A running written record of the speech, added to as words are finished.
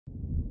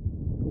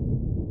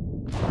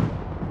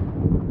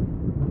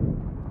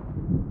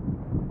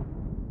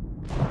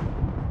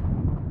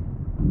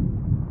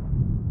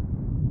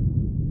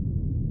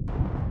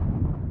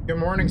Good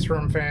morning,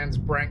 Storm fans.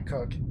 Bryant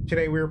Cook.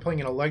 Today we are playing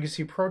in a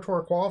Legacy Pro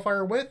Tour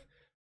Qualifier with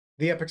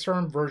the Epic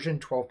Storm version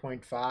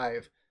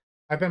 12.5.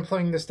 I've been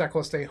playing this deck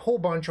list a whole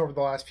bunch over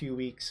the last few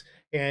weeks,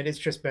 and it's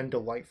just been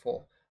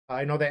delightful.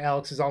 I know that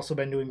Alex has also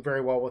been doing very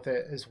well with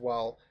it as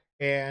well,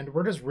 and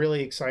we're just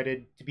really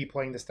excited to be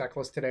playing this deck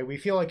list today. We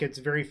feel like it's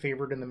very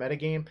favored in the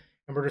metagame,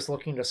 and we're just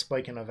looking to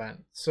spike an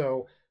event.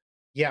 So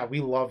yeah,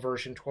 we love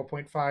version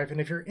 12.5,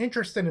 and if you're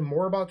interested in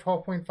more about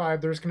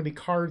 12.5, there's going to be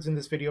cards in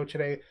this video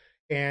today,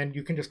 and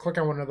you can just click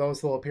on one of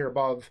those. They'll appear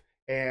above,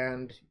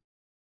 and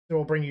it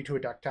will bring you to a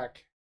deck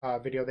tech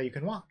video that you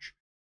can watch.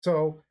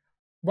 So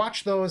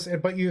watch those,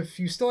 but if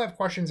you still have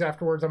questions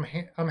afterwards,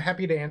 I'm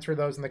happy to answer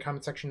those in the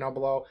comment section down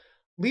below.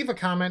 Leave a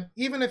comment,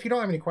 even if you don't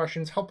have any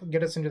questions. Help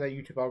get us into that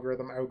YouTube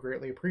algorithm. I would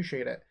greatly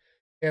appreciate it.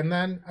 And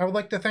then I would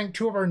like to thank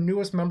two of our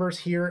newest members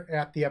here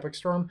at the Epic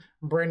Storm,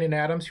 Brandon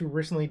Adams, who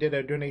recently did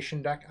a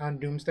donation deck on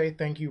Doomsday.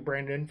 Thank you,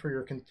 Brandon, for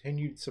your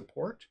continued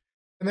support.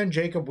 And then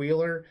Jacob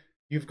Wheeler,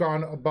 you've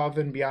gone above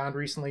and beyond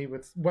recently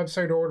with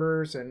website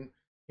orders and,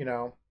 you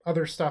know,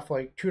 other stuff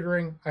like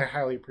tutoring. I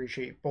highly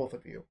appreciate both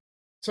of you.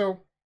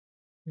 So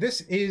this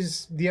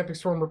is the Epic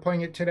Storm. We're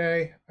playing it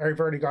today. I've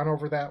already gone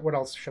over that. What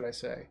else should I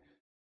say?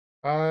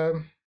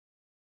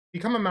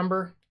 Become a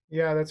member.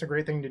 Yeah, that's a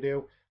great thing to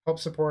do. Help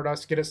support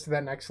us, get us to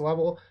that next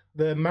level.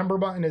 The member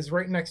button is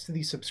right next to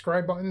the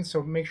subscribe button,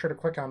 so make sure to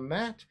click on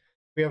that.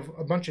 We have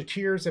a bunch of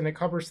tiers, and it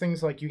covers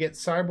things like you get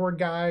sideboard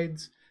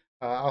guides.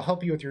 I'll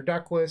help you with your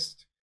deck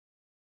list.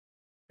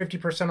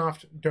 50%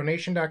 off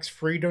donation decks,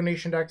 free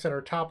donation decks at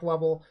our top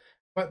level.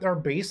 But our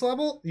base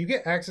level, you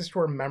get access to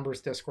our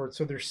members Discord,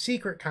 so there's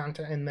secret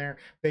content in there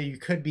that you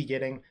could be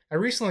getting. I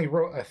recently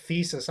wrote a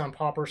thesis on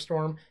Pauper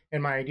Storm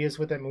and my ideas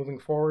with it moving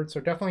forward, so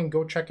definitely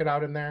go check it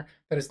out in there.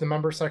 That is the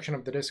member section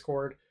of the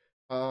Discord.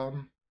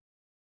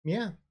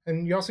 Yeah,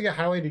 and you also get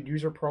highlighted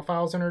user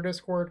profiles in our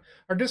Discord.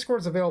 Our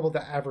Discord is available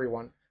to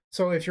everyone.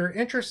 So if you're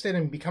interested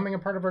in becoming a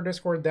part of our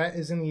Discord, that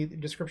is in the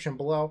description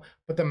below,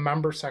 but the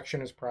member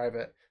section is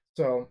private.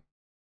 So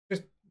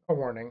just a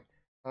warning.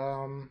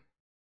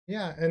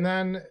 Yeah, and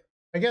then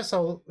I guess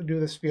I'll do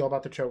the spiel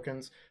about the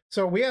tokens.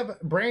 So we have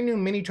brand new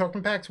mini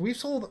token packs. We've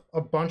sold a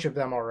bunch of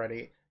them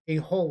already, a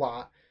whole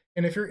lot.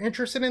 And if you're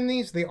interested in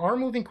these, they are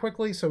moving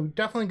quickly, so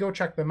definitely go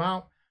check them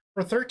out.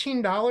 For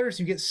 $13,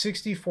 you get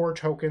 64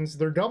 tokens.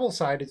 They're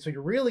double-sided, so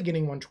you're really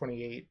getting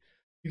 128.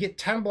 You get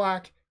 10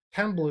 black,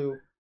 10 blue,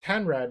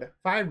 10 red,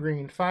 5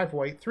 green, 5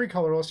 white, 3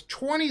 colorless,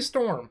 20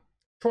 storm.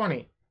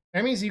 20.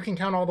 That means you can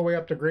count all the way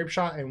up to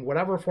Grapeshot in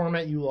whatever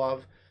format you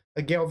love.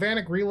 A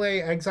Galvanic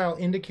Relay Exile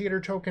Indicator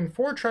token,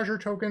 4 treasure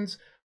tokens,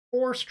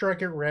 4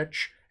 Strike It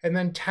Rich, and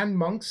then 10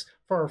 monks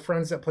for our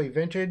friends that play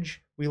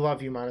Vintage. We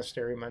love you,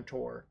 Monastery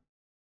Mentor.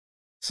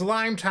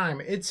 Slime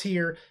time, it's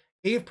here.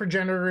 Ave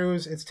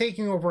Progenitors, it's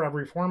taking over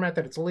every format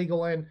that it's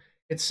legal in.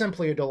 It's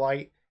simply a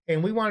delight,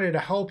 and we wanted to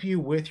help you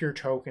with your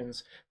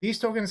tokens. These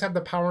tokens have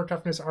the power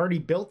toughness already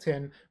built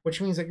in, which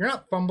means that you're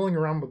not fumbling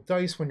around with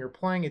dice when you're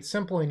playing. It's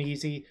simple and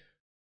easy.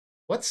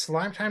 Let's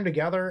slime time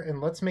together, and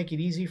let's make it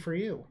easy for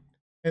you.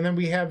 And then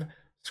we have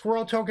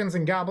Squirrel tokens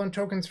and Goblin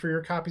tokens for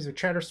your copies of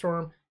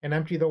Chatterstorm and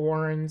Empty the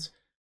Warrens.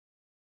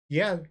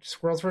 Yeah,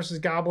 Squirrels versus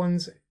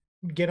Goblins,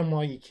 get them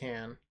while you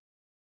can.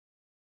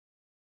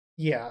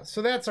 Yeah,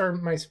 so that's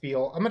my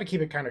spiel. I'm going to keep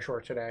it kind of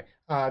short today.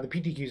 The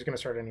PTQ is going to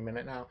start any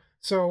minute now.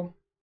 So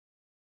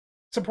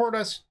support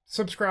us,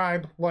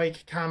 subscribe,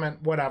 like,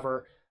 comment,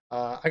 whatever.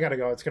 I got to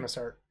go. It's going to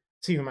start.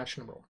 See you in match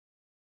number 1.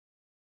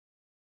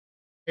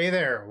 Hey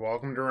there.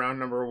 Welcome to round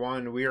number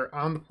 1. We are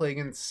on the play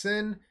against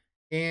Sin.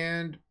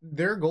 And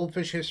their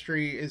Goldfish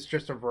history is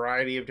just a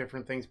variety of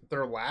different things. But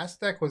their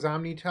last deck was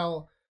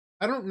Omnitel.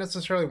 I don't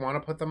necessarily want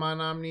to put them on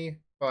Omni,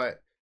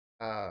 but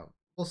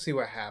we'll see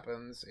what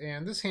happens.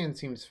 And this hand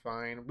seems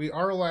fine. We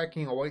are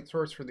lacking a white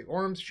source for the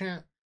Orim's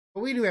Chant, but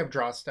we do have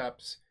draw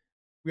steps.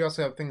 We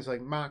also have things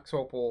like Mox,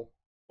 Opal,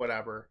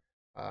 whatever.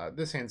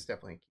 This hand's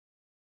definitely key.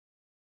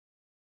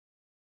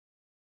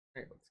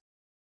 All right, let's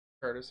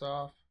start us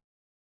off.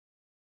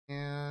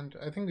 And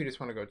I think we just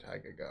want to go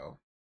Taiga Go.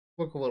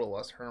 Look a little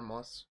less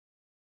harmless.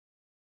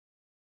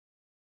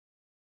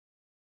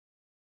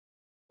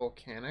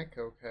 Volcanic,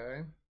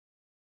 okay.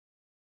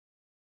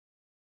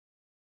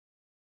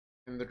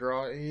 And the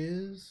draw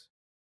is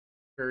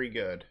very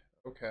good.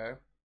 Okay.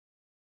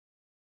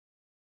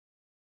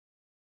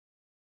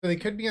 So they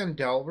could be on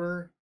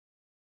Delver.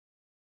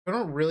 I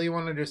don't really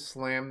want to just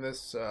slam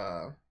this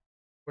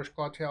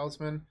Bushclaw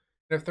Talisman.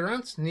 And if they're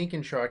on Sneak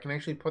and Show, I can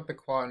actually put the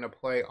Claw into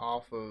play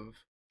off of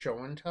Show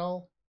and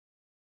Tell.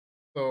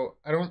 So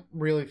I don't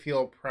really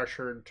feel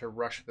pressured to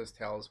rush this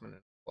Talisman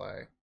into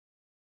play.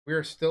 We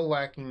are still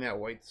lacking that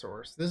white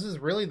source. This is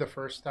really the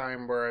first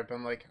time where I've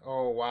been like,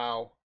 oh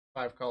wow,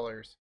 5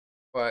 colors.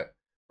 But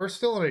we're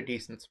still in a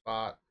decent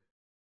spot.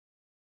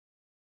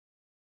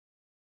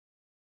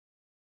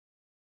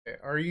 Okay,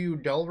 are you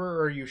Delver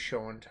or are you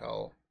Show and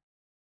Tell?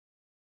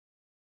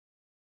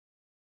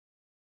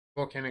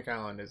 Volcanic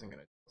Island isn't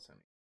going to tell us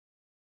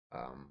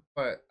any.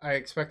 But I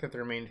expect that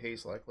their main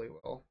haze likely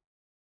will.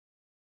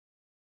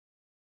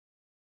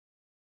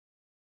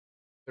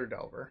 their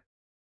Delver.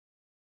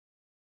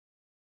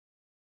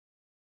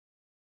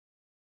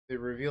 They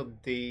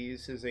revealed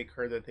Daze is a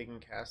card that they can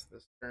cast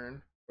this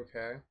turn.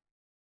 Okay.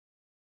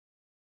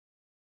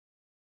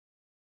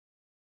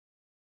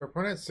 Our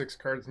opponent has 6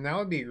 cards. Now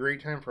would be a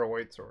great time for a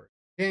white sword.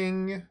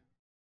 Ding!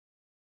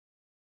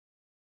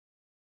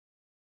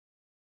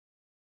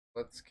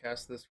 Let's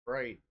cast this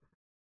right.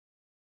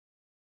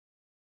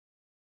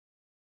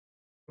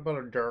 What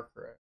about a dark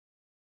red?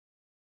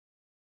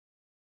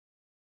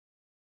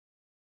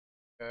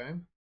 Okay.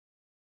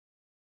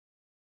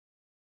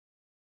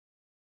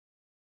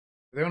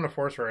 If they want to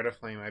force Rite of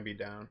Flame, I'd be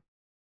down.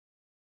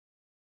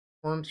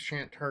 Orim's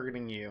Chant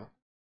targeting you.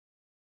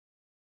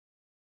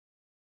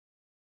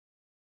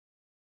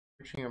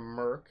 Reaching a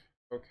Merc.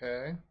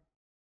 Okay.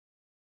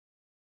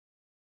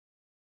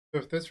 So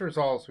if this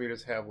resolves, we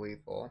just have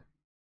lethal.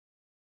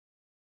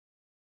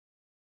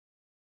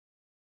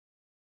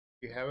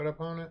 You have it,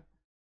 opponent?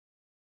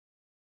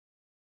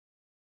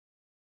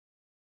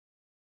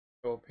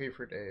 We'll pay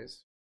for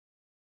Daze.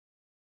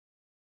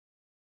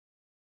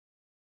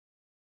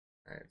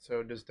 Alright,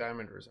 so does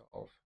Diamond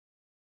resolve?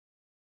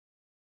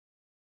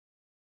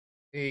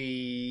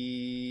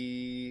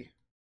 Hey,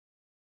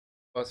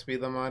 must be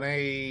the money.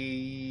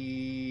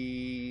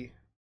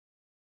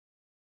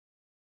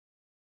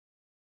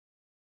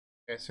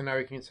 Okay, so now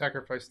we can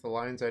sacrifice the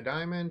Lion's Eye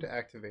Diamond,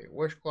 activate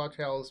Wishclaw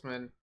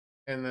Talisman,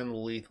 and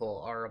then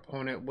lethal our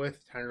opponent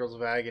with Tendrils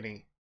of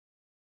Agony.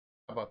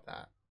 How about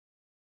that?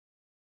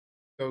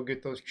 Go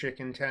get those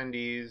chicken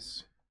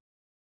tendies.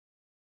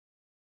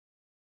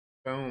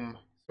 Boom.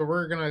 So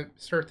we're going to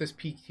start this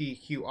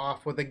PTQ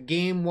off with a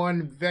Game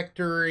 1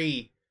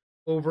 victory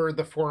over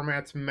the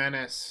format's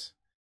menace.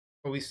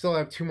 But we still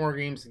have 2 more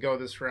games to go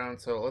this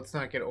round, so let's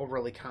not get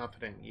overly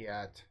confident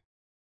yet.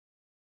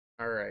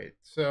 Alright,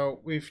 so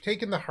we've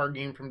taken the hard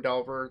game from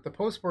Delver. The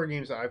post-board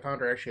games that I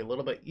found are actually a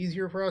little bit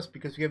easier for us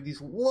because we have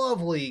these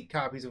lovely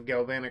copies of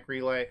Galvanic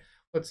Relay.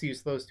 Let's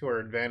use those to our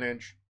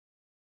advantage.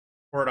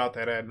 Board out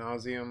that Ad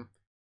Nauseam,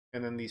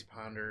 and then these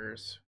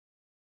Ponders.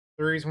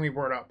 The reason we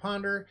board out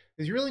Ponder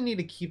is you really need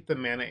to keep the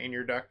mana in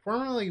your deck.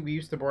 Formerly, we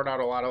used to board out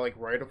a lot of like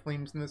Rite of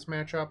Flames in this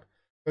matchup,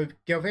 but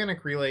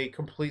Galvanic Relay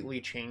completely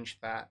changed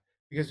that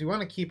because we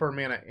want to keep our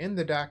mana in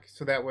the deck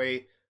so that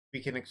way we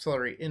can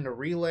accelerate into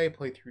Relay,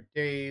 play through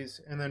Days,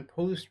 and then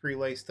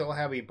post-Relay still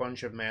have a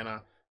bunch of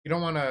mana. You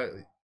don't want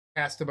to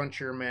cast a bunch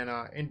of your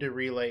mana into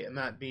Relay and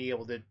not be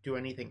able to do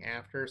anything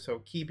after,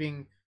 so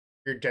keeping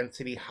your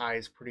density high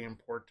is pretty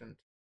important.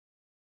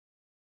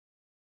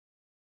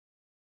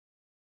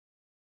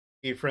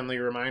 A friendly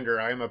reminder,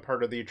 I am a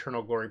part of the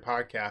Eternal Glory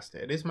podcast.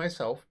 It is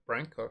myself,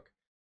 Bryant Cook,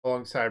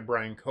 alongside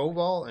Brian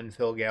Koval and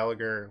Phil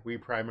Gallagher. We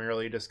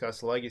primarily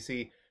discuss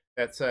Legacy.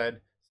 That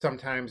said,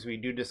 sometimes we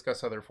do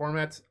discuss other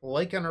formats,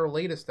 like in our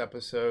latest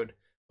episode,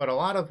 but a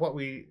lot of what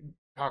we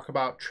talk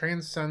about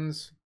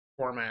transcends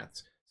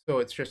formats. So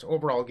it's just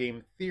overall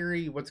game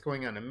theory, what's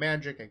going on in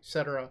Magic,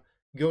 etc.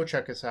 Go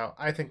check us out.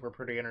 I think we're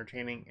pretty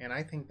entertaining, and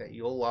I think that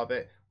you'll love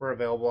it. We're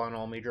available on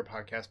all major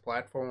podcast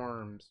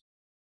platforms.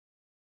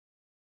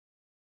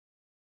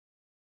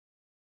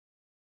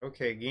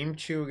 Okay, game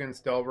 2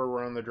 against Delver.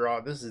 We're on the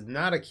draw. This is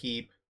not a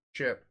keep.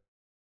 Chip.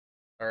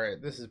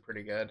 Alright, this is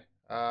pretty good.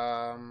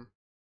 Wow.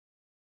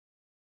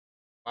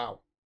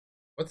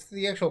 What's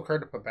the actual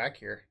card to put back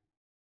here?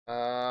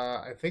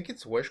 I think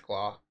it's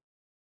Wishclaw.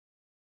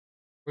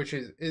 Which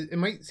is, it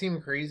might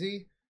seem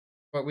crazy,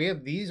 but we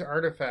have these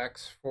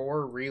artifacts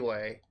for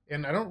Relay.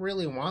 And I don't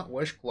really want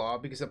Wishclaw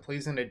because it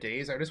plays into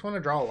Days. I just want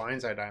to draw a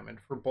Lion's Eye Diamond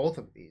for both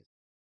of these.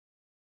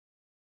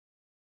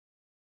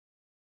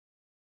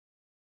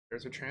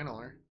 There's a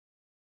Channeler.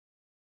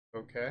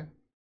 Okay.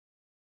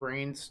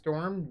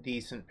 Brainstorm,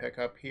 decent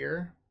pickup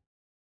here.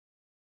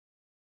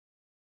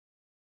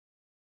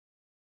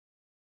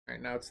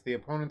 Alright, now it's the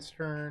opponent's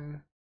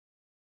turn.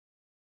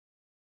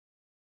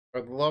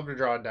 I'd love to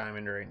draw a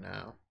diamond right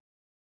now.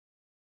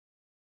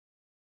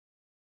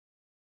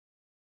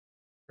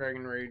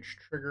 Dragon Rage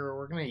trigger,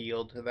 we're going to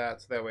yield to that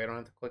so that way I don't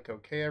have to click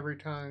OK every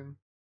time.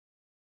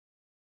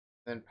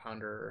 Then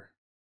Ponder.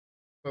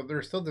 So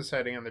they're still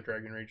deciding on the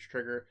Dragon Rage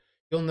trigger.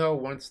 You'll know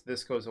once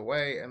this goes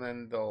away and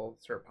then they'll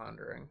start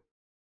pondering.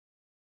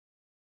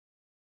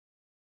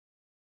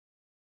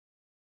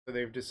 So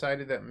they've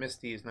decided that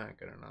Misty is not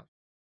good enough.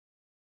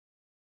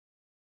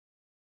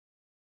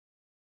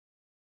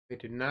 They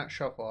did not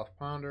shuffle off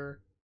Ponder.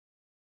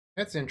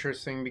 That's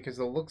interesting because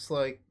it looks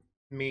like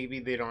maybe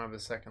they don't have a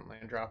second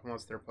land drop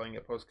unless they're playing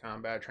it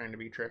post-combat trying to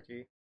be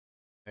tricky.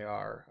 They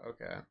are,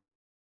 okay.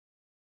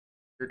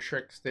 Your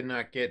tricks did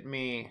not get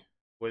me,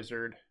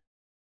 wizard.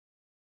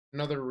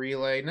 Another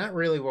Relay, not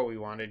really what we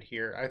wanted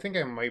here. I think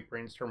I might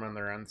brainstorm on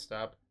their end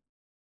step.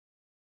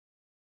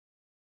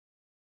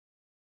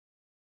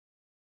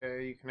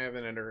 Okay, you can have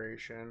an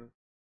iteration.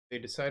 They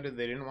decided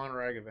they didn't want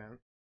Ragavan.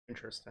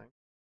 Interesting.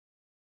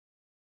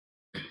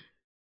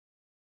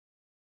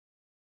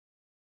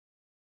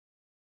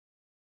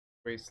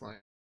 Wasteland.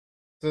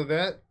 So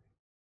that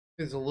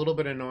is a little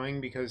bit annoying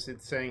because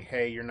it's saying,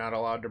 hey, you're not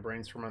allowed to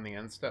brainstorm on the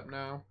end step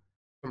now.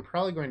 I'm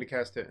probably going to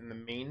cast it in the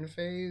main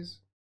phase,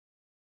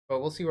 but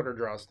we'll see what our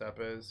draw step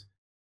is.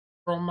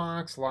 Chrome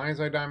Mox, Lion's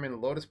Eye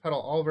Diamond, Lotus Petal,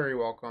 all very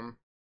welcome.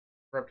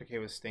 Replicate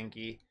was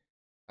stinky.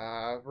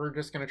 We're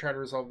just going to try to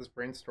resolve this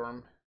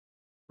Brainstorm.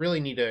 Really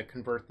need to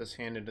convert this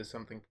hand into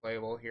something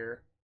playable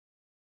here.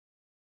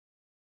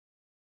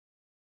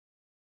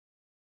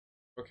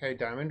 Okay,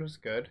 Diamond was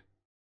good.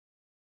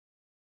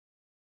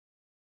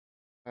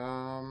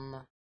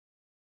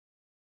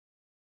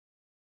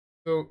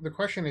 So the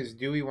question is,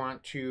 do we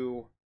want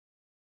to...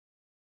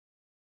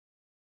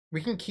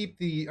 We can keep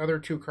the other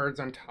two cards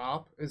on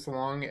top as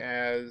long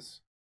as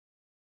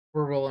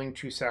we're willing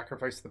to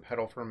sacrifice the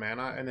Petal for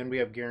mana, and then we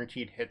have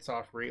guaranteed hits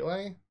off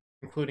Relay,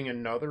 including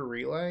another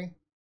Relay.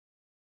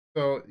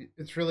 So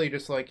it's really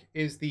just like,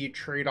 is the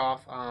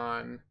trade-off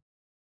on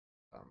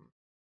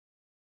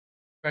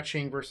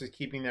fetching versus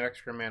keeping that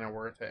extra mana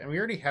worth it? And we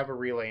already have a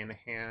Relay in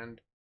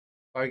hand.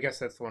 Oh, I guess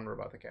that's the one we're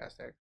about to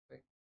cast,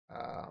 actually.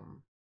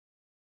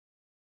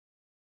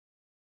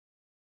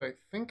 I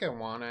think I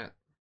want it.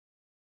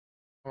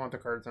 I want the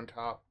cards on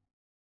top.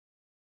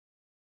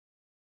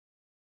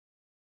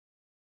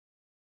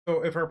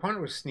 So if our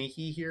opponent was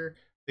sneaky here,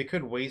 they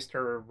could waste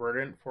our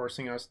Verdant,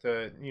 forcing us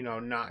to, you know,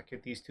 not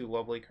get these two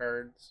lovely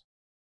cards.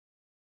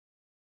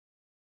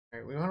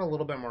 Alright, we want a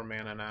little bit more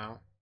mana now.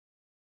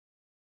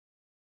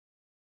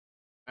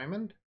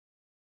 Diamond?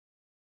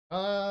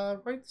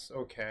 Right's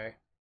okay.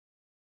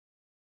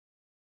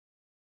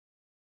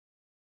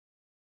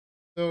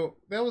 So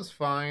that was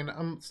fine.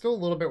 I'm still a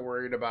little bit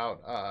worried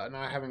about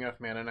not having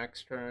enough mana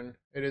next turn.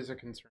 It is a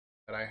concern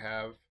that I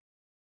have.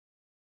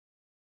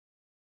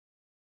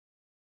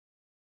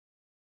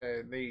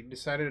 They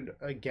decided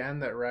again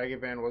that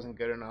Ragavan wasn't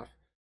good enough.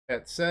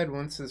 That said,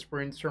 once this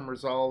Brainstorm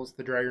resolves,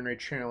 the Dragon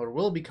Rage Channeler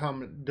will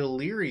become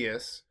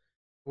Delirious,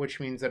 which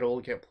means that it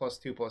will get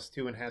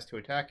 +2/+2 and has to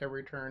attack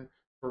every turn.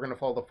 We're going to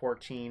fall to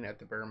 14 at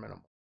the bare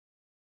minimum.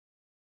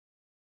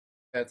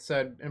 That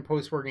said, in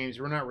post-war games,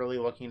 we're not really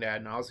looking to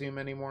Ad Nauseam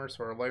anymore,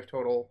 so our life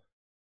total,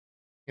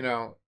 you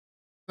know,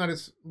 not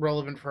as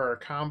relevant for our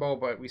combo,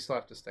 but we still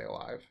have to stay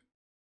alive.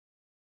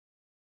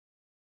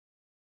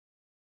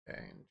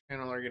 Okay,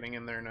 Channeler getting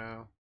in there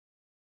now.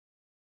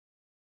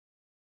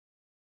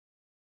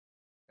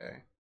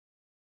 Okay.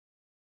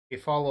 A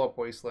follow-up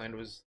Wasteland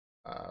was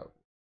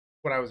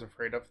what I was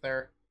afraid of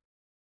there.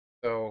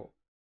 So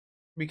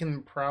we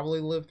can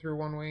probably live through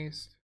one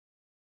waste.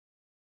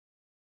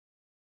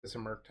 It's a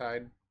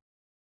Murktide.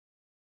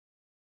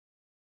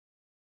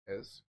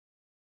 Is.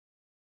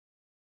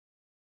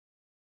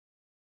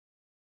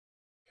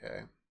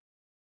 Okay.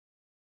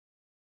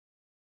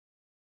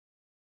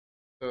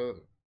 So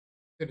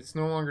it's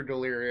no longer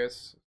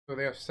Delirious. So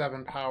they have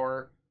 7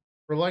 power.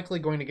 We're likely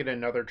going to get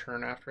another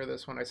turn after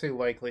this one. I say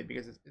likely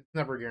because it's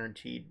never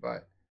guaranteed,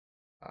 but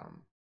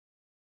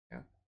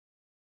yeah.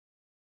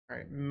 All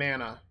right,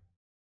 mana.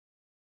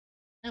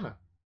 Mana.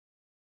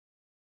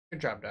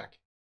 Good job, deck.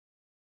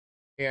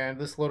 And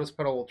this Lotus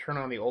Petal will turn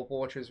on the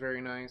Opal, which is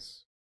very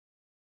nice.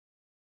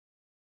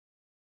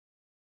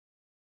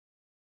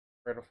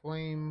 Rite of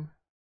Flame.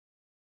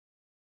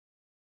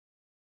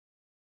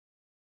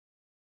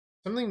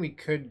 Something we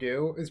could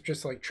do is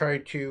just like try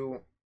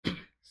to,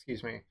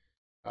 excuse me,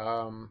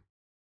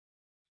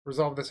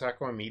 resolve this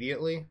Echo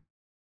immediately.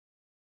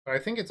 But I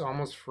think it's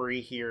almost free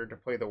here to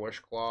play the Wish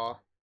Claw,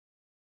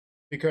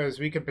 because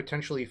we could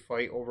potentially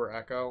fight over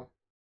Echo.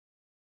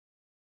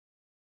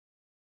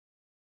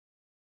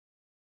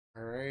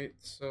 Alright,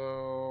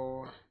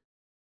 so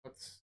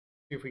let's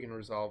see if we can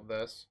resolve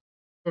this.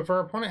 So if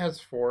our opponent has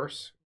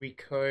Force, we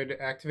could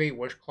activate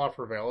Wish Claw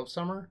for Veil of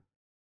Summer,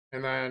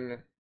 and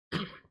then,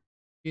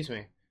 excuse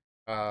me,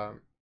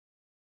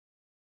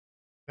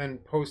 then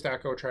post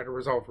Echo try to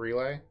resolve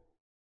Relay.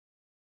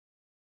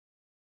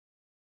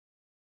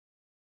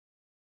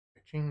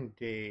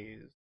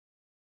 Days.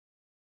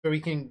 So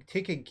we can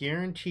take a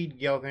guaranteed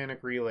Galvanic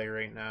Relay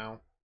right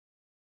now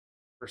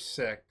for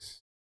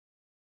 6.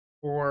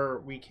 Or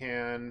we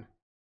can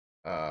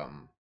try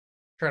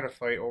to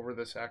fight over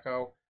this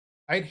Echo.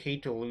 I'd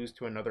hate to lose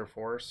to another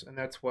Force, and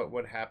that's what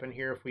would happen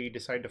here if we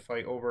decide to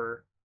fight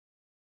over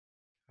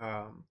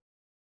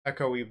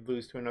Echo. We'd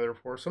lose to another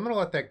Force. So I'm going to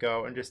let that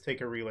go and just take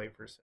a Relay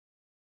for 6.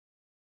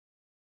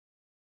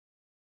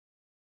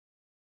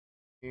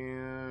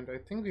 And I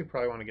think we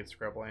probably want to get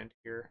Scrubland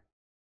here.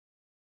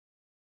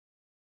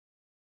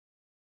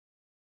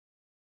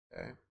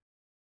 Okay.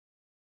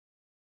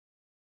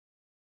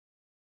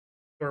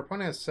 So our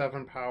opponent has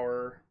 7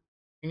 power.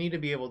 We need to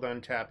be able to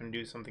untap and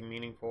do something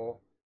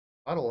meaningful.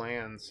 A lot of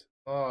lands.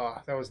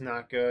 Oh, that was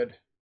not good.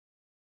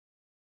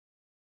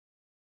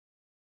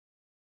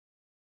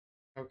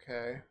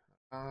 Okay.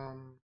 I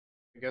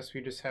guess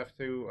we just have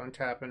to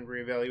untap and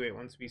reevaluate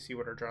once we see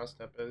what our draw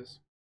step is.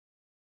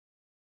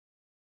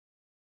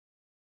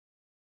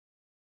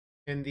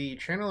 And the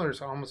Channeler is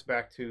almost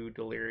back to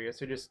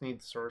Delirious. It just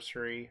needs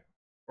Sorcery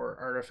or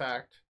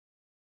Artifact.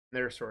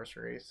 Their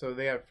Sorcery. So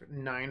they have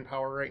 9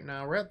 power right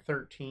now. We're at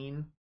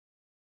 13.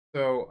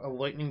 So a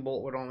Lightning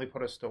Bolt would only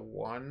put us to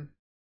 1.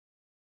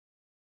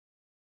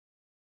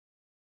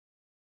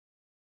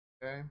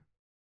 Okay.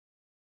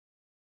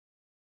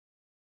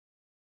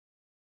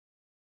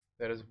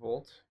 That is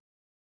Bolt.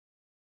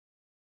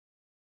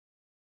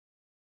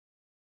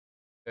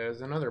 That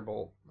is another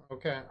Bolt.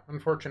 Okay,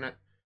 unfortunate.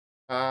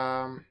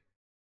 Yeah.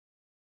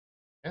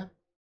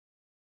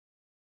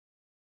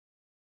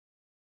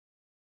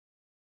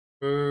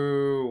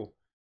 Boo.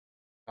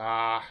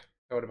 Ah,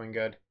 that would have been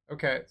good.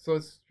 Okay, so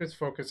let's just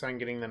focus on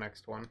getting the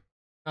next one.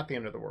 Not the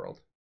end of the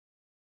world.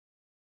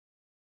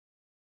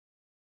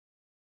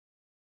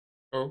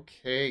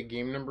 Okay,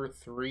 game number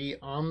 3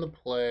 on the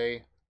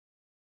play.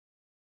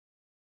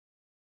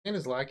 It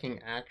is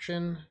lacking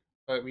action,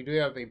 but we do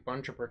have a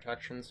bunch of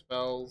protection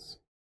spells.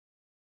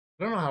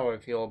 I don't know how I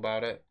feel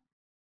about it.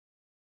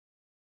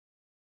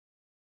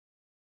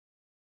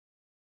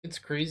 It's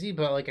crazy,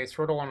 but like I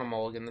sort of want to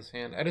mulligan this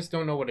hand. I just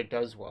don't know what it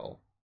does well.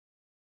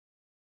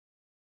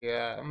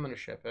 Yeah, I'm gonna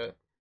ship it.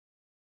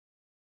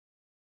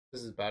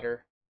 This is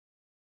better.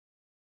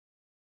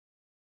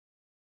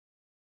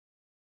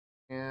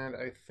 And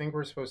I think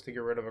we're supposed to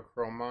get rid of a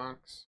Chrome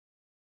Mox.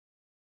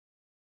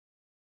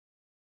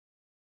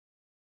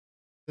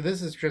 So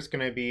this is just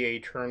going to be a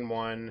turn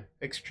 1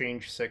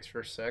 exchange 6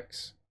 for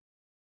 6.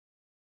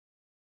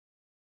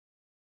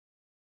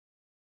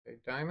 Okay,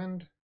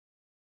 diamond.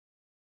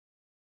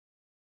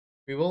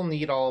 We will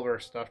need all of our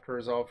stuff to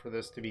resolve for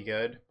this to be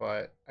good,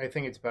 but I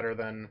think it's better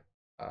than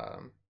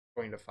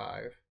going to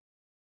 5.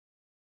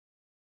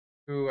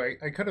 Ooh,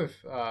 I could have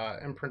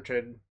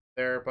imprinted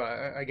there,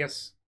 but I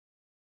guess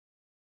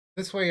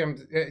this way I'm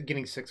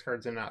getting 6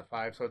 cards and not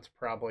 5, so it's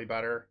probably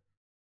better.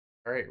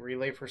 All right,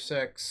 relay for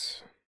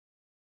 6.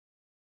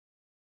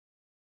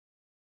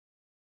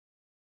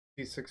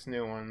 These 6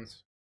 new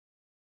ones.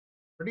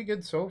 Pretty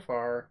good so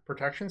far.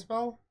 Protection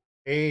spell?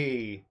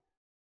 Hey.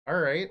 All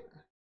right.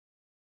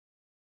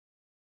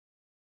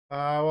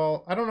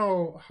 Well, I don't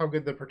know how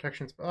good the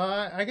protection spell.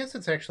 I guess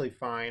it's actually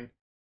fine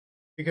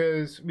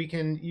because we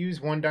can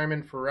use 1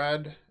 diamond for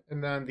red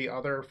and then the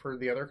other for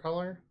the other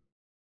color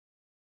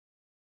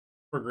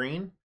for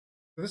green.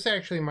 So this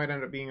actually might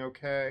end up being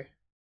okay.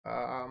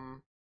 I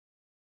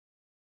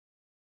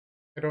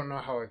don't know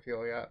how I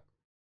feel yet.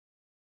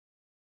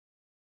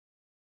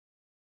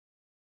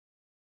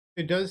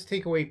 It does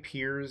take away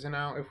peers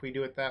now if we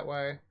do it that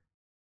way.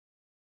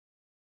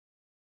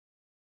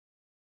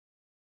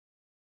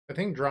 I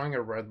think drawing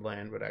a red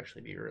land would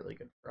actually be really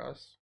good for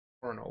us,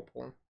 or an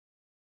opal.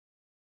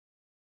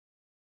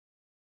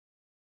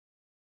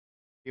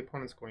 The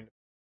opponent's going to...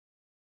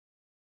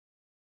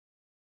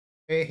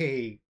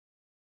 Hey,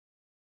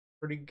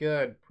 pretty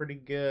good, pretty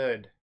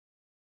good.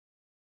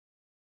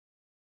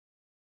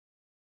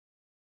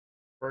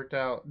 Worked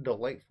out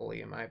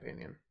delightfully, in my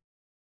opinion.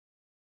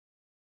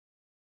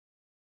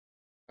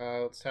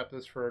 Let's tap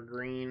this for a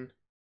green.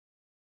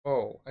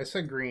 Oh, I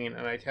said green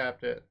and I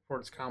tapped it for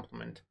its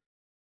complement.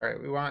 Alright,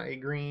 we want a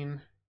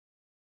green.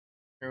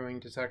 We're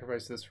going to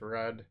sacrifice this for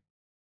red.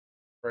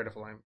 Rite of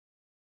Flame.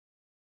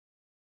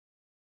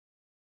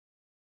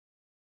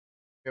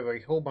 We have a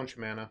whole bunch of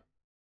mana.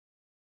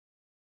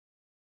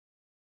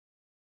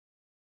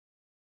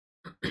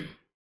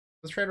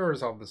 Let's try to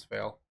resolve this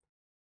Veil.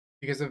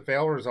 Because if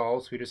Veil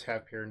resolves, we just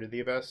have Peer into the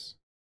Abyss.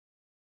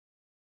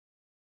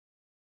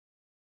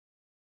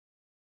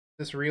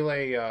 This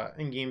relay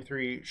in Game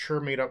 3 sure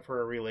made up for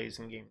our relays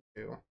in Game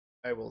 2.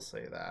 I will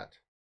say that.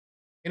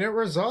 And it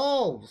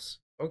resolves!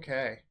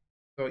 Okay.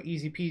 So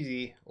easy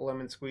peasy,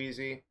 lemon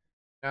squeezy.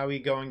 Now we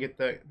go and get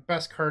the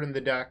best card in the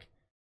deck.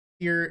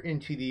 Here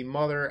into the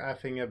mother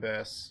effing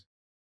abyss.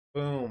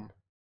 Boom.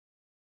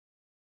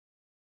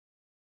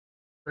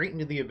 Straight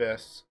into the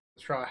abyss.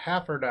 Let's draw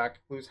half our deck,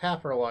 lose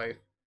half our life.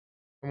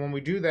 And when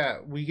we do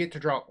that, we get to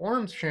draw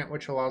Orim's Chant,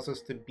 which allows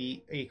us to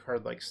beat a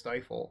card like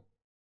Stifle.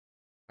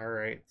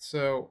 Alright,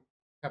 so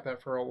tap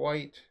that for a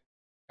white.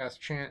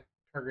 Cast Chant,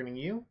 targeting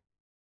you.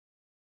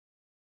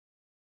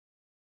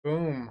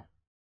 Boom.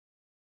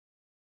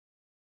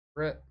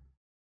 Crit.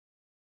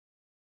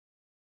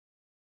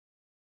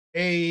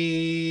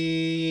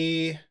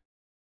 A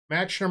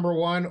match number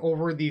 1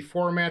 over the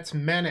formats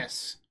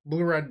Menace.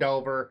 Blue-Red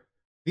Delver.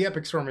 The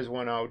Epic Storm is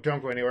 1-0.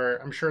 Don't go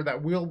anywhere. I'm sure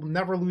that we'll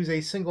never lose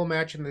a single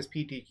match in this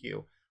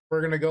PTQ. We're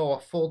going to go a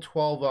full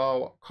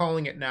 12-0.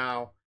 Calling it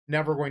now.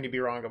 Never going to be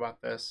wrong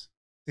about this.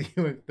 See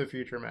you in the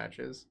future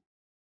matches.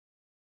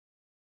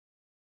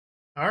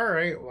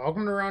 Alright,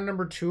 welcome to round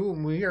number 2.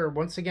 And we are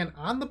once again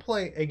on the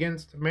play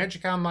against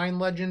Magic Online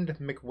legend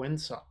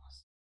McWinsauce.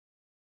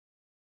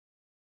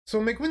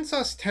 So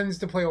McWinsauce tends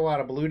to play a lot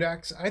of blue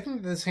decks. I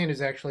think this hand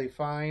is actually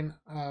fine.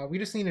 We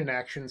just need an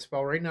action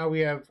spell. Right now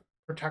we have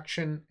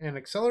protection and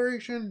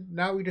acceleration.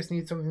 Now we just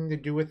need something to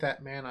do with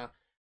that mana.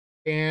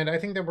 And I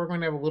think that we're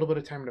going to have a little bit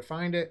of time to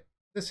find it.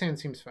 This hand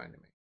seems fine to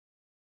me.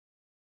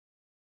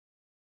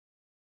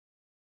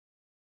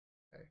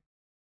 Okay.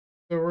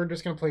 So we're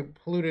just going to play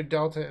Polluted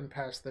Delta and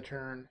pass the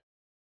turn.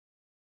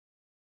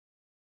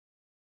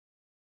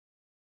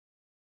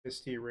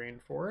 Misty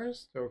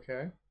Rainforest,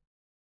 okay.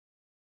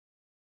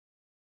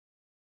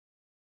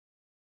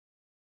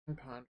 And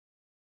Pond.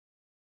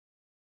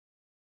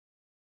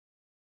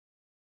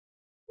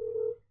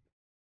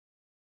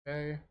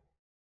 Okay.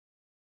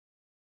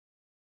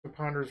 The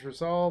ponder's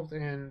resolved,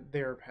 and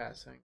they're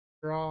passing.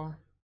 Draw.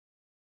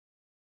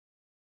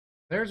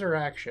 There's our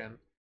action.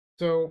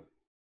 So,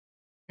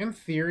 in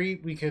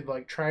theory, we could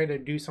like try to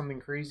do something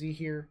crazy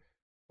here.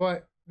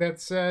 But that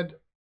said,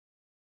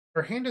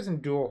 our hand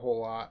doesn't do a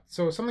whole lot.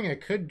 So something I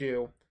could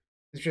do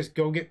is just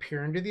go get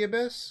Peer into the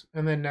Abyss,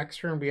 and then next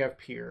turn we have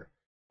Peer.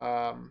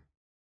 So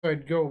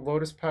I'd go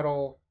Lotus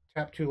Petal,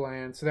 tap 2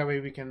 lands, so that way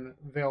we can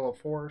Veil of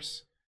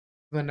Force.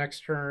 The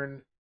next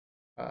turn,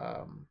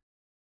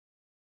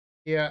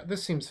 yeah,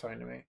 this seems fine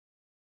to me.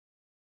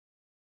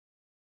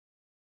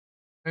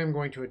 I am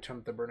going to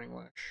attempt the Burning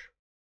Wish.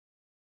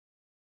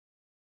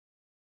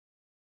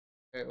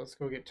 Okay, let's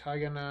go get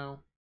Taiga now.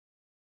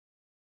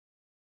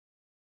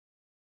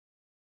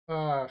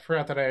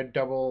 Forgot that I had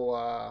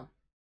double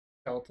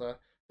Delta.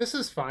 This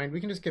is fine. We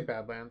can just get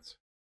Badlands.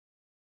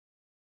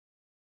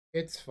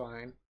 It's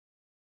fine.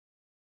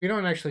 We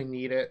don't actually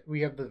need it.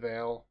 We have the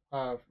Veil,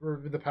 or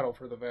the Petal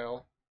for the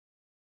Veil.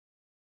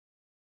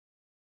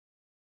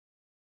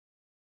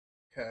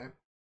 Okay.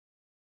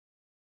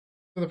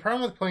 So the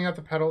problem with playing out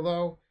the Petal,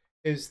 though,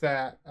 is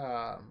that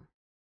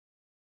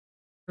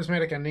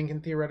Prismatic Ending can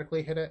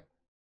theoretically hit it.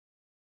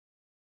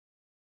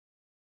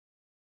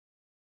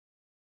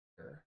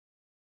 Sure.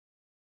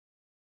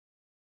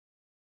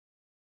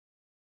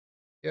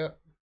 Yep.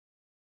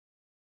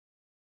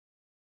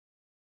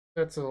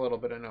 That's a little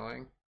bit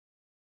annoying.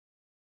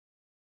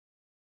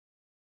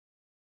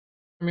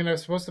 I mean, I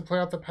was supposed to play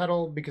out the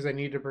Petal because I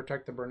need to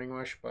protect the Burning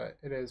Wish, but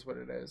it is what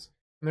it is.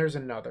 And there's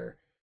another.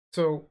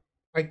 So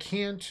I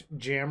can't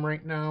jam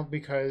right now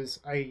because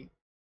I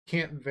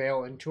can't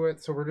Veil into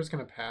it, so we're just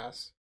going to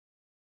pass.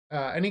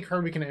 Any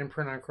card we can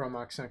imprint on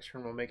Chromox next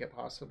turn will make it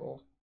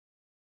possible.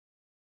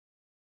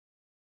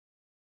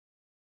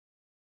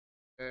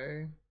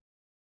 Okay.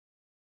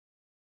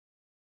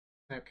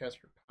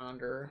 Snapcaster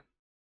Ponder.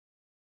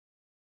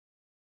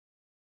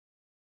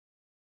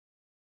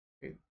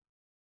 Okay.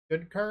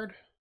 Good card.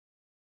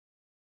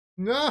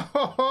 No!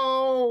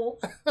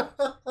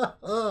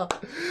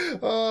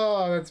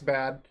 Oh, that's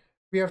bad.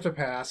 We have to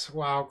pass.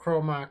 Wow,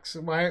 Chromox.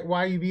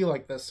 Why you be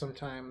like this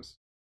sometimes?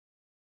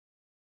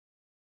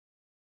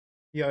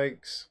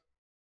 Yikes.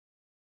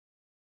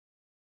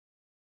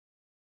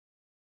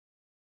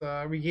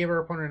 We gave our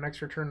opponent an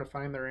extra turn to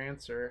find their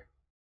answer.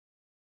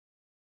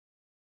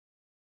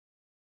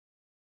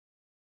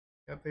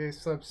 Yep, they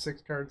still have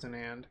 6 cards in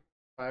hand.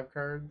 5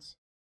 cards.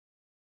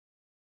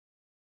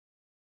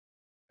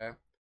 Okay.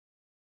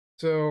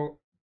 So,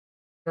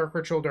 Dark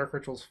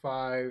Ritual's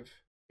 5.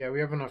 Yeah, we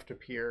have enough to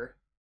Peer.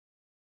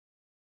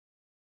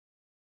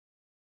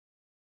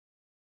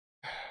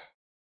 I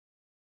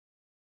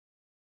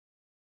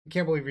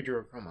can't believe we drew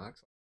a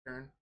Chromox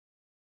turn.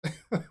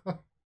 Alright,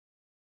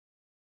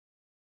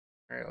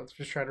 let's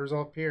just try to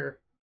resolve Peer.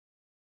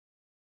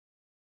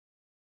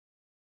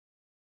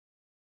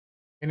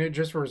 And it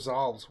just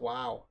resolves.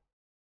 Wow.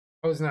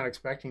 I was not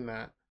expecting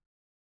that.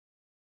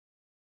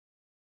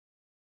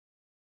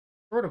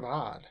 Sort of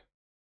odd.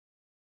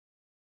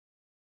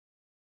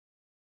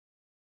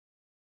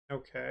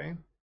 Okay.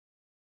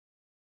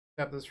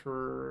 Got this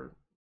for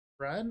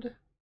red.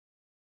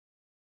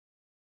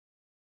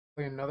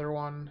 Play another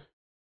one.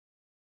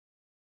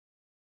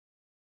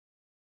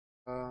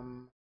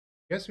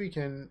 Guess we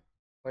can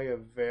play a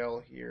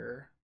Veil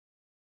here.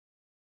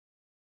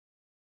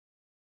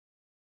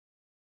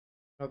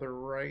 Another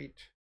right.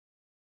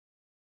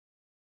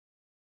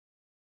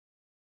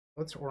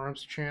 Let's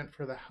Orim's Chant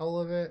for the hell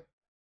of it.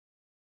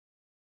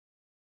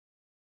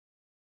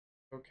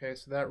 Okay,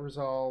 so that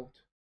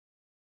resolved.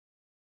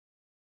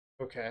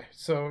 Okay,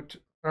 so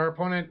our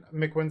opponent,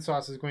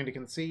 McWinsauce, is going to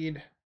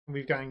concede.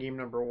 We've gotten game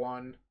number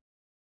 1.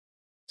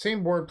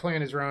 Same board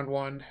plan as round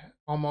 1,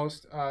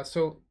 almost.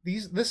 So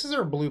this is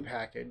our blue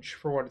package,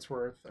 for what it's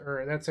worth.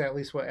 Or that's at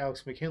least what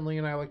Alex McKinley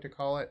and I like to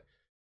call it.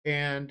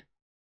 And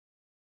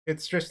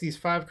it's just these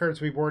 5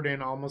 cards we board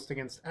in almost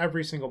against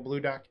every single blue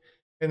deck.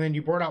 And then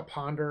you board out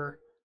Ponder.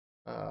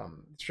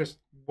 It's just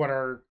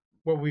what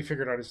we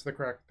figured out is the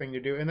correct thing to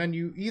do. And then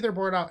you either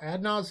board out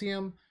Ad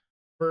Nauseam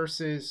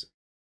versus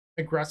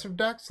aggressive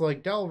decks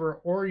like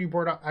Delver, or you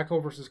board out Echo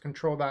versus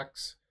control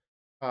decks,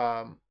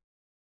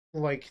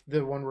 like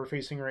the one we're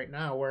facing right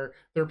now, where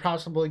they're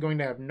possibly going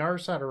to have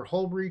Narset or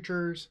Hull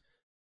Breachers,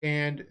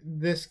 and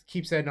this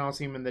keeps Ad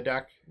Nauseam in the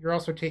deck. You're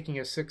also taking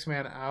a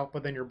 6-man out,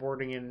 but then you're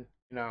boarding in,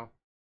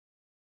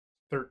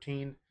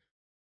 13.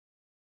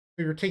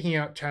 So you're taking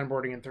out 10,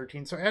 boarding in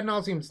 13. So Ad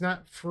Nauseam's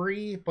not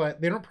free,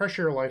 but they don't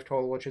pressure your life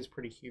total, which is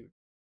pretty huge.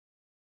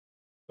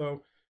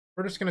 So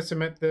we're just going to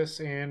submit this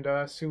and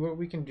see what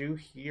we can do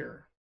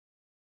here.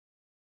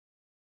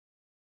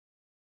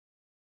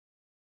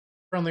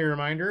 Friendly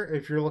reminder,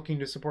 if you're looking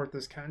to support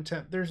this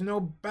content, there's no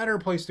better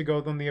place to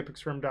go than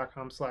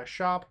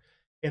theepicswim.com/shop.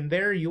 And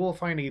there you will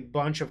find a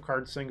bunch of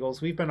card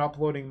singles. We've been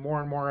uploading more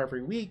and more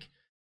every week.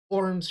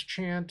 Orim's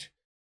Chant,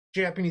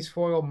 Japanese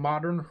Foil,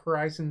 Modern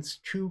Horizons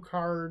 2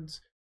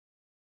 cards,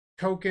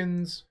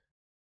 tokens,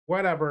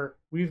 whatever.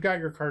 We've got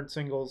your card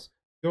singles.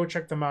 Go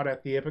check them out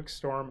at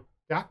theepicstorm.com.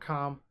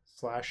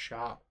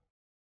 legacypro.com/shop.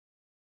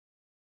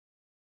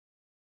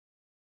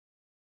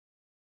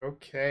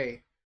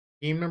 Okay.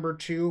 Game number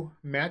 2,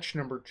 match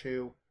number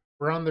 2.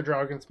 We're on the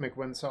draw against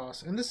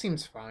McWinsauce, and this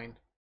seems fine.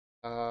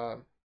 We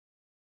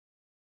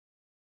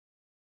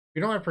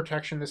don't have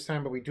protection this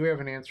time, but we do have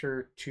an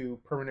answer to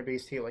permanent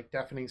base hate like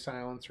Deafening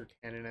Silence or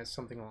Canoness,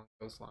 something along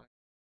those lines.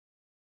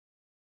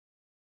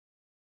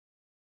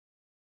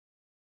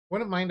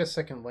 Wouldn't mind a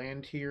second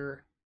land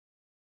here.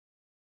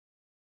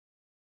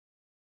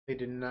 They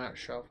did not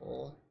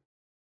shuffle.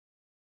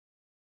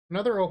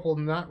 Another opal,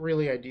 not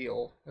really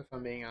ideal, if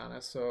I'm being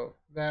honest, so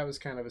that was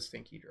kind of a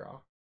stinky draw.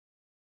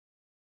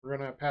 We're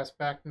going to pass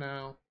back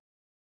now.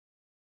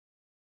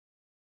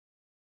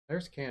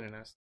 There's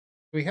Canoness.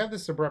 We have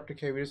this Abrupt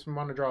Decay. We just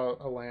want to draw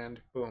a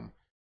land. Boom.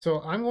 So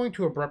I'm going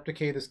to Abrupt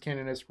Decay this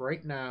Canoness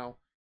right now.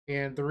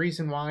 And the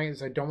reason why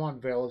is I don't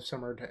want Veil of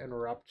Summer to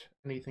interrupt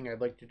anything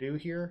I'd like to do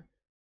here.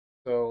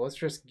 So let's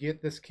just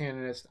get this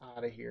Canoness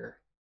out of here.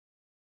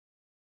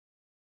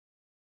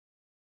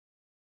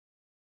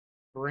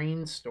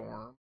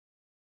 Brainstorm.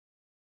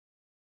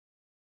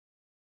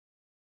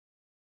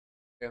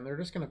 And they're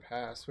just going to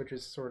pass, which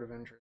is sort of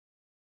interesting.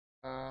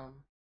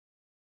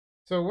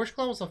 So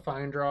Wishclaw was a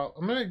fine draw.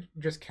 I'm going to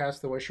just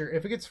cast the Wisher.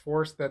 If it gets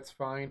forced, that's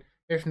fine.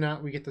 If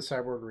not, we get the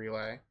Cyborg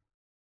Relay.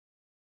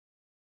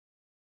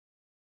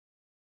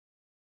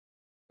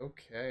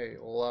 Okay,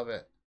 love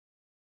it.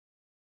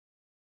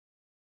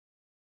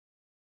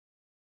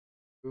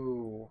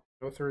 Ooh,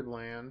 no third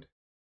land.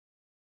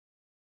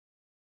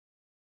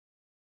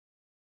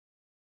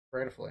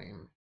 Rite of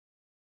Flame.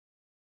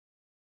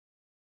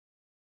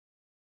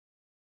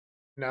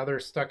 Now they're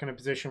stuck in a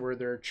position where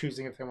they're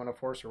choosing if they want to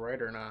force a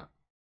right or not.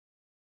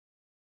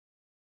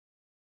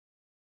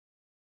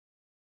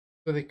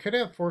 So they could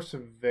have Force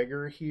of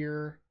Vigor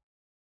here.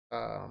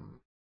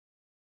 I'm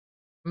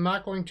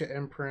not going to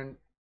imprint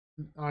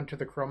onto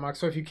the Chromox.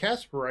 So if you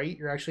cast right,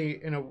 you're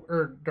actually in a,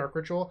 or Dark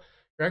Ritual,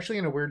 you're actually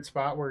in a weird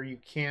spot where you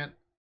can't,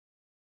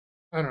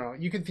 I don't know,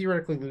 you can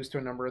theoretically lose to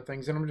a number of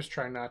things, and I'm just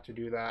trying not to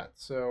do that.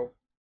 So,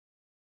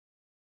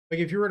 like,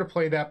 if you were to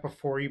play that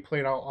before you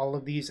played out all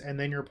of these, and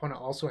then your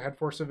opponent also had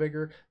Force of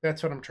Vigor,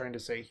 that's what I'm trying to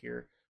say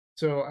here.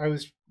 So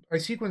I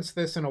sequenced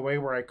this in a way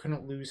where I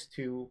couldn't lose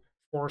to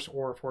Force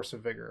or Force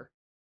of Vigor.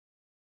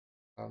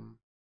 So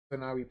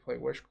now we play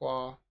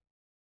Wishclaw.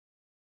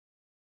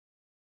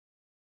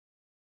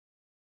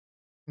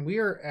 We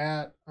are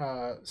at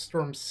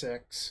Storm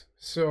 6,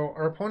 so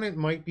our opponent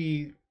might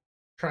be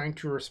trying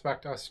to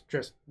respect us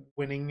just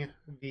winning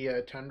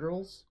via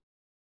Tendrils.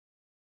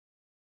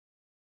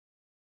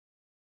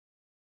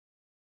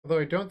 Although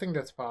I don't think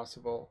that's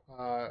possible,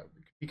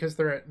 because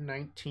they're at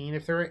 19.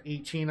 If they're at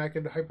 18, I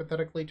could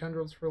hypothetically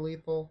Tendrils for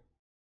lethal.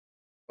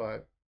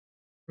 But,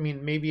 I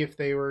mean, maybe if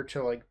they were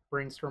to, like,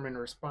 brainstorm in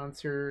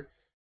response here,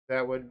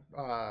 that would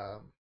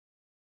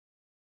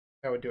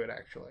do it,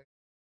 actually.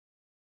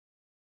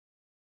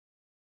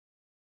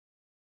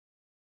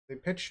 They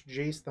pitched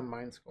Jace the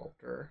Mind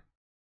Sculptor.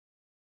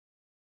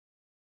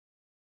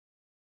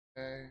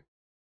 Okay.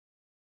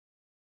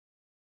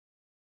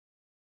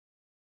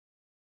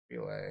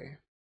 Relay.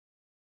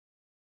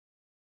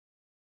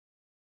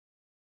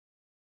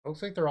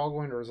 Looks like they're all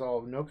going to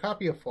resolve. No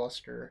copy of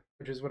Fluster,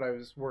 which is what I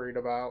was worried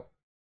about.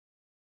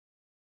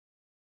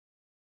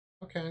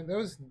 Okay, that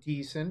was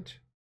decent.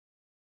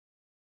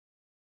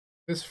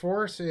 This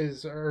force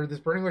is, or this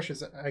Burning Wish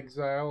is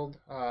exiled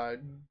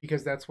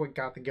because that's what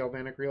got the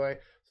Galvanic Relay.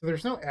 So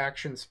there's no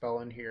action spell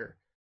in here.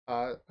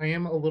 I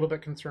am a little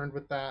bit concerned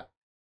with that,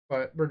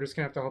 but we're just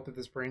going to have to hope that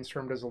this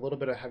Brainstorm does a little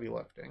bit of heavy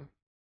lifting.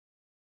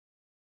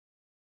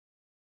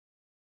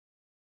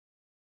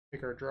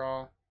 Take our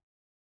draw.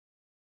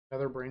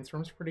 Another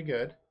Brainstorm's pretty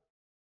good.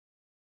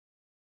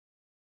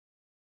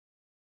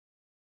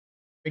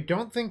 I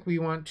don't think we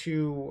want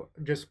to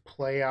just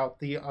play out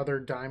the other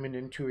diamond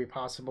into a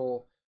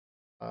possible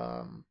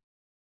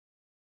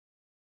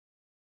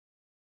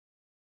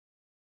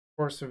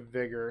Force of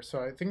Vigor, so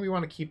I think we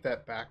want to keep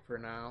that back for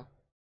now.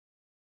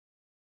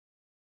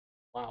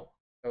 Wow,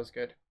 that was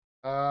good.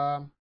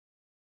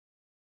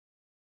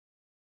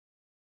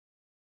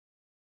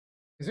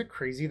 Is it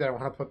crazy that I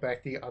want to put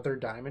back the other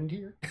diamond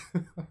here?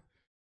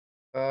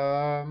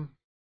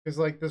 Because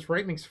like this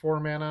right makes 4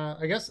 mana.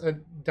 I guess a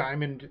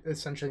diamond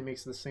essentially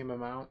makes the same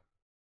amount.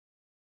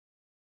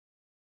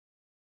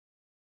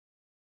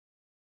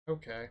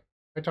 Okay,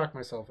 I talked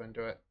myself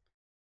into it.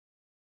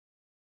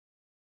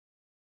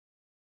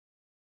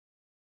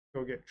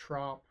 Go get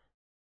Trop.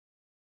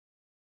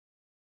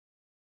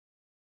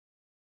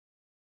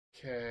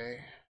 Okay.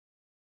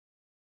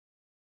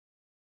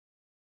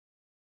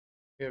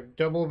 We have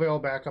double veil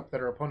backup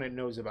that our opponent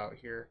knows about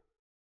here.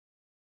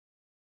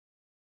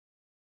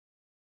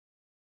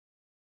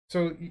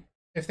 So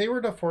if they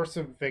were to Force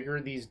of Vigor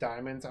these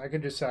diamonds, I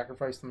could just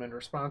sacrifice them in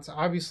response.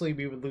 Obviously,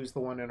 we would lose the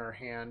one in our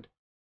hand,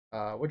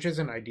 which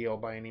isn't ideal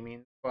by any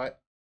means,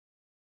 but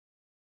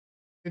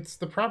it's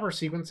the proper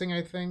sequencing,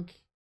 I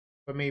think,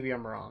 but maybe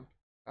I'm wrong.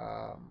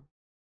 I'm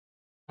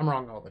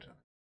wrong all the time.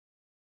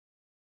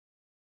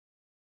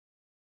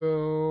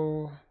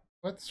 So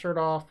let's start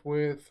off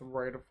with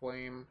Rite of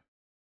Flame.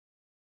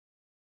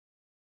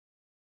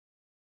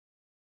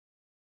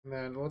 And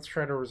then let's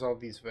try to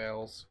resolve these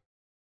veils.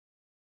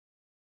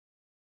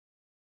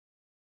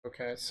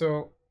 Okay,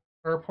 so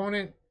our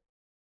opponent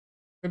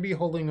could be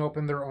holding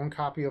open their own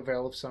copy of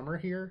Veil of Summer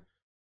here.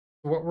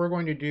 So what we're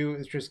going to do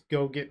is just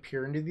go get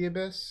Peer into the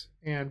Abyss.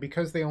 And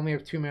because they only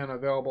have 2 mana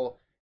available,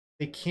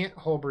 they can't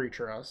Hull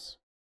Breacher us.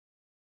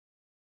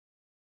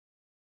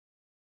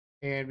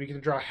 And we can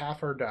draw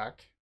half our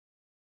deck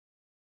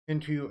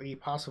into a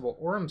possible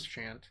Orim's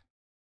Chant.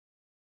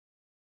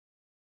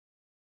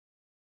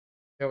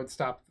 That would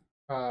stop,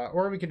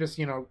 or we could just,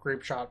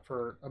 Grapeshot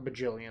for a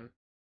bajillion,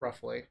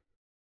 roughly.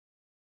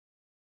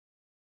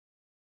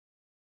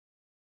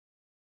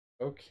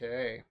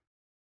 Okay.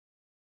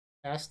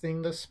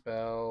 Casting the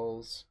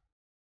spells.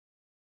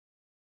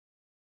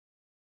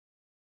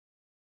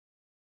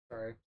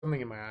 Sorry,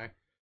 something in my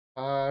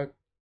eye.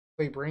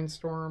 Play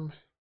Brainstorm.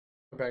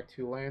 Go back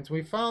 2 lands.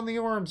 We found the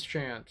Orim's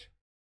Chant,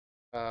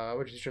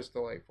 which is just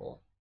delightful.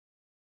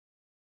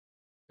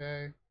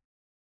 Okay.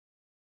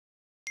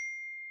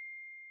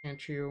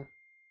 Can't you?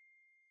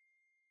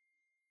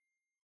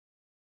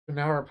 So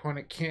now our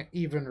opponent can't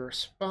even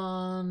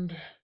respond,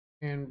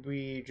 and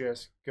we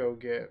just go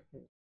get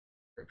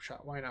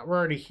Grapeshot. Why not? We're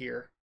already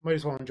here. Might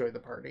as well enjoy the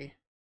party.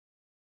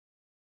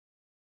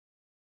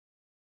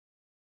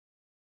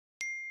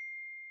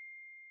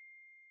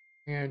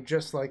 And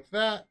just like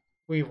that,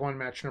 we've won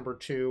match number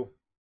 2.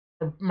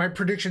 My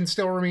prediction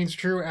still remains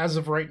true as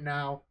of right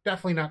now.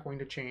 Definitely not going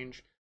to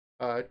change.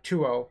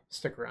 2-0.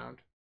 Stick around.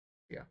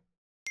 Yeah.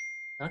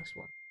 Next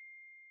one.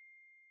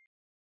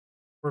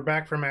 We're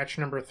back for match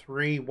number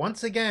 3.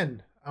 Once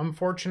again, I'm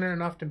fortunate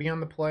enough to be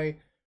on the play.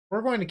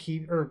 We're going to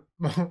keep, or,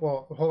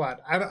 well, hold on.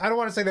 I don't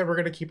want to say that we're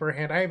going to keep our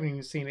hand. I haven't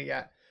even seen it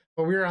yet.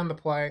 But we're on the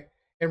play,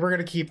 and we're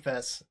going to keep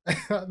this.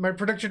 My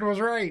prediction was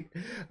right.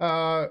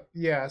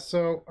 Yeah,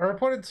 so our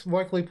opponent's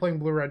likely playing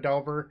Blue-Red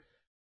Delver.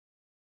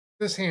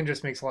 This hand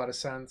just makes a lot of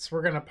sense.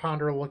 We're going to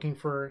ponder looking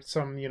for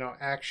some,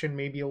 action,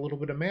 maybe a little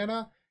bit of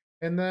mana.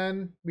 And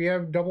then we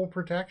have double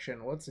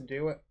protection. Let's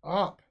do it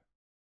up.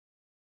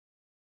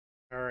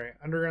 Alright,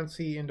 Underground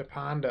Sea into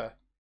Ponda.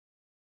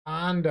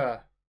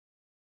 Ponda.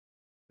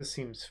 This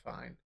seems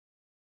fine.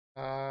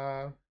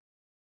 Yeah,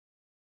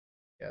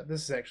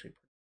 this is actually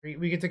pretty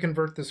great. We get to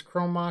convert this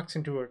Chrome Mox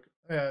into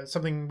a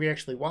something we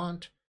actually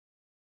want,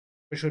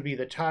 which would be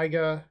the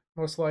Taiga,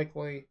 most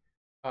likely.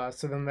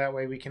 So then that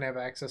way we can have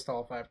access to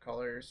all 5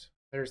 colors.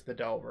 There's the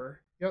Delver.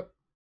 Yep.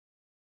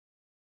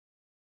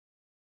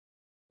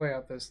 Play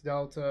out this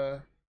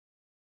Delta.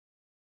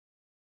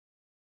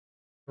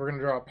 We're going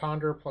to draw a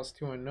Ponder plus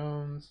 2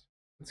 unknowns.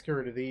 Let's get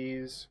rid of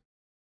these.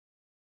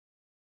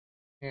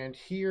 And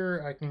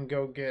here I can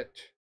go get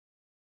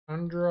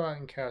Tundra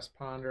and cast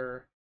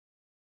Ponder.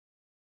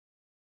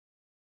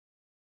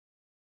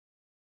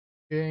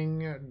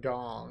 Ding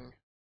dong.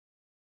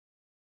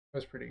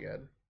 That's pretty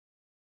good.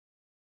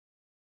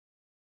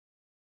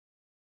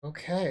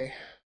 Okay.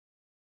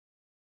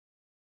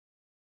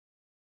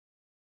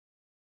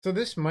 So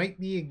this might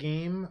be a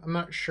game, I'm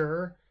not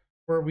sure,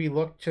 where we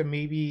look to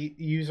maybe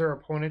use our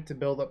opponent to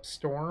build up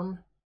Storm,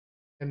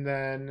 and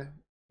then,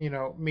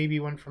 maybe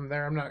win from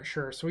there. I'm not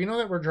sure. So we know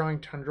that we're drawing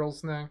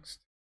Tendrils next.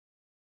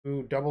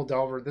 Ooh, double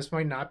Delver. This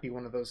might not be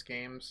one of those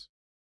games.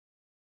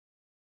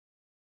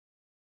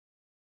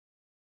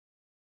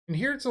 And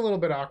here it's a little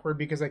bit awkward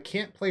because I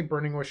can't play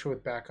Burning Wish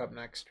with backup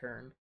next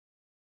turn.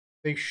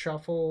 They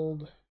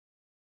shuffled.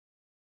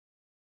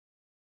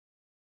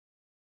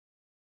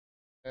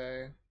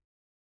 Okay.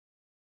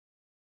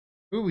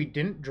 Ooh, we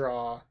didn't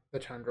draw the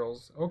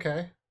Tendrils.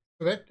 Okay.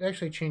 So that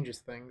actually changes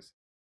things.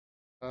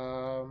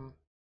 Drawing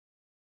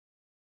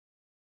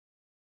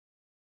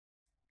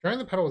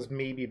the Petal is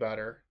maybe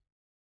better.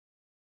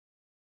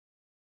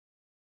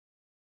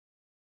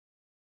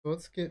 So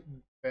let's get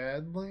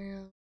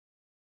Badlands.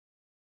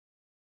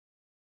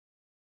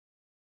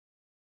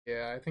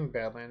 Yeah, I think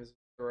Badlands is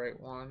the right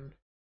one.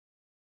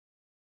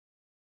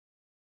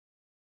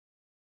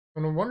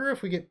 I'm gonna wonder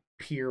if we get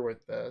Pier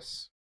with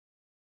this.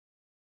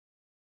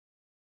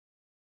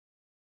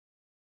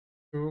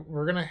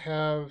 We're gonna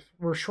have,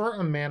 we're short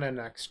on mana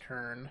next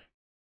turn.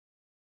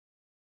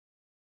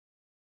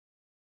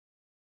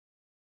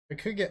 I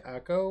could get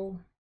Echo.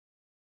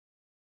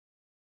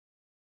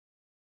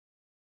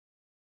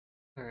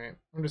 Alright,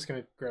 I'm just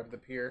gonna grab the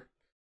Pier.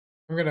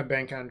 I'm gonna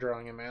bank on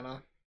drawing a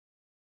mana.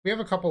 We have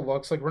a couple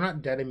looks, like we're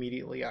not dead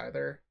immediately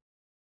either.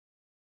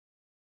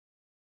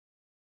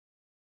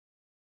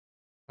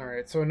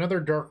 Alright, so another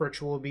Dark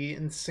Ritual will be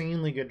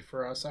insanely good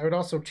for us. I would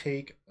also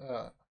take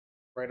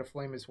Rite of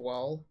Flame as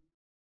well.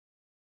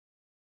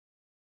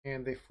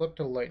 And they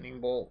flipped a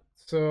Lightning Bolt.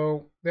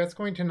 So that's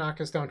going to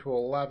knock us down to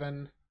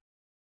 11.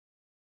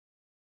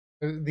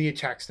 The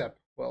attack step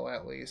will,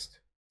 at least.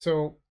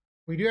 So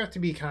we do have to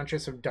be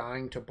conscious of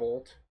dying to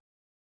Bolt.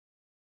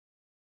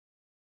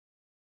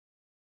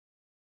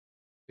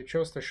 They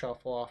chose to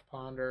shuffle off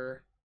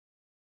Ponder.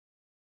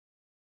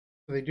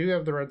 So they do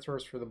have the red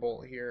source for the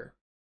Bolt here.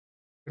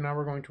 So now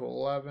we're going to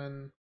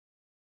 11.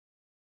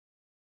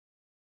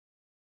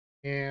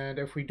 And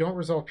if we don't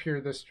resolve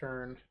Pier this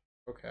turn,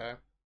 okay.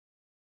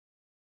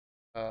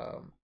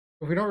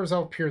 If we don't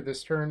resolve Pier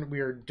this turn, we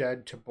are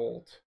dead to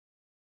Bolt.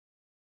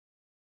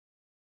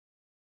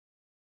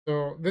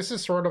 So this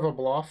is sort of a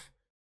bluff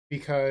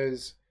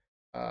because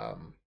I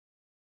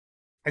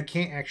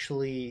can't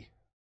actually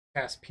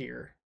cast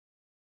Pier.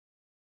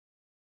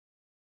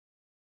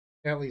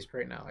 At least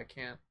right now I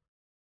can't.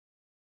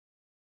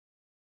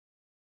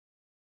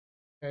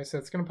 Okay, so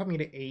it's going to put me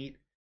to 8,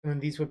 and then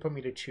these would put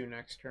me to 2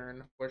 next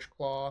turn. Bush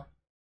Claw.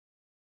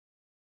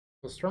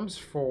 So Storm's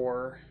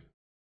 4.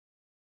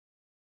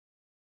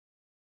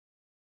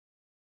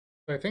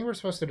 So I think we're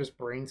supposed to just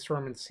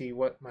brainstorm and see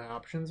what my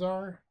options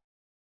are.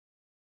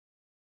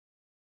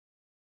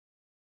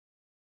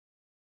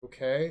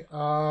 Okay,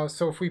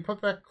 so if we put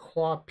back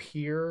Claw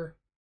Pier,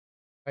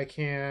 I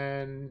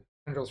can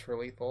Tendrils for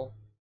lethal.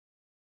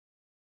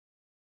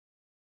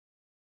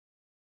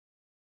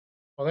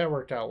 Well, that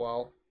worked out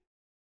well.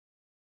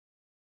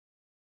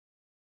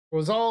 It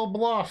was all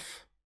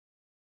bluff.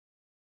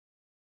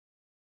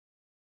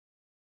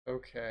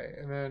 Okay,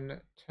 and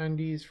then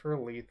Tendies for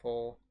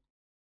lethal.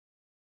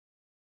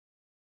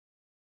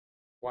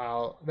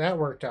 Wow, that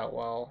worked out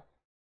well.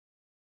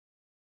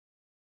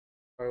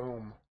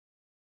 Boom.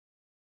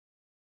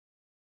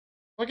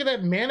 Look at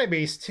that mana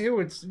base, too.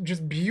 It's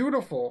just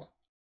beautiful.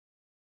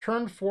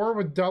 Turn 4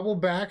 with double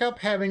backup,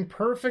 having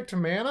perfect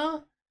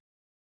mana?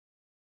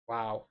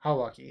 Wow, how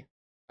lucky.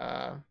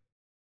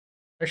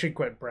 I should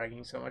quit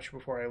bragging so much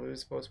before I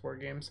lose both board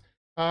games.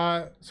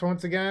 So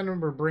once again,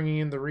 we're bringing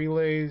in the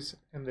relays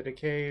and the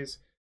decays.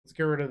 Let's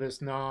get rid of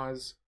this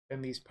Nas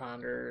and these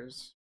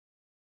ponders.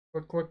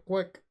 Click, click,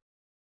 click.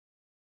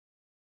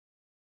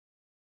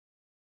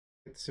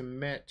 Hit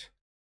submit.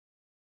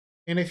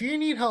 And if you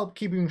need help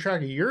keeping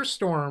track of your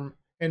storm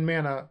and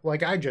mana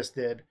like I just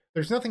did,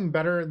 there's nothing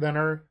better than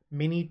our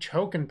mini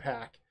token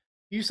pack.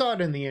 You saw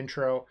it in the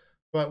intro,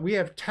 but we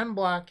have 10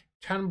 black,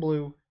 10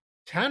 blue,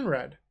 10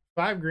 red,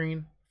 5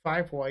 green,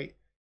 5 white,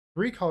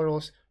 3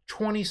 colorless,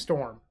 20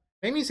 storm.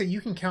 That means that you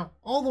can count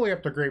all the way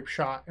up to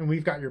Grapeshot, and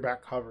we've got your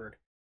back covered.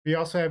 We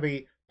also have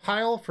a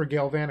pile for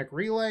Galvanic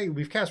Relay.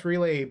 We've cast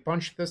Relay a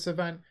bunch this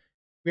event.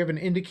 We have an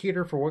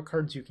indicator for what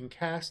cards you can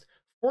cast.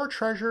 4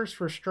 treasures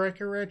for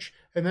Striker Rich,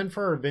 and then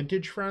for our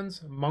vintage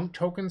friends, monk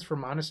tokens for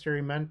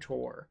Monastery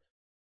Mentor.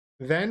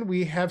 Then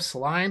we have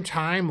Slime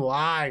Time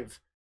Live,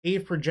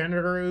 8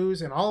 Progenitor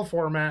Ooze in all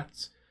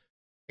formats,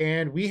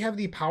 and we have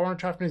the power and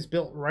toughness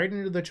built right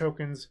into the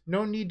tokens.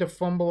 No need to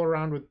fumble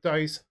around with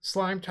dice.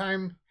 Slime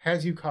Time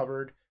has you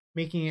covered,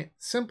 making it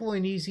simple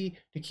and easy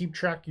to keep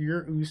track of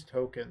your ooze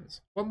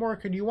tokens. What more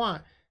could you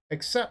want,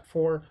 except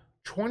for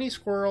 20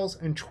 squirrels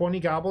and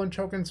 20 goblin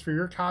tokens for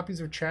your copies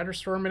of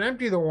Chatterstorm and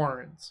Empty the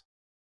Warrens.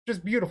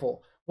 Just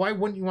beautiful. Why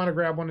wouldn't you want to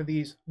grab one of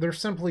these? They're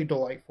simply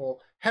delightful.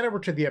 Head over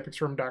to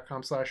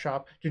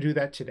theepicstorm.com/shop to do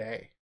that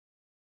today.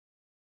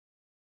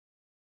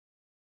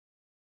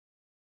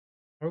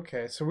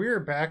 Okay, so we are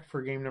back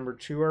for game number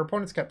 2. Our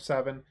opponents kept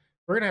 7.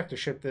 We're going to have to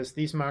ship this.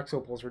 These Mox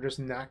Opals were just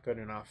not good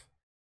enough.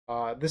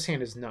 This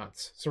hand is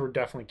nuts, so we're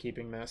definitely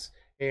keeping this.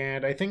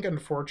 And I think,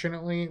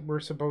 unfortunately,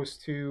 we're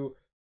supposed to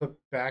put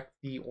back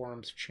the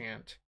Orim's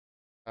Chant.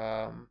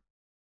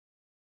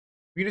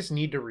 We just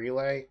need to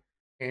relay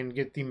and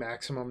get the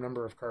maximum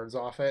number of cards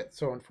off it.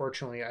 So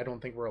unfortunately, I don't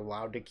think we're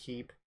allowed to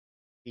keep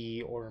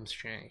the Orim's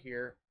Chant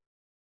here.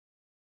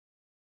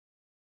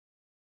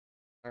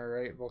 All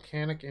right,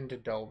 Volcanic into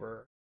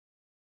Delver.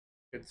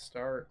 Good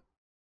start.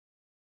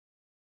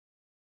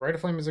 Rite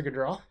of Flame is a good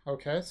draw.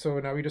 Okay, so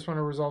now we just want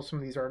to resolve some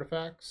of these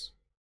artifacts.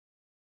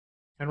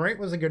 And Rite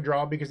was a good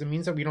draw because it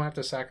means that we don't have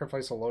to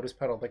sacrifice a Lotus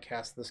Petal to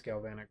cast this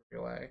Galvanic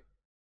Relay.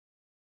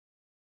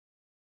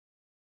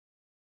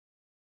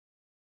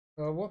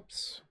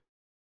 Whoops.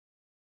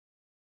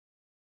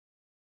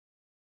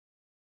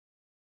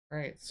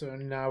 Alright, so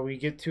now we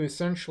get to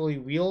essentially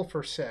wheel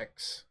for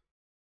 6.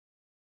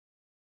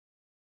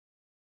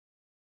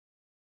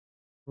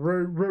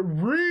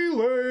 Relay!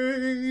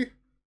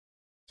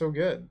 So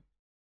good.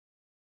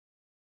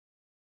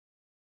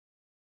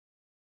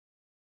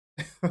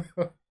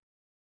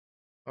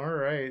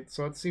 Alright,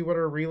 so let's see what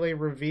our relay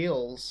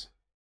reveals.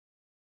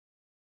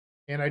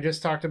 And I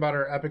just talked about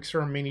our Epic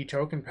Storm mini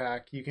token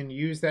pack. You can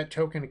use that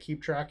token to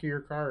keep track of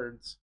your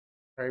cards.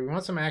 Alright, we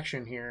want some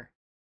action here.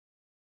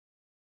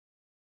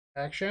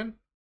 Action?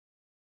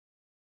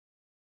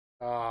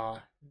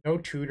 No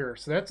tutor,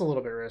 so that's a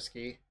little bit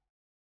risky.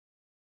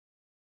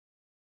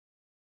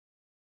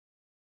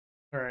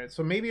 Alright,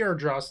 so maybe our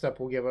draw step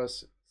will give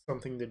us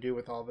something to do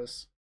with all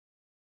this.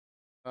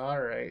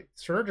 Alright,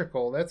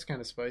 surgical, that's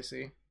kind of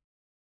spicy.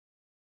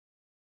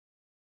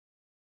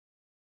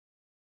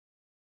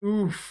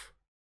 Oof.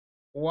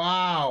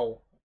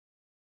 Wow.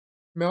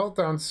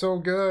 Meltdown, so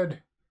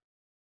good.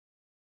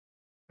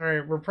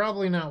 Alright, we're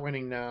probably not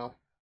winning now.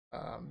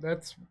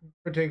 That's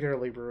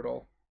particularly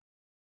brutal.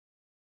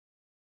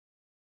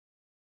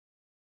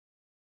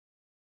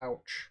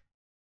 Ouch.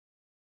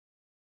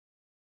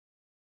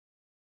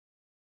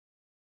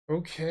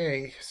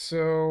 Okay,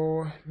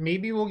 so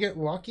maybe we'll get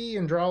lucky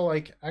and draw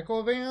like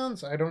Echo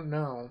Vans? I don't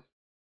know.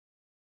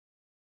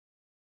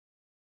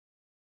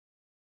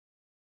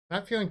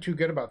 Not feeling too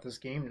good about this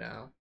game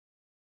now.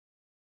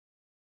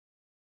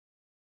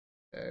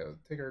 Okay,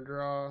 let's take our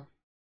draw.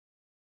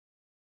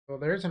 Well,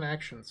 there's an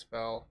action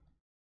spell.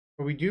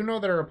 But we do know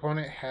that our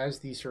opponent has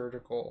the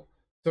surgical.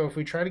 So if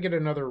we try to get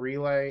another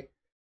relay,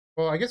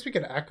 well, I guess we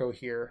could echo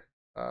here.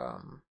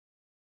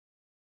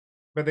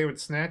 But they would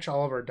snatch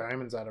all of our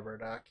diamonds out of our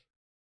deck.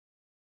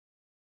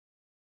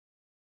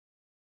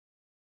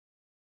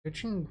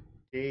 Pitching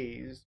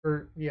days,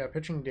 or yeah,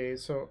 pitching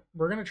days. So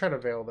we're gonna try to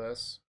veil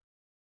this.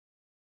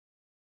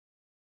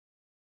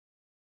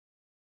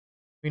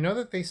 We know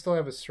that they still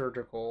have a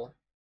surgical.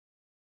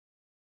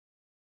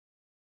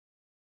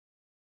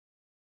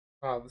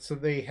 So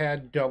they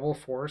had double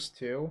force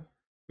too.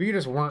 We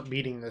just weren't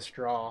beating this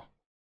draw.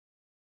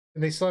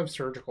 And they still have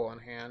surgical in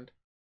hand.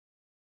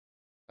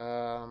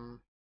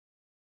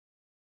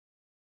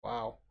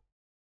 Wow.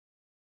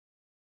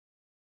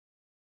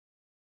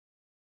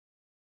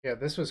 Yeah,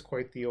 this was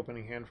quite the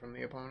opening hand from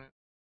the opponent.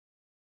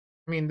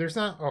 I mean, there's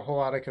not a whole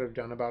lot I could have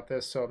done about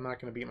this, so I'm not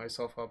going to beat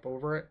myself up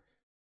over it.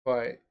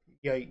 But,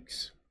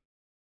 yikes.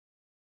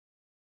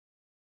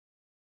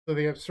 So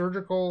they have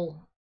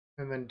surgical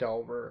and then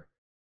Delver.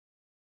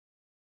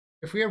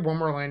 If we had one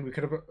more land, we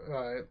could have,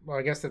 well,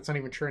 I guess that's not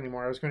even true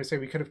anymore. I was going to say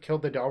we could have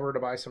killed the Delver to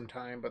buy some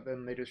time, but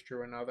then they just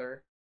drew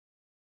another.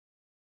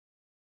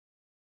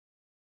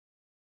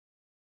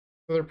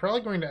 So they're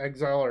probably going to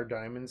exile our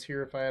diamonds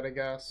here, if I had to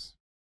guess.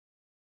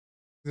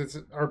 It's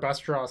our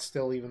best draw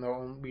still, even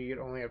though we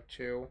only have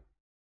two.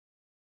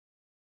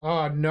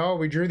 Oh, no,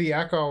 we drew the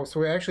Echo,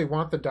 so we actually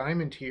want the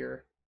diamond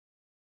here.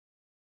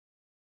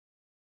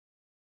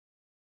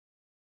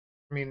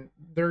 I mean,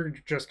 they're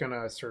just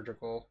gonna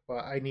surgical,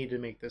 but I need to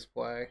make this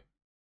play.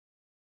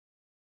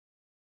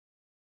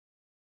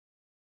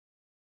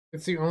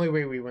 It's the only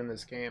way we win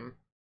this game,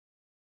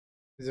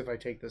 is if I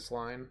take this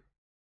line.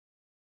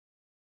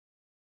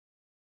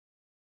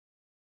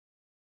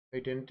 They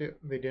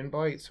didn't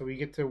bite, so we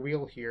get to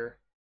wheel here.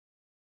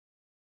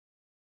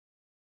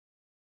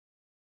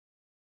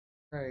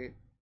 Right.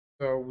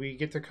 So we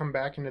get to come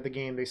back into the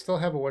game. They still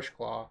have a Wish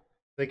Claw.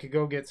 They could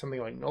go get something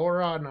like Null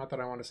Rod, not that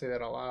I want to say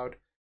that out loud.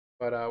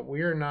 But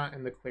we are not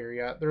in the clear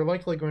yet. They're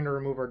likely going to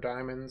remove our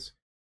diamonds.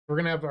 We're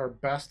going to have our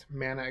best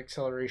mana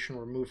acceleration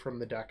removed from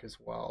the deck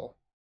as well.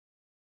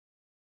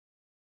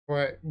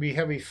 But we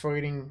have a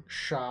fighting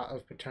shot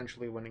of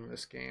potentially winning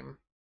this game.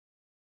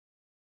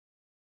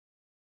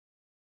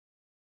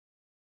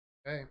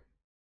 Okay.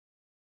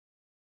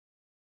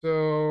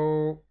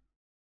 So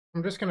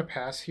I'm just going to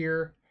pass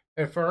here.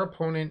 If our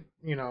opponent,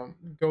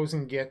 goes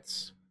and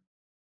gets,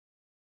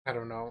 I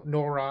don't know,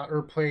 Null Rod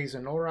or plays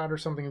a Null Rod or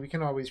something, we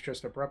can always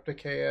just Abrupt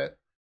Decay it.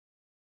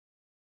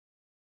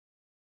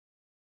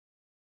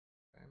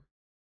 Okay.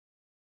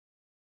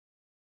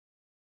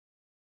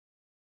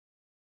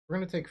 We're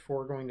going to take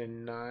 4 going to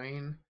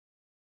 9.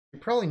 We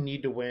probably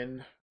need to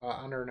win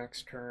on our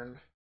next turn.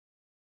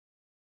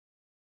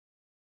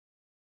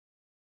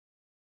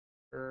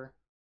 Sure.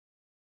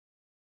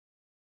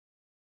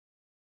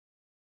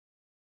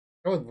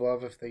 I would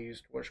love if they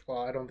used Wish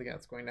Claw. I don't think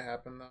that's going to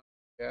happen, though.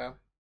 Yeah.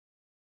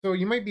 So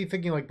you might be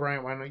thinking, like,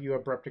 Bryant, why don't you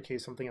Abrupt Decay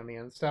something on the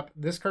end step?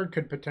 This card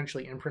could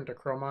potentially imprint a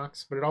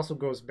Chromox, but it also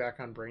goes back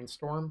on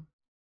Brainstorm.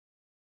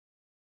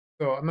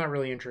 So I'm not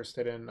really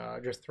interested in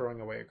just throwing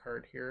away a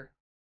card here.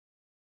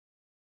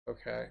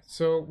 Okay,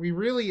 so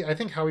I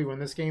think how we win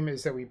this game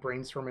is that we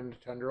Brainstorm into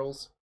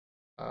Tendrils.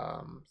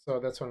 So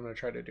that's what I'm going to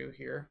try to do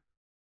here.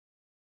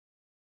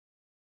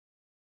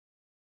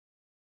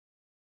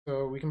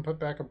 So we can put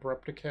back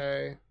Abrupt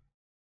Decay.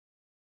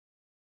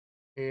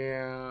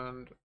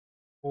 And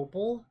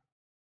Opal.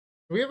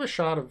 We have a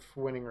shot of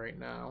winning right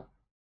now.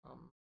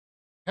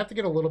 Have to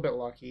get a little bit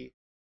lucky.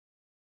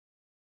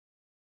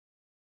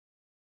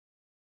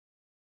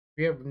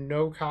 We have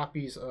no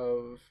copies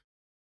of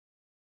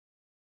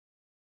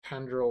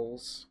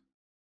Tendrils.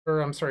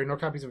 Or, I'm sorry, no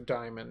copies of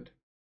Diamond.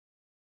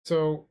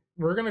 So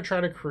we're going to try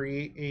to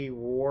create a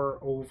war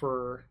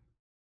over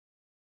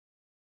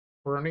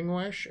Burning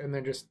Wish and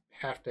then just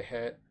have to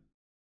hit.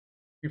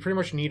 We pretty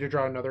much need to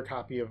draw another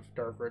copy of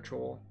Dark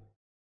Ritual.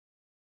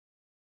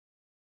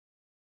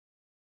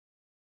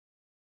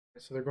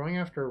 So they're going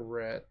after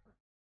Rit.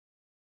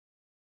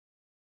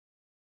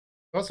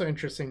 It's also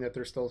interesting that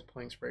they're still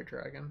playing Spray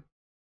Dragon.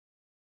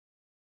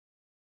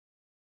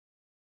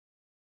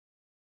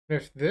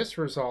 If this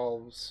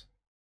resolves,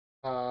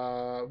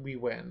 we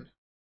win.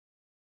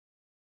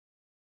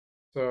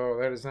 So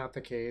that is not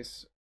the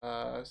case.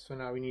 So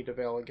now we need to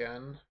Veil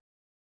again.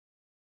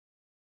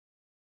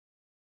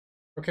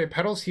 Okay,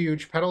 Petal's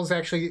huge. Petal's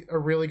actually a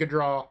really good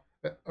draw.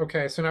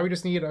 Okay, so now we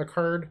just need a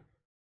card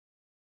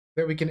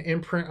that we can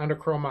imprint onto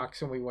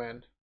Chromox and we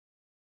win.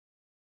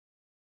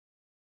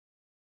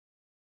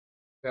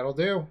 That'll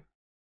do.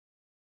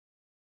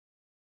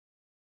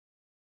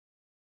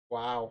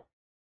 Wow.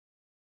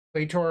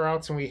 Play to our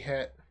outs and we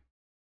hit.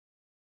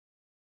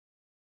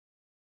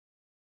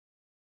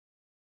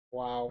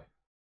 Wow.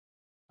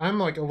 I'm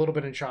like a little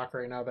bit in shock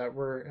right now that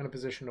we're in a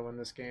position to win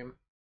this game.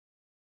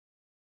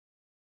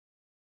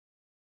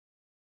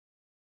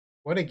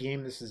 What a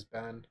game this has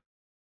been.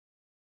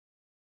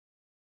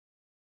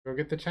 Go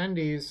get the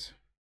tendies.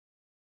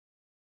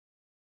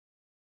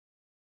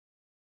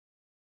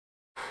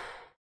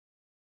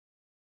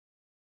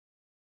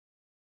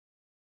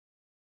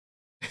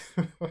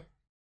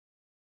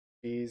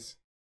 Jeez.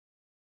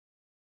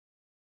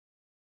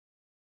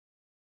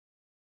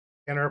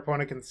 And our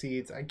opponent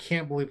concedes. I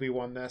can't believe we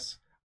won this.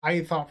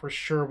 I thought for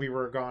sure we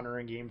were a goner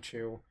in game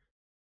 2.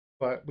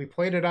 But we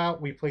played it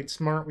out. We played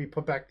smart. We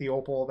put back the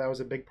opal. That was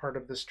a big part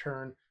of this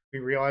turn. We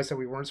realized that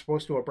we weren't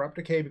supposed to abrupt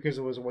decay because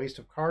it was a waste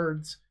of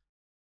cards.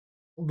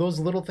 Those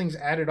little things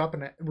added up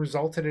and it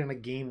resulted in a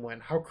game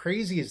win. How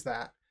crazy is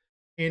that?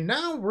 And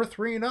now we're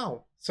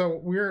 3-0. So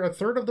we're a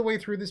third of the way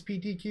through this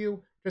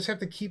PTQ. Just have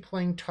to keep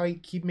playing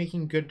tight, keep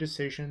making good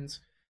decisions,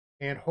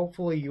 and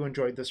hopefully you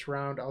enjoyed this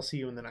round. I'll see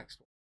you in the next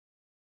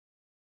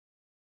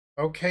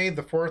one. Okay,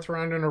 the 4th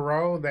round in a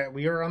row that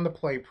we are on the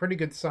play. Pretty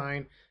good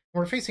sign.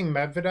 We're facing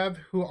Medvedev,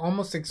 who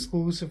almost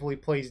exclusively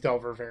plays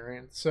Delver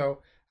variants,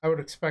 so I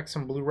would expect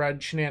some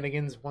blue-red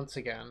shenanigans once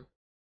again.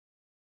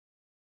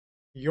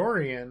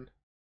 Yorian?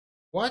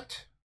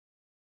 What?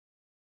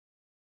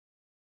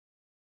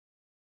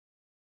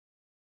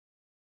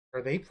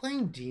 Are they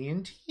playing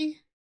D&D?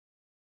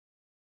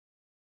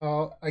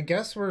 Well, I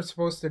guess we're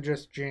supposed to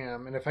just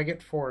jam, and if I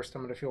get forced,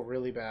 I'm going to feel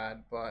really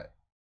bad, but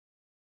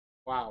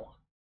wow.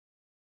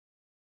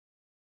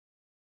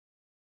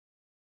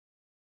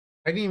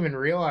 I didn't even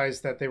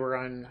realize that they were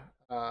on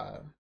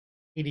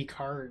 80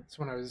 cards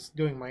when I was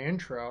doing my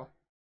intro.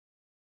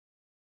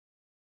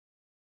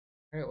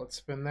 All right, let's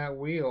spin that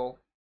wheel.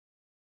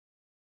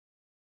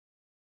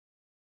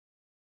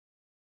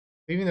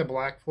 Leaving the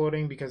black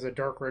floating because a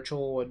dark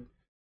ritual would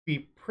be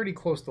pretty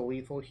close to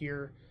lethal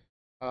here.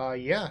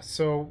 Yeah,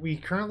 so we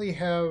currently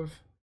have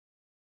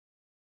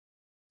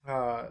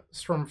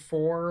Storm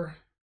 4,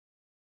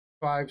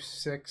 5,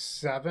 6,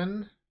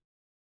 7.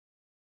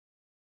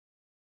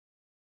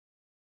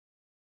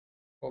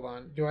 Hold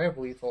on, do I have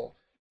lethal?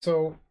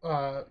 So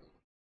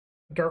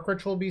Dark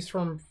Ritual would be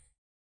Storm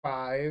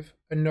 5.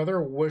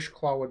 Another Wish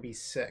Claw would be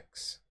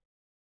 6.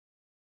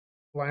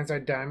 Lion's Eye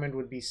Diamond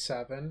would be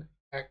 7.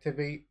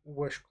 Activate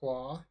Wish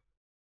Claw.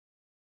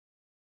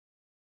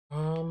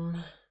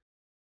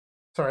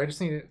 Sorry, I just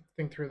need to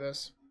think through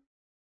this.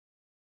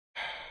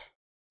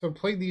 So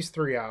play these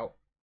 3 out,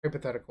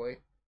 hypothetically.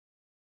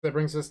 That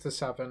brings us to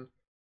 7.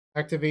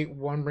 Activate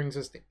 1 brings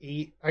us to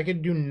 8. I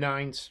could do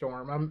 9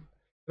 Storm.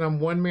 I'm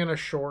 1 mana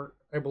short,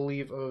 I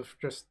believe, of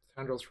just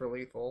Tendrils for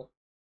lethal.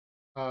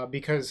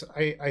 Because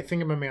I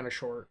think I'm a mana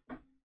short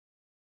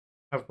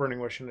of Burning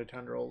Wish into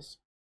Tendrils.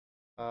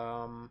 Is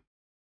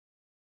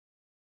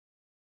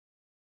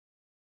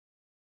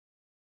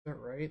that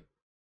right?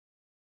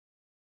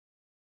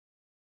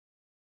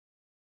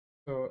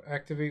 So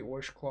activate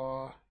Wish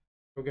Claw,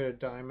 go get a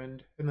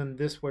diamond, and then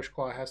this Wish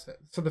Claw has to.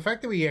 So the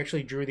fact that we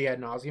actually drew the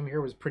Ad Nauseam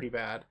here was pretty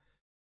bad.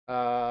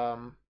 I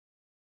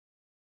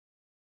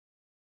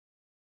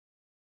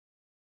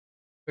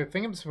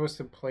think I'm supposed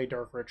to play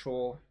Dark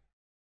Ritual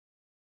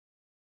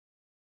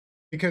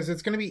because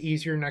it's going to be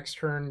easier next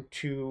turn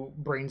to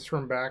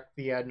brainstorm back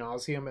the Ad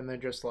Nauseam and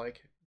then just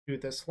like do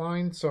this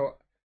line. So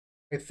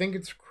I think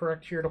it's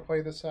correct here to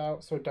play this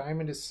out. So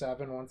diamond is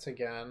 7 once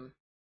again.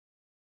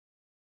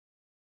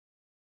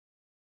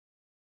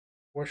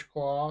 Wish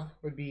Claw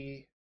would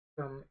be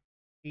from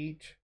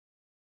 8.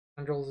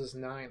 Tendrils is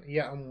 9.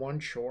 Yeah, I'm 1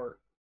 short.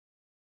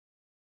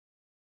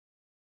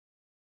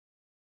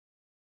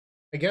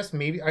 I guess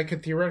maybe I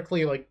could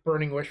theoretically like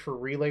Burning Wish for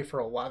Relay for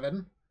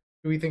 11.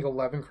 Do we think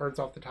 11 cards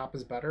off the top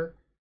is better?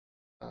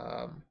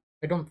 I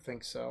don't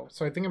think so.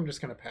 So I think I'm just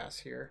going to pass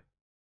here.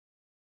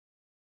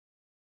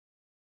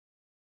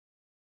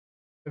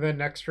 And then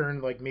next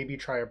turn, like maybe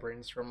try a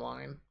Brainstorm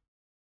line.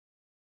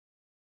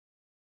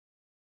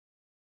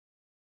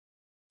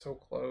 So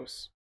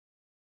close.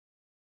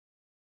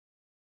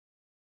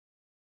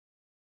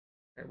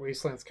 All right,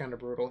 Wasteland's kind of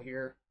brutal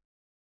here.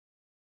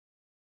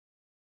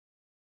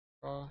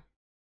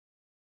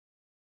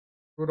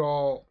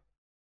 Brutal.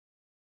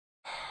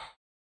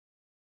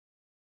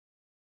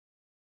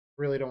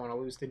 Really don't want to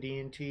lose the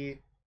D&T.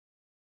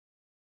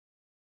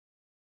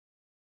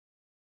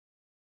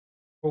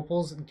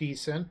 Opal's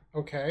decent.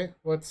 Okay,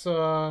 let's see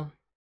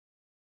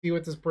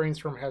what this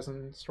Brainstorm has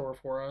in store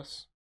for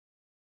us.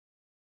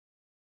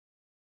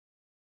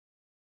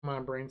 Come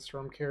on,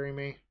 Brainstorm, carry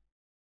me.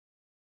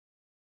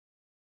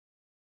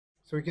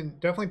 So we can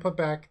definitely put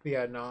back the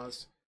Ad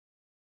Naus.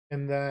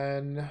 And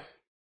then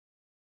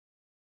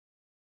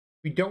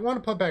we don't want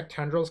to put back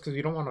Tendrils because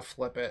we don't want to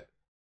flip it.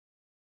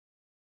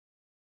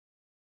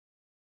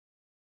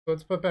 So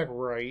let's put back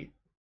Right.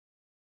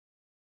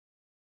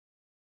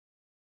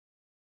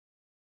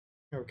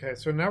 Okay,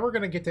 so now we're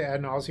going to get to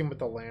Ad Nauseam with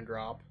the land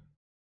drop.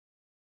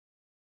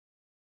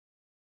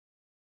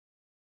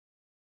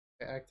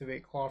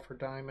 Activate Claw for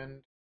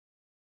Diamond.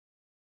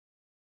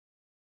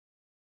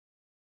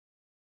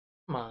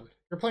 Come on,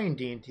 You're playing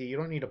D&T. You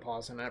don't need to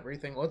pause on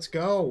everything. Let's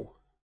go.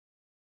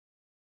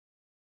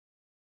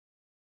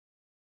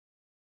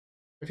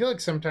 I feel like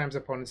sometimes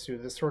opponents do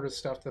this sort of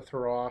stuff to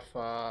throw off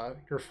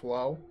your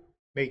flow,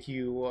 make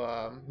you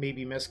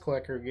maybe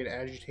misclick or get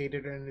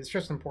agitated, and it's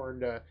just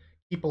important to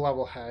keep a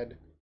level head.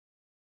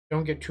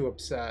 Don't get too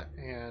upset,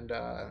 and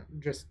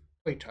just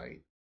play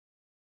tight.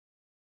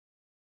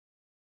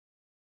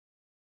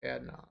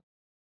 Ad Nauseam.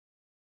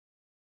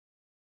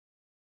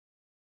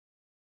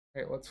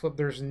 Okay, let's flip.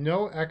 There's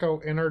no Echo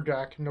in our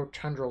deck, no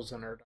Tendrils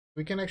in our deck.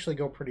 We can actually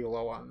go pretty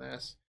low on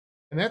this.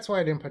 And that's why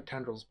I didn't put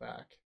Tendrils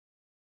back.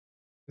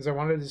 Because I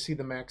wanted to see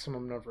the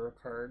maximum number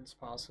of cards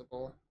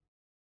possible.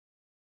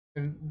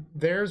 And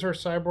there's our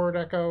sideboard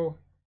Echo.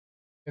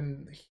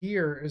 And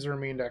here is our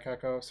main deck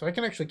Echo. So I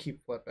can actually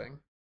keep flipping.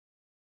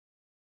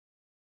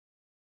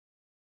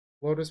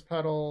 Lotus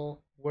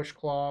Petal, Wish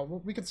Claw.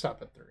 Well, we could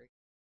stop at 3.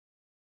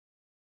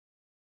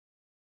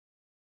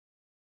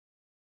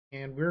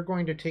 And we're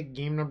going to take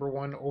game number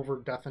 1 over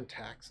Death and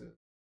Taxes,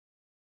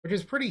 which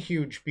is pretty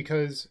huge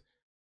because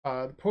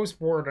the post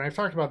board, and I've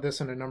talked about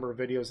this in a number of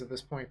videos at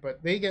this point,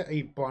 but they get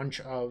a bunch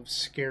of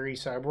scary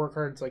sideboard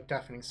cards like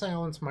Deafening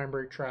Silence,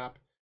 Mindbreak Trap,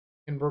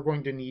 and we're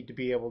going to need to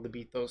be able to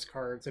beat those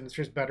cards, and it's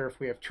just better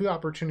if we have 2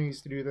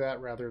 opportunities to do that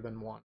rather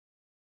than 1.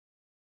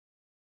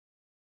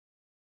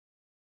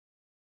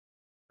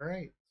 All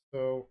right,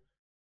 so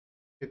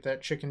get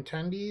that chicken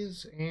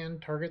tendies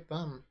and target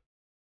them.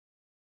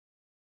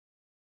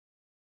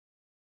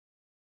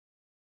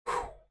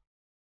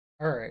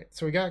 All right,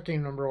 so we got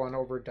game number 1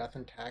 over Death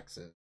and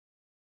Taxes.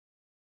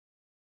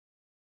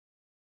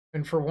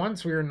 And for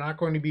once, we are not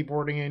going to be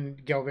boarding in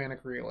Galvanic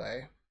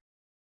Relay.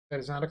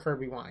 That is not a card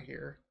we want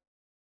here.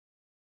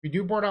 We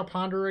do board out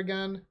Ponder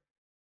again.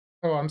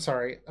 Oh, I'm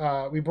sorry.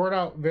 We board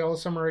out Veil of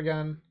Summer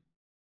again.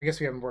 I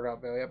guess we haven't boarded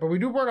out Veil yet, but we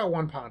do board out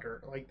 1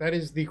 Ponder. Like, that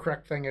is the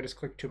correct thing. I just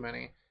clicked too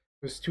many. I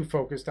was too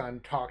focused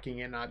on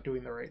talking and not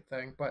doing the right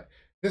thing. But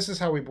this is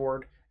how we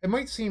board. It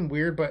might seem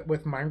weird, but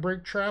with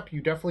Mindbreak Trap, you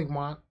definitely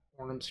want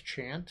Orim's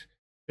Chant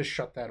to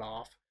shut that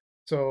off.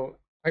 So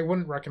I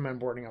wouldn't recommend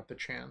boarding out the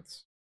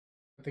Chants.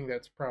 I think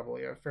that's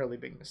probably a fairly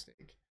big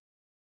mistake.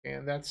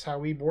 And that's how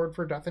we board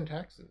for Death and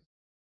Taxes.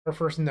 Our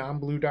first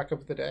non-blue deck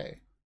of the day.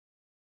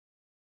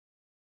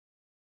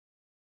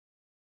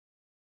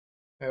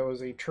 That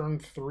was a turn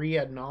 3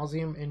 Ad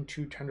Nauseam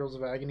into Tendrils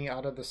of Agony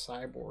out of the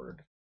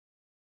sideboard.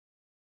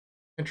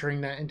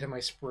 Entering that into my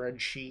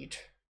spreadsheet.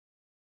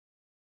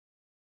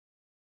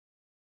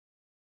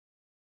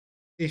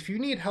 If you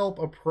need help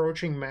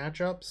approaching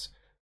matchups,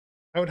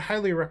 I would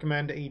highly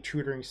recommend a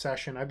tutoring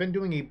session. I've been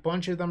doing a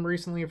bunch of them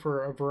recently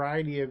for a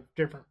variety of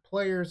different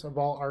players of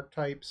all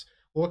archetypes,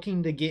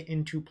 looking to get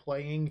into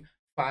playing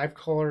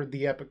 5-color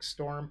The Epic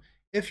Storm.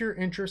 If you're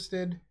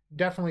interested,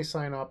 definitely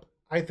sign up.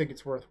 I think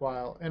it's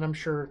worthwhile, and I'm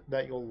sure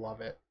that you'll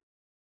love it.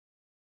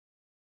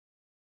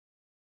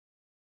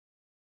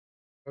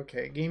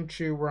 Okay, game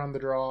 2, we're on the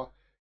draw,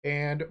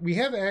 and we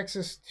have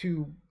access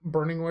to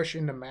Burning Wish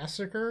into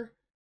Massacre.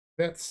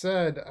 That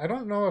said, I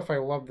don't know if I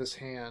love this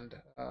hand.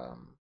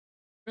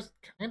 Just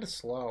kind of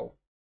slow.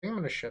 I think I'm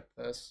going to ship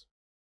this.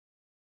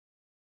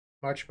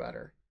 Much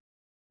better.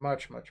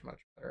 Much, much, much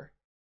better.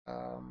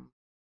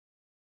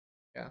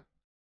 Yeah.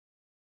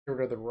 Go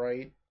to the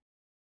right.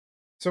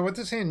 So what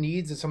this hand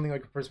needs is something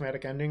like a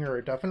Prismatic Ending or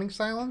a Deafening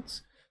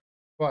Silence,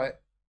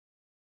 but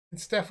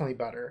it's definitely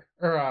better.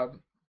 Or,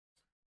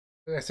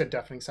 I said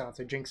Deafening Silence,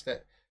 I jinxed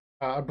it.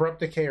 Abrupt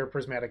Decay or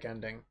Prismatic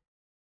Ending.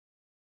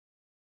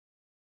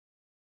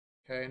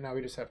 Okay, now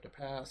we just have to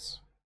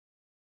pass.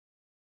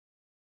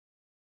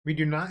 We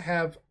do not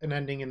have an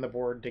ending in the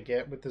board to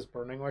get with this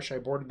Burning Wish. I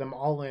boarded them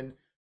all in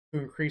to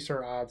increase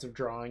our odds of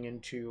drawing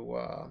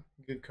into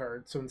good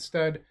cards. So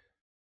instead,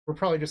 we're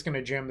probably just going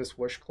to jam this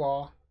Wish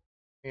Claw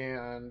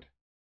and,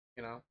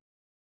 you know,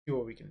 see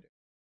what we can do.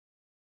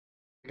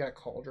 We got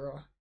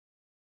Cauldra.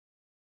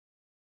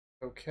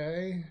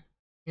 Okay.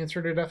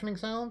 Answer to Deafening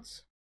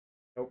Silence?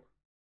 Nope.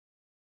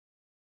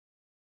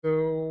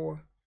 So,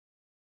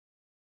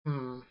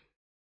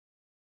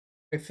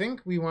 I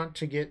think we want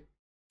to get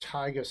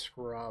Taiga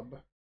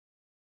Scrub.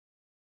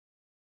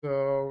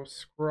 So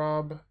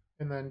Scrub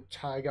and then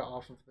Taiga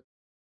off of the...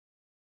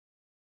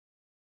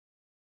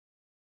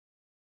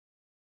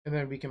 And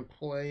then we can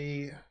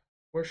play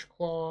Wish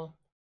Claw.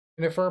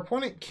 And if our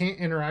opponent can't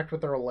interact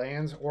with our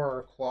lands or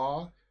our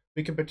claw,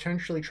 we can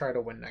potentially try to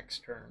win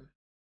next turn.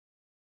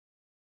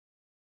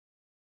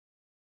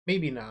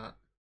 Maybe not.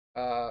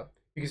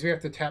 Because we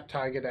have to tap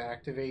Taiga to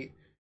activate,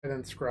 and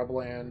then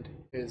Scrubland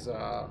is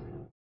how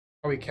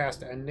we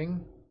cast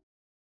Ending.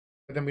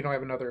 But then we don't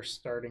have another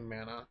starting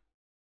mana.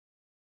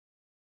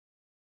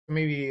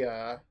 Maybe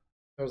that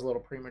was a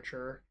little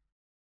premature.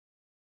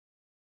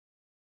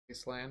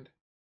 Wasteland.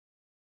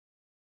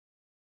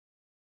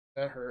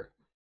 That hurt.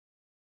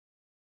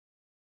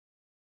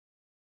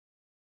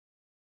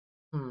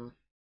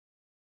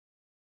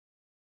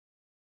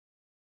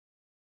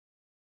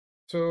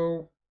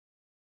 So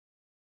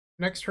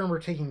next turn we're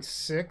taking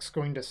 6,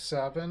 going to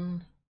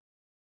 7.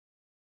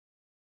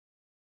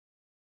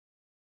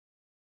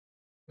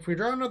 If we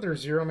draw another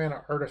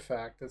 0-mana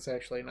artifact, that's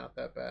actually not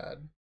that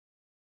bad.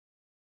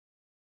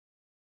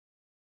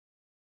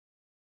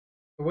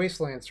 The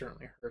Wasteland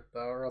certainly hurt,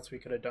 though, or else we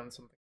could have done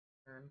something.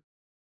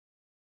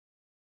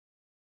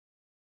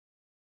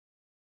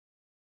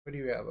 What do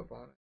you have,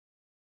 opponent?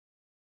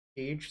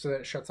 Cage, so that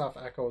it shuts off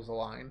Echo's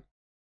line.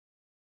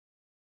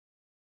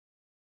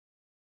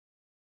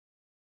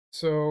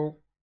 So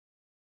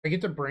I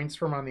get to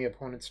brainstorm on the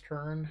opponent's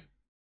turn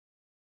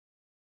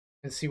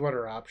and see what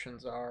our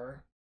options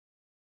are.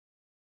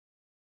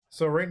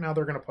 So right now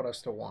they're going to put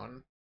us to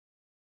 1.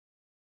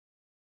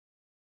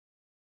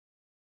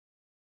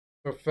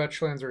 So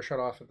fetch lands are shut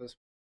off at this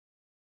point.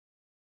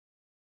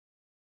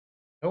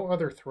 No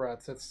other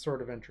threats. That's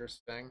sort of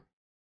interesting.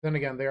 Then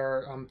again, they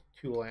are on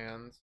 2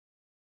 lands.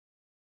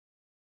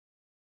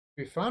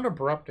 We found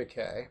Abrupt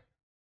Decay.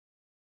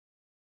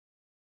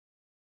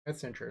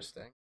 That's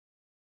interesting.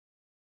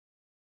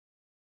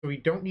 So we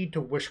don't need to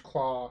Wish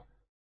Claw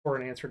for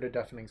an answer to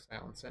Deafening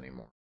Silence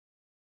anymore.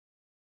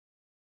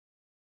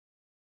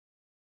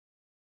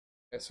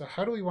 Okay, so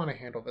how do we want to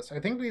handle this? I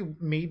think we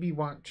maybe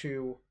want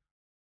to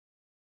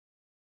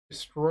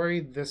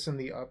destroy this in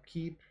the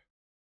upkeep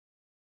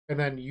and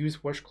then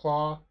use Wish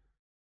Claw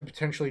to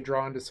potentially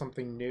draw into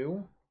something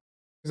new.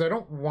 Because I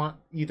don't want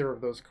either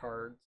of those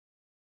cards.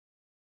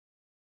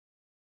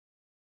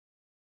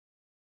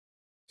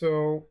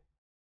 So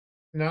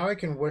now I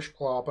can Wish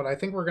Claw, but I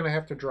think we're going to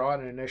have to draw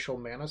an initial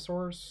mana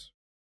source.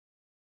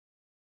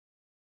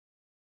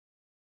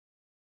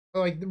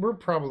 Like, we're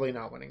probably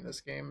not winning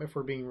this game if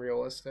we're being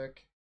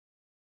realistic.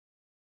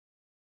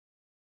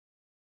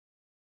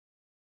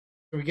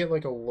 So we get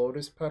like a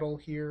Lotus Petal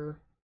here.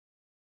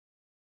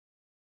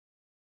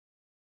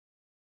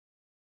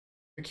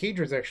 The Cager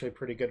is actually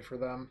pretty good for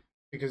them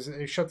because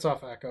it shuts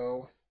off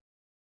Echo.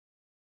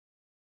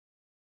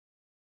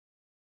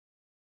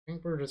 I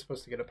think we're just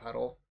supposed to get a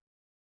Petal.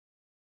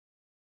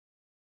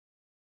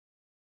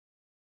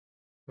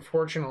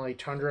 Unfortunately,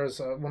 Tundra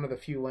is one of the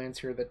few lands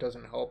here that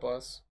doesn't help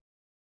us.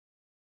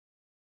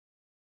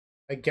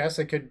 I guess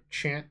I could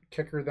Chant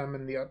Kicker them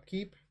in the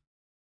upkeep.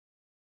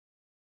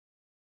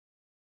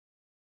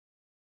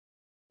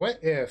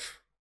 What if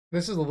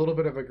this is a little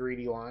bit of a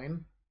greedy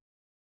line?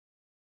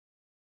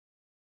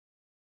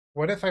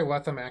 What if I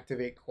let them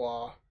activate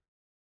Claw?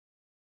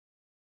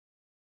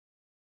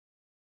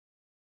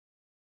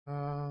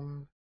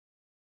 Yeah,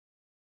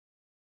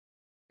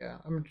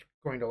 I'm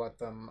going to let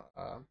them.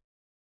 So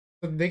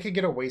they could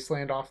get a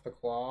Wasteland off the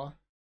Claw.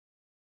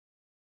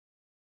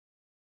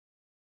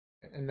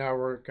 And now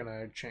we're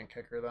gonna Chant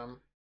Kicker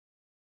them.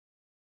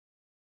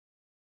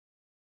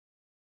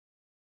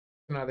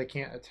 Now they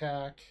can't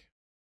attack.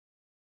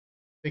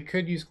 They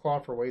could use Claw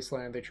for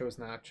Wasteland, they chose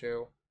not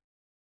to.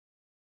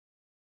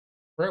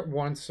 We're at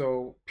 1,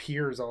 so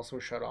Pier is also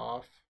shut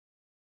off.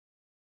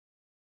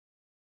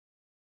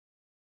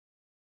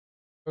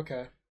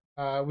 Okay.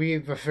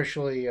 We've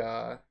officially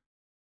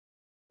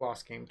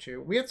lost game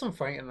 2. We had some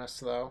fight in us,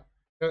 though.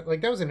 That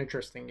was an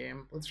interesting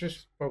game. Let's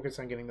just focus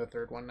on getting the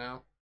 3rd one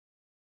now.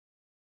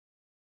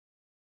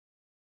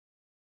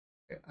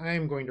 Okay, I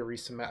am going to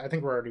resubmit. I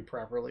think we're already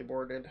properly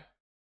boarded.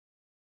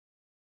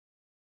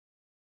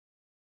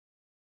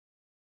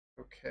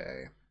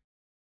 Okay.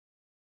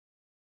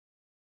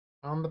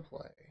 On the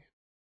play.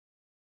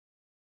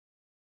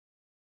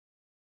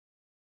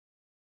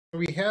 So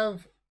we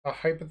have a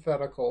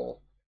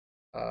hypothetical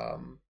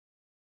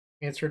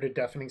answer to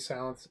Deafening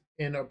Silence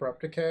in Abrupt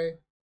Decay.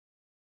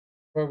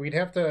 But we'd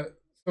have to...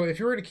 So if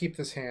you were to keep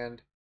this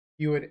hand,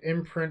 you would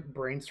imprint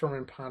Brainstorm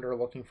and Ponder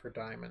looking for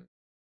Diamond.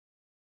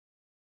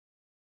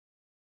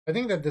 I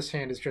think that this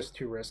hand is just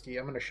too risky.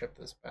 I'm going to ship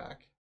this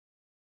back.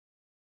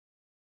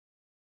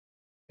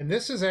 And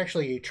this is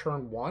actually a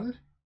turn 1.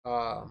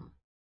 Wow.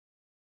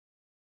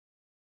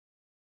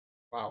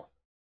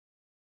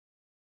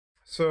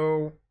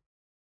 So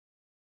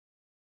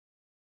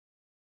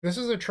this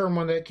is a turn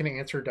 1 that can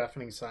answer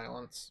Deafening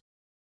Silence.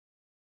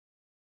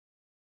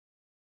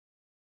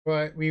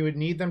 But we would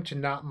need them to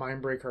not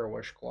Mindbreak or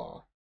Wish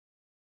Claw.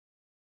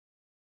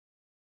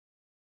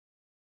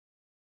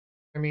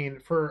 I mean,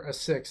 for a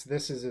 6,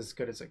 this is as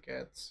good as it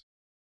gets.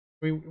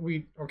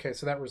 Okay,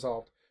 so that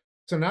resolved.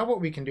 So now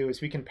what we can do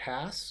is we can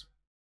pass,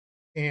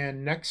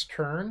 and next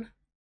turn,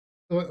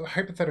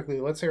 hypothetically,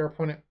 let's say our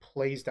opponent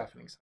plays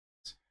Deafening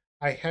Silence.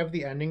 I have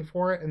the ending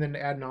for it, and then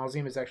Ad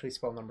Nauseam is actually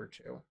spell number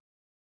 2.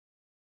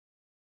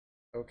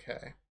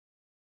 Okay.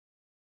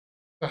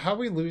 So how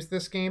we lose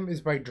this game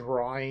is by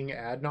drawing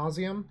Ad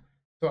Nauseam.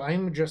 So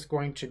I'm just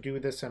going to do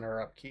this in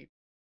our upkeep.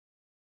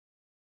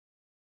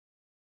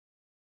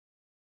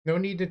 No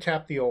need to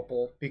tap the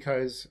Opal,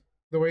 because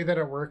the way that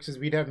it works is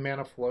we'd have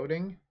mana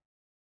floating,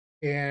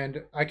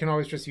 and I can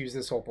always just use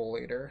this Opal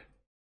later.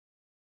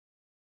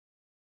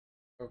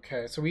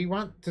 Okay, so we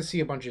want to see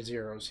a bunch of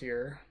zeros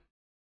here.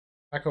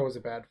 Echo is a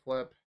bad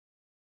flip.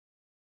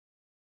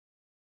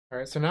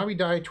 Alright, so now we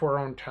die to our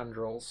own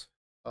Tendrils.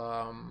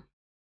 And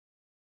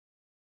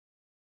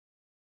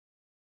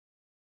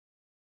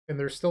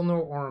there's still no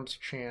Orim's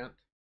Chant.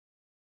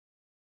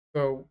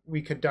 So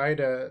we could die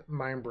to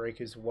Mind Break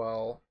as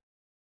well.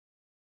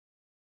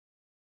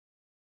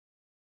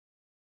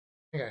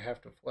 I think I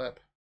have to flip.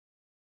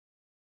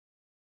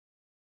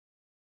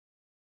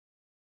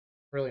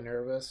 Really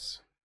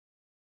nervous.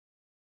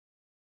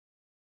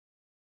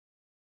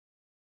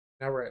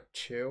 Now we're at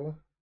 2.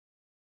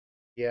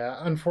 Yeah,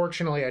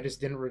 unfortunately, I just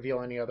didn't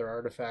reveal any other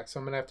artifacts, so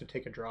I'm going to have to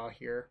take a draw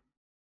here.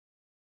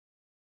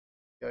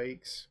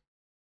 Yikes.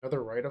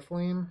 Another Rite of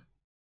Flame?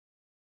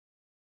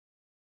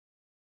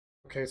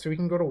 Okay, so we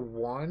can go to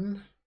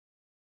 1.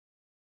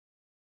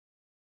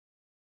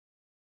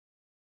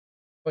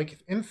 Like,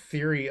 in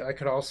theory, I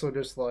could also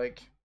just,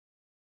 like,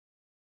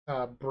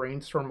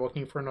 brainstorm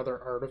looking for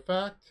another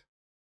artifact.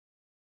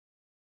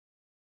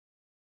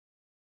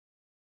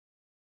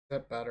 Is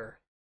that better?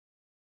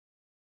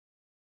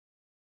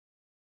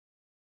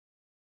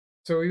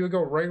 So we would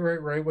go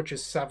right, which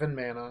is 7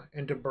 mana,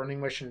 into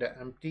Burning Wish into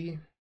Empty.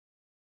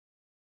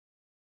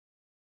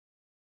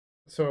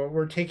 So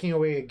we're taking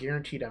away a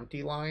guaranteed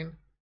empty line.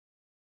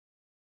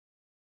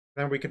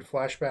 Then we could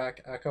flashback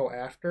Echo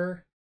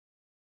after.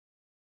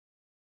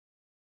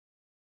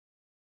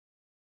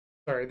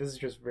 Sorry, this is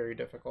just very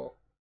difficult.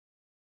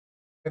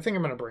 I think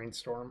I'm going to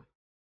brainstorm.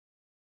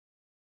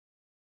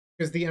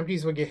 Because the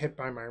empties would get hit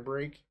by Mind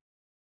Break.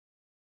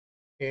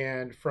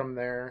 And from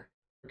there...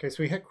 Okay,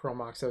 so we hit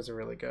Chromox. That was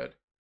really good.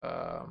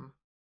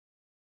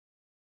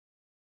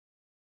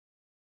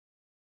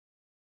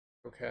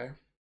 Okay.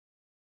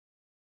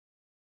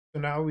 So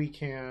now we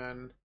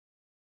can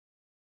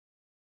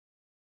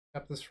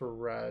tap this for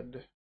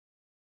red.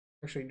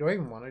 Actually, do I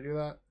even want to do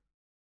that?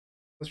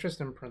 Let's just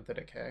imprint the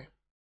decay.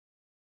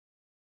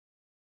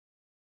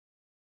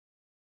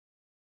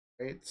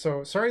 Right,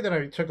 so sorry that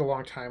I took a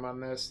long time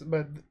on this,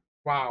 but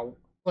wow.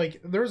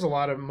 Like, there's a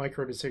lot of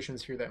micro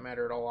decisions here that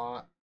mattered a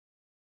lot.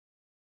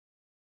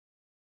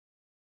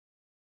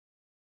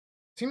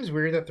 Seems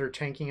weird that they're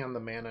tanking on the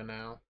mana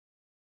now.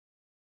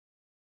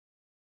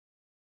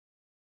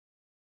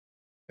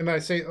 And I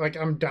say, like,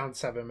 I'm down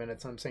 7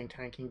 minutes, I'm saying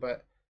tanking,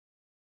 but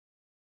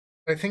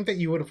I think that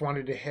you would have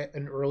wanted to hit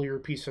an earlier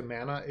piece of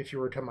mana if you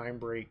were to Mind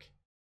Break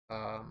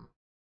the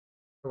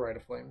Rite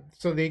of Flame.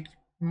 So they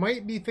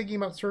might be thinking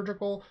about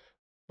Surgical,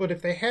 but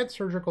if they had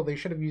Surgical, they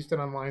should have used it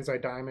on Lion's Eye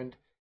Diamond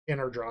in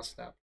our draw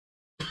step.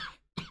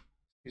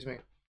 Excuse me.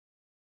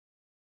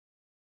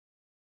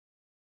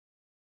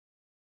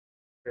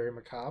 Very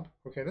macabre.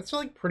 Okay, that's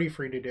like pretty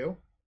free to do.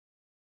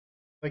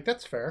 Like,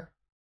 that's fair.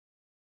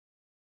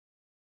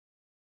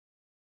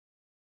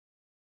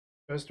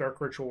 Does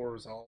Dark Ritual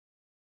resolve?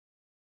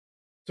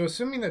 So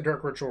assuming that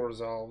Dark Ritual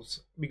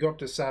resolves, we go up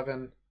to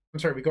 7. I'm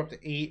sorry, we go up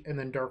to 8, and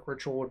then Dark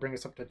Ritual would bring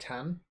us up to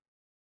 10.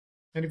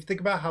 And if you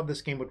think about how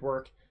this game would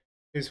work,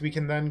 is we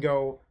can then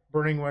go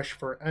Burning Wish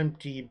for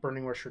Empty,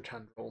 Burning Wish for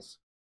Tendrils.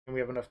 And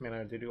we have enough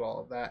mana to do all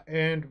of that.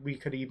 And we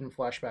could even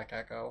flashback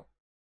Echo.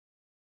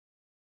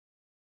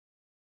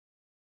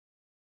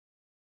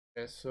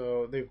 Okay,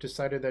 so they've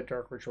decided that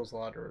Dark Ritual is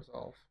allowed to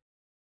resolve.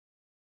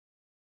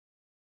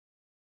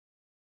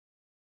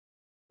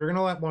 If you're going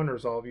to let one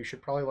resolve, you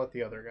should probably let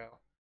the other go.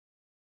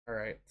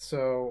 Alright,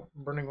 so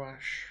Burning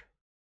Wish.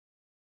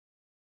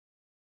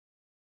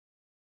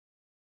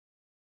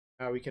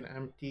 Now we can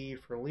empty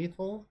for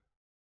lethal.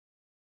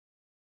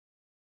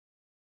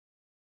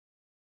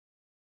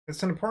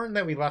 It's important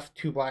that we left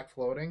 2 black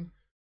floating,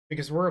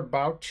 because we're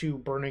about to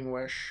Burning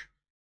Wish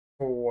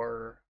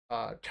for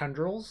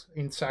Tendrils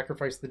and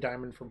sacrifice the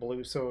diamond for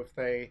blue. So if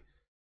they...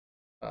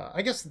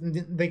 I guess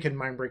they could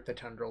Mind Break the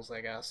Tendrils,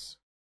 I guess.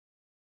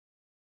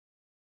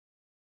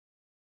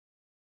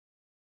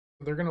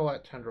 They're going to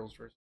let Tendrils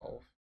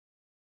resolve.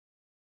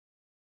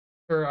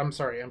 Or, I'm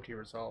sorry, empty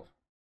resolve.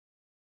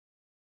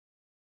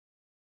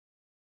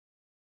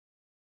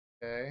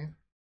 Okay.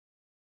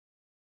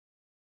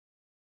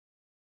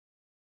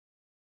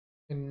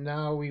 And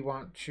now we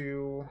want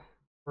to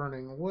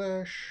Burning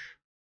Wish.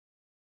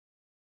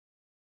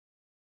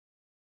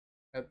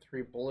 Add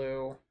 3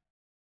 blue.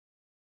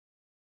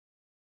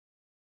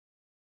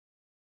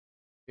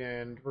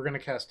 And we're going to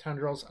cast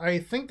Tendrils. I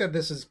think that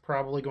this is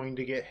probably going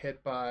to get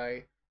hit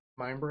by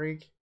Mind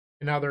Break.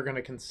 And now they're going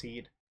to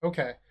concede.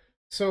 Okay.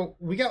 So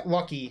we got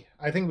lucky.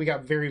 I think we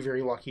got very,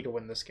 very lucky to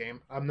win this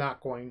game. I'm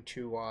not going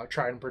to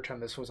try and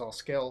pretend this was all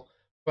skill.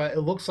 But it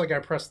looks like I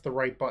pressed the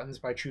right buttons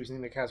by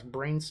choosing to cast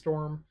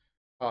Brainstorm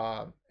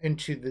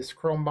into this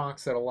Chrome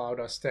box that allowed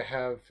us to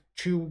have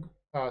 2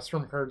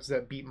 Storm cards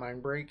that beat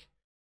Mind Break.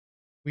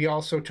 We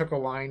also took a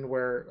line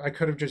where I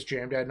could have just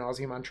jammed Ad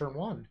Nauseam on turn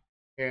 1.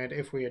 And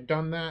if we had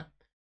done that,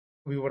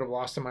 we would have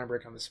lost a Mind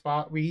Break on the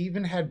spot. We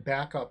even had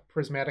backup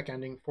Prismatic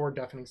Ending for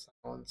Deafening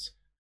Silence.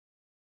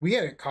 We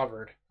had it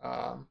covered.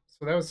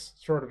 So that was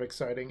sort of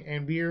exciting.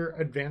 And we're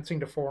advancing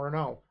to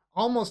 4-0.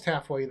 Almost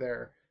halfway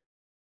there.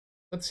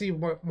 Let's see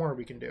what more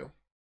we can do.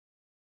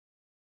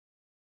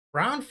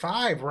 Round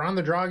 5, we're on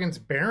the draw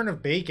against Baron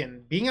of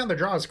Bacon. Being on the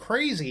draw is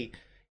crazy.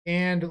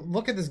 And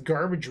look at this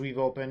garbage we've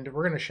opened.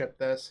 We're going to ship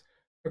this.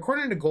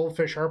 According to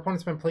Goldfish, our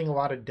opponent's been playing a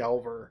lot of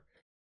Delver.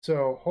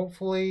 So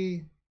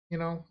hopefully, you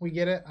know, we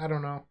get it. I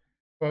don't know.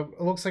 But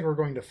it looks like we're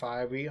going to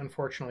 5. We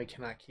unfortunately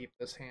cannot keep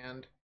this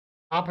hand.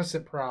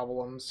 Opposite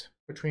problems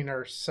between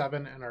our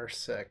 7 and our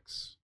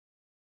 6.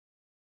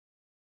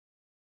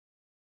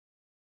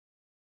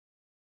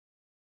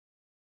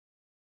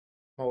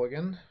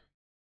 Mulligan.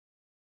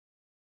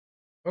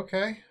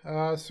 Okay,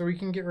 so we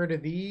can get rid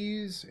of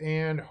these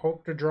and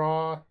hope to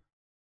draw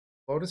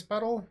Lotus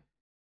Petal.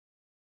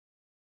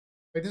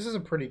 Wait, this is a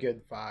pretty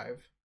good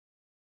 5.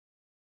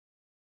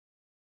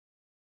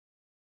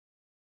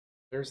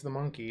 There's the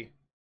monkey.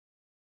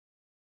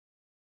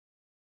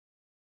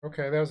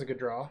 Okay, that was a good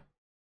draw.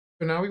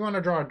 So now we want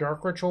to draw a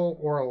Dark Ritual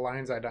or a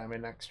Lion's Eye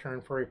Diamond next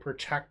turn for a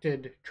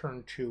protected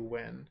turn 2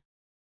 win.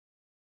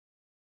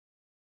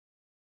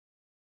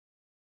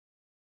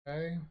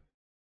 Okay.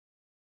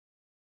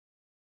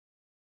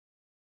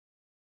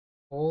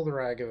 Pull the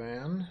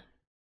Ragavan.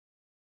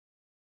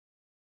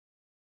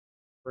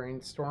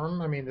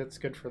 Brainstorm. I mean, that's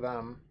good for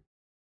them.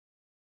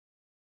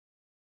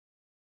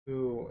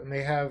 Ooh, and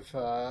they have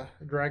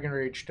Dragon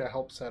Rage to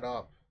help set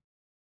up.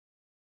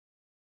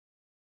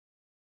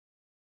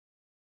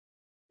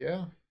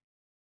 Yeah.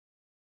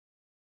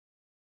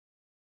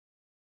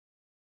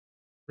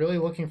 Really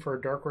looking for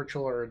a Dark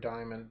Ritual or a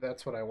Diamond.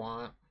 That's what I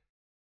want.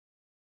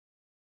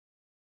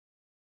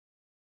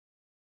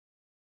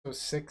 So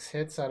 6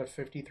 hits out of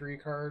 53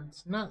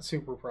 cards. Not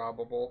super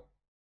probable.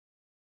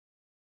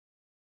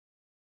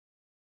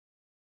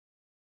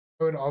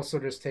 I would also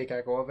just take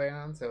Echo of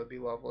Aeons. That would be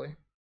lovely.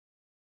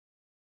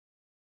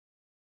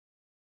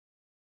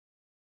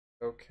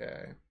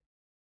 Okay.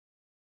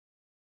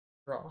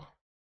 Draw.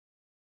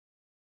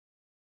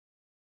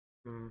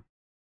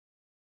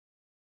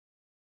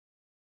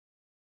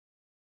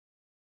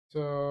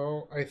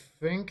 So I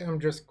think I'm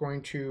just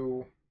going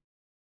to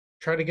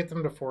try to get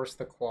them to force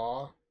the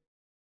claw.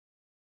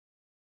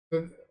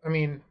 I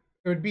mean,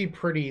 it would be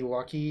pretty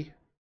lucky,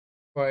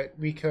 but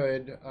we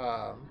could,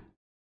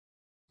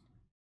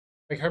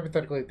 like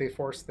hypothetically, if they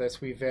force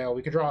this, we veil.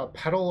 We could draw a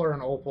petal or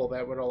an opal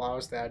that would allow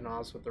us to add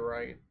Nas with the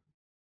right.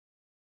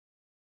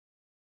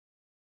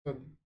 So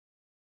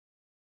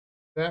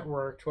that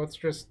worked. Let's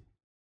just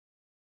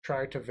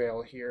try to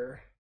veil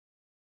here.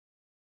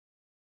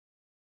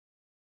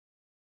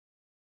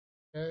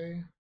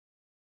 Okay.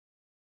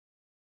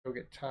 Go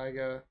get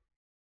Taiga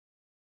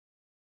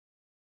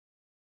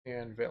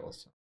and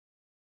Veilison.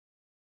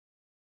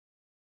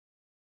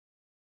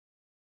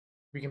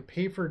 We can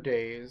pay for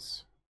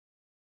days.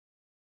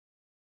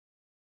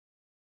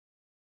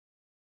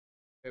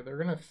 Okay, they're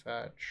gonna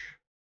fetch.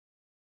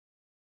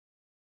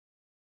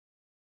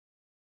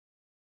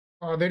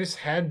 Oh, they just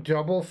had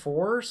double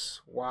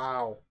force?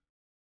 Wow.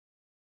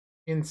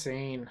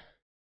 Insane.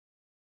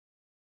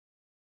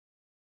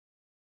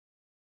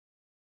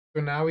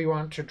 So now we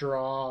want to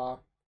draw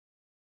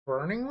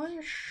Burning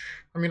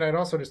Wish? I mean, I'd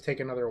also just take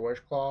another Wish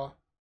Claw,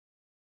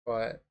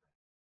 but...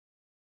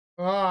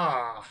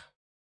 Ah!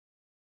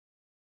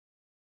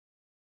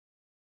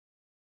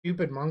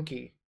 Stupid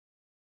monkey.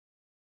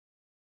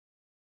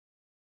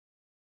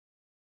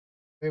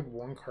 They have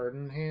 1 card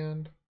in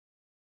hand.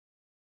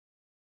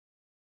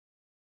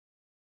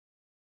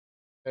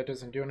 That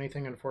doesn't do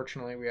anything.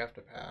 Unfortunately, we have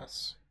to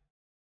pass.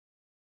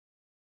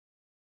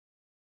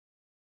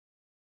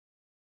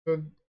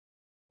 So,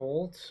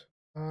 Bolt.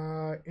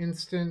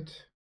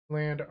 Instant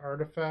land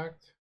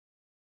artifact.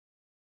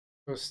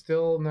 So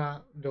still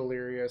not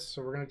delirious.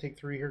 So we're going to take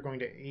 3 here, going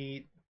to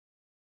 8.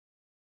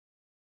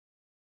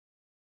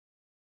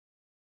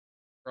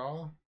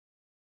 Draw.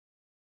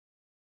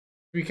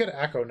 We could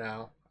echo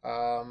now.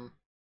 I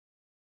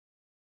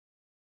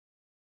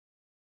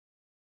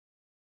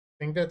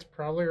think that's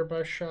probably our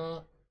best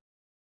shot.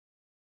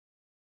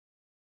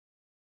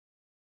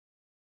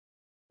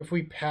 If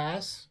we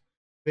pass,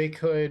 they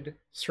could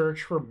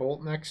search for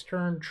Bolt next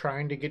turn,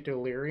 trying to get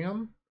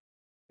Delirium,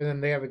 and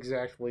then they have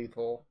exact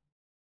lethal.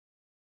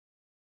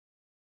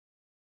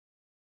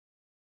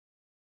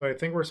 So I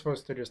think we're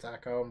supposed to just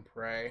echo and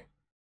pray.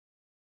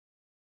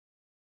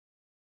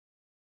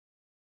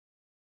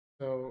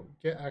 So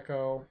get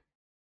echo.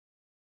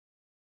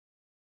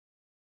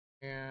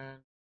 And,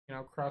 you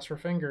know, cross our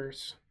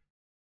fingers.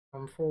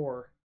 From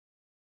 4.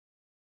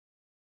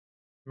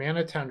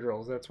 Mana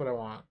Tendrils, that's what I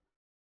want.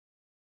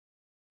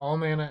 All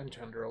mana and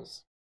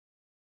Tendrils.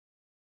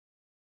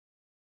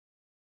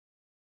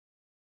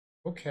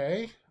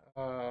 Okay.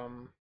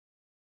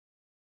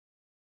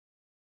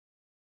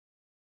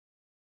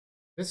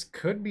 This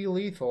could be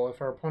lethal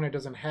if our opponent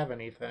doesn't have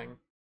anything.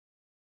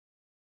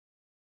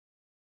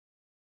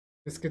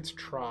 This gets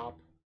Trop.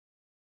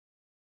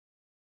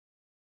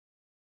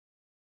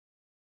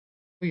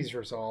 Please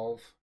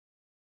resolve.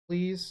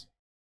 Please.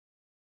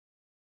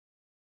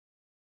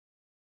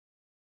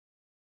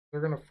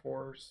 They're gonna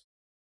force.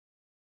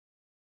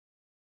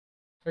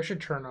 I should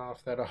turn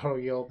off that auto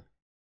yield.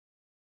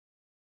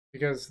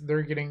 Because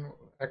they're getting,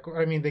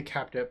 I mean, they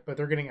kept it, but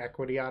they're getting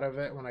equity out of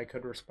it when I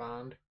could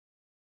respond.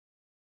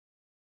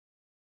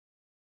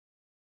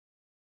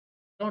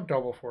 Don't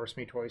double force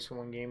me twice in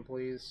one game,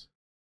 please.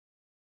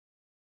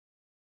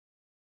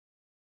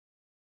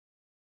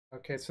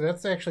 Okay, so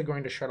that's actually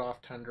going to shut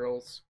off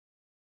Tendrils.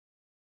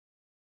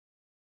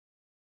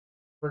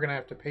 We're going to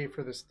have to pay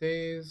for this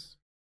daze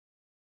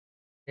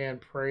and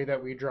pray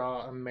that we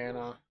draw a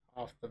mana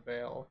off the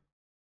Veil.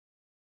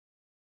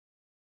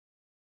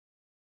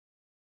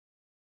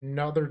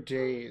 Another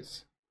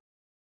daze.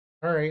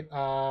 Alright,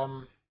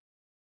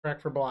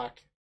 crack for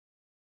black.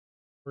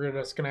 We're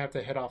just going to have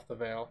to hit off the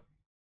Veil.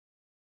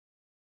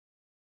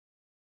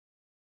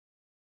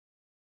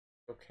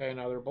 Okay,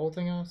 now they're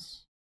bolting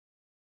us.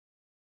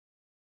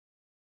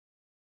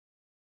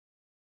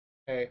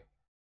 Okay,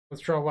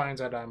 let's draw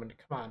lines at diamond.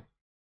 Come on.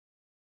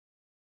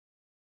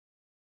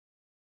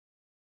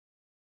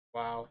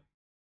 Wow.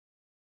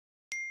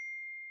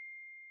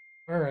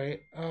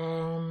 Alright,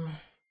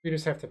 we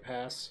just have to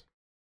pass.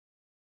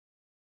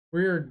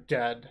 We're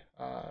dead.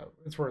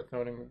 It's worth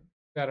noting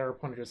that our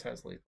opponent just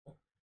has lethal.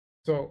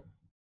 So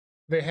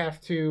they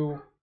have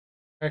to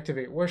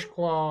activate Wish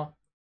Claw.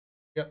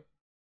 Yep.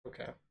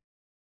 Okay.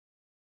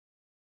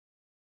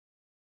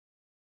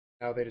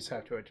 Now they just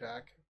have to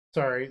attack.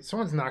 Sorry,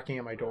 someone's knocking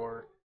at my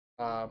door.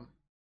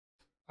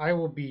 I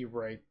will be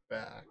right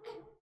back.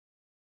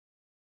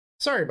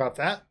 Sorry about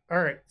that.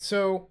 Alright,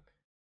 so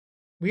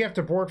we have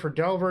to board for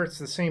Delver. It's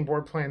the same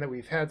board plan that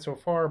we've had so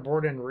far.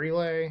 Board in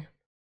Relay.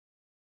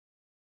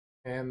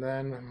 And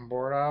then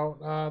board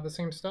out the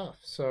same stuff.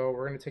 So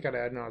we're going to take out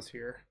Ad Nauseam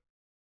here.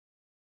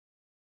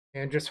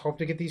 And just hope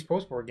to get these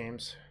post-board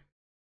games.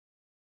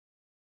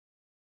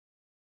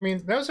 I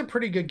mean, that was a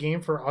pretty good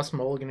game for us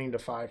mulliganing to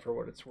 5 for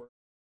what it's worth.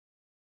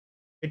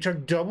 It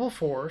took double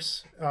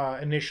force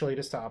initially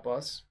to stop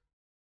us.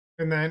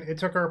 And then it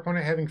took our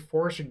opponent having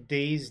force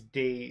daze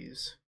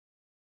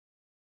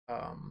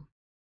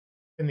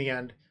in the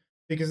end.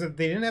 Because if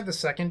they didn't have the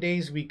second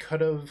daze, we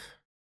could have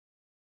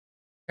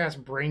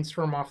cast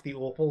Brainstorm off the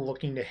Opal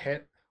looking to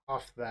hit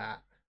off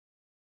that.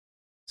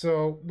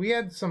 So we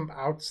had some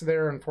outs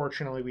there.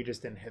 Unfortunately, we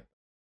just didn't hit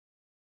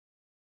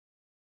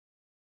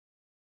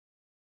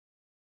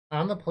them.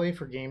 On the play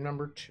for game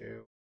number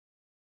 2.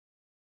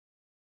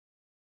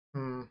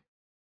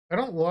 I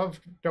don't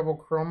love double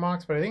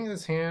Chromox, but I think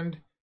this hand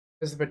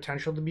has the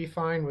potential to be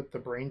fine with the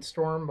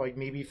Brainstorm. Like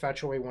maybe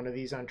fetch away one of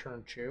these on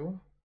turn 2.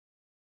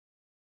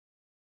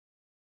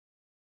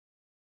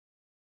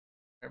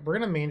 Right, we're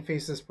going to main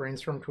face this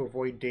Brainstorm to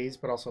avoid Daze,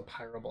 but also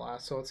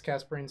Pyroblast. So let's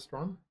cast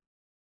Brainstorm.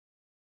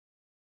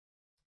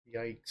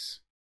 Yikes.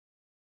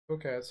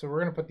 Okay, so we're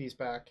going to put these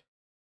back.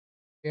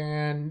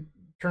 And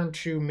turn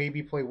 2,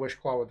 maybe play Wish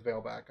Claw with Veil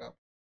back up.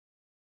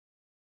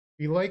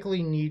 We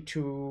likely need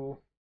to...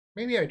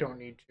 Maybe I don't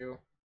need to.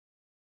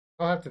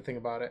 I'll have to think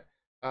about it.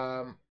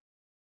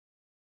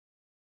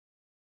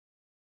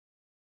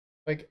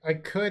 Like, I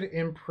could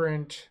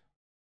imprint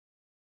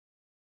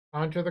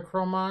onto the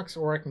Chromox,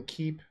 or I can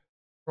keep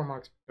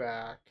Chromox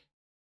back.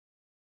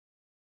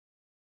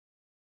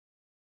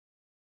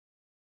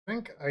 I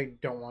think I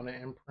don't want to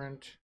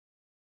imprint.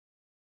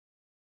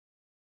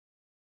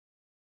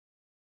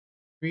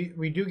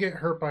 We do get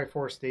hurt by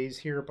Force Daze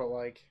here, but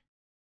like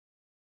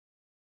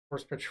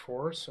Force Pitch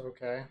Force,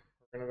 okay.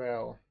 We're gonna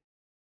Veil.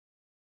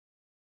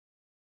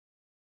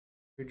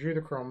 We drew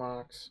the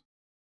Chromox.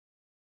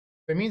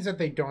 That means that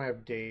they don't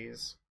have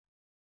Daze.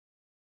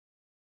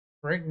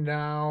 Right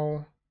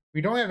now, we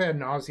don't have Ad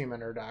Nauseam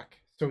in our deck,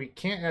 so we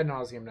can't Ad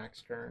Nauseam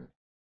next turn.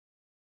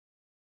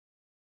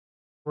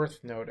 Worth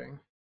noting.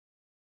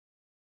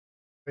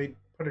 They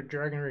put a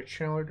Dragon Rage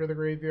Channeler to the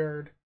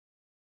graveyard.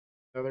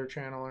 Another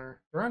Channeler.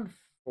 They're on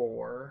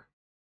 4.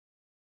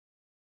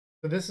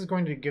 So this is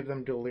going to give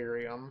them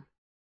Delirium.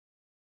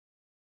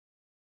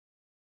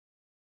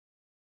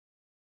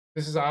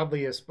 This is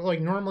oddly, but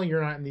like normally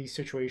you're not in these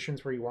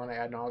situations where you want to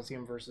Ad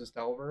Nauseam versus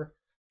Delver,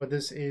 but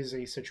this is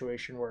a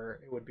situation where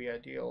it would be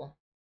ideal.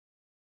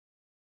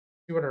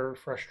 See what our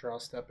fresh draw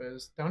step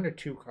is. Down to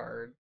 2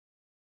 cards.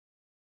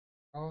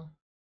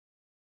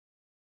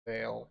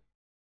 Veil.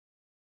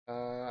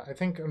 I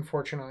think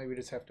unfortunately we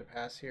just have to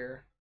pass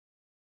here.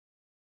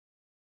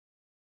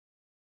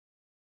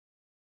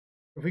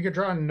 If we could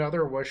draw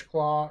another Wish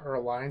Claw or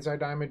a Lion's Eye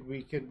Diamond,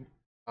 we could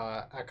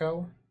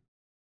Echo.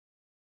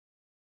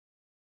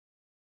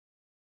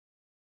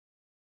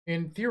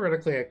 And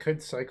theoretically, I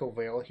could cycle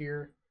Veil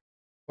here,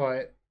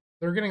 but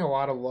they're getting a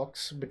lot of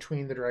looks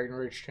between the Dragon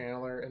Rage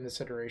Channeler and this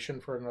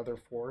iteration for another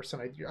force,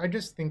 and I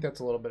just think that's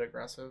a little bit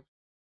aggressive.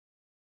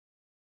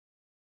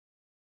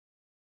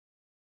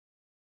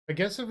 I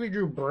guess if we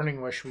drew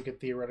Burning Wish, we could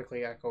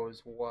theoretically Echo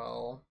as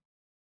well.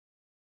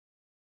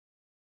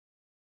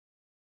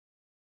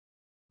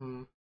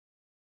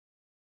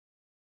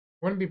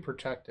 Wouldn't be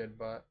protected,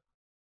 but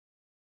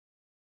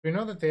we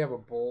know that they have a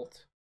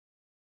Bolt.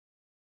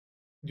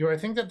 Do I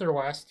think that their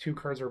last 2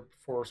 cards are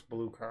Force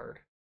Blue card?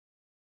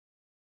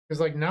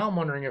 Because like now I'm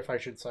wondering if I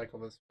should cycle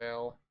this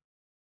Veil.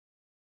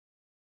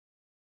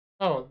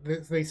 Oh,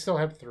 they still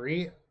have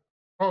 3?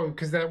 Oh,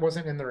 because that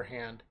wasn't in their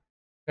hand.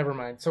 Never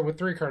mind. So with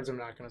 3 cards, I'm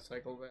not going to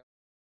cycle that.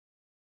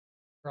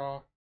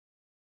 Draw.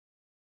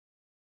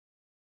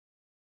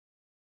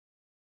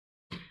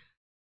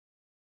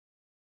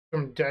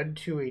 I'm dead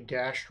to a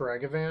Dash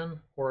Dragavan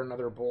or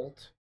another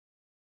Bolt.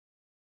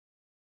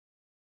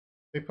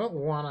 They put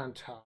one on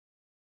top.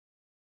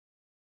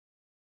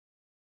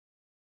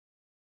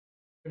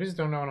 I just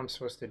don't know what I'm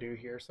supposed to do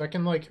here. So I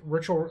can like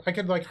ritual. I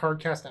could like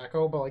hardcast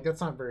Echo, but like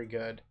that's not very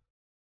good.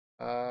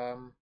 I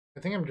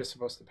think I'm just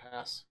supposed to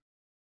pass.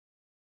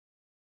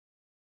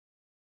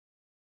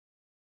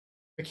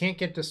 I can't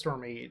get to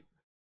Storm 8.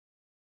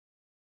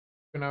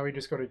 So now we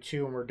just go to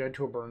 2 and we're dead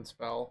to a burn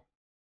spell.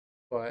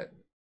 But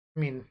I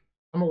mean,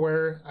 I'm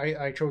aware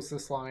I chose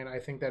this line. I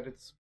think that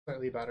it's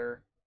slightly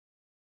better.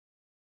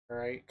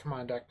 Alright, come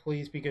on, deck.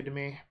 Please be good to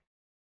me.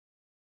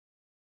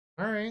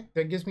 Alright,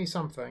 that gives me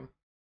something.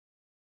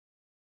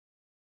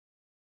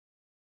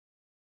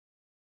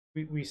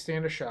 We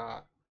stand a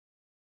shot.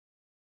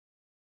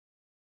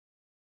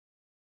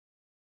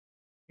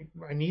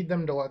 I need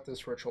them to let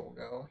this ritual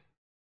go.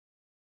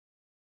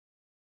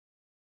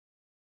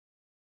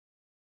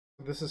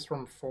 This is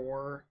from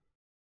 4,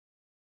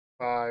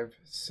 5,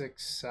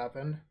 6,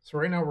 7. So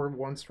right now we're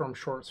 1 storm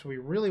short, so we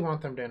really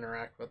want them to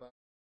interact with us.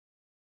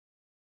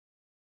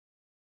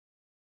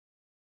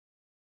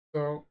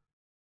 So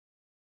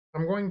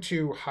I'm going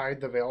to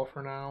hide the veil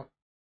for now.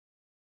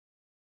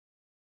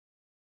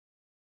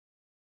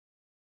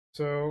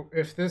 So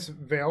if this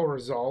veil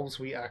resolves,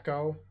 we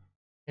echo,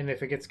 and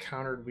if it gets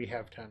countered, we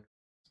have Tendrils.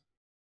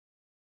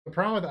 The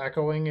problem with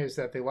echoing is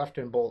that they left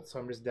in Bolt, so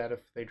I'm just dead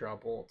if they draw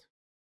Bolt.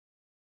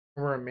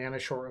 We're a mana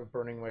short of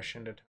Burning Wish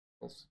into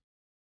Tendrils.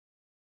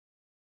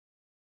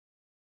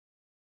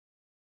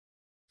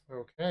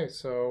 Okay,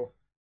 so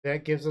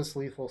that gives us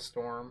Lethal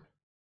Storm.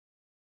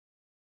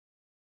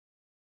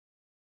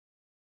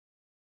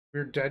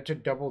 We're dead to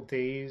Double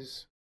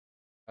Daze,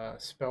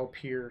 Spell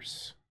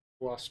Pierce,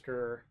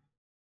 Bluster.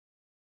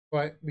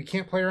 But we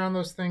can't play around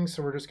those things,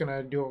 so we're just going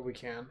to do what we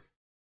can.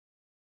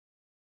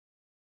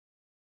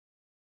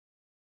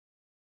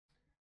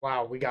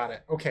 Wow, we got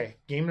it. Okay,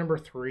 game number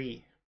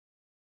 3.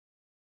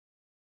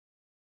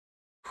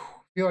 I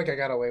feel like I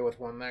got away with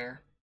one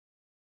there.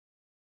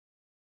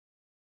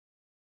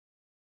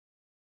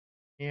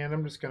 And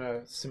I'm just going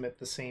to submit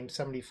the same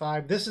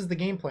 75. This is the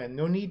game plan.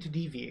 No need to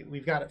deviate.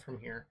 We've got it from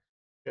here.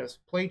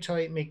 Just play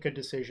tight, make good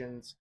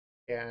decisions,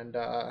 and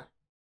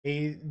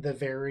may the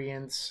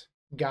variance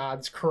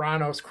gods,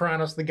 Kronos,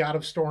 the god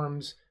of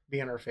storms, be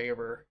in our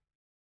favor.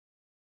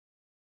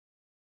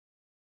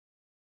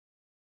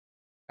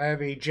 I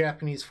have a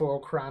Japanese foil,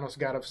 Kronos,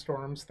 god of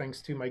storms,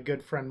 thanks to my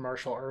good friend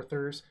Marshall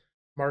Arthurs.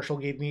 Marshall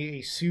gave me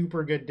a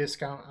super good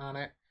discount on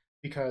it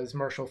because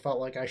Marshall felt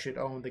like I should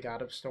own the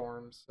god of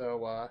storms.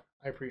 So I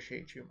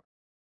appreciate you.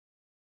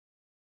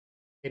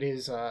 It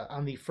is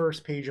on the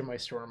first page of my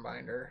storm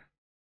binder.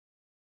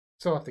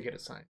 So I'll have to get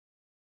it signed.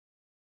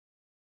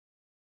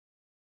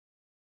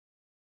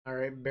 All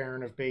right,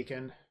 Baron of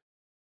Bacon.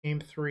 Game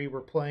 3,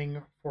 we're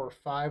playing for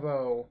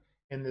 5-0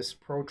 in this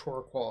Pro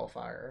Tour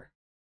Qualifier.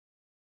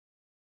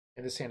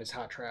 And this hand is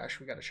hot trash.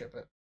 We got to ship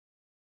it.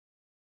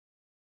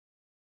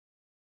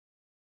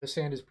 This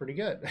hand is pretty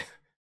good.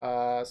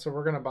 So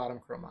we're going to bottom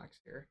Chromox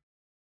here.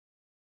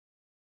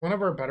 One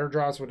of our better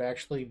draws would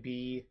actually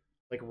be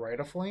like Rite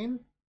of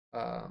Flame.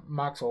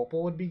 Mox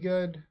Opal would be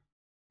good.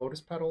 Lotus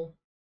Petal.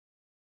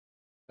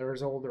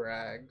 There's Older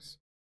Ags.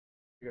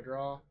 Good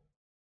draw.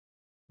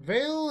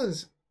 Veil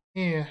is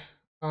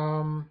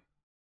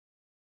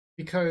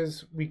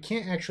because we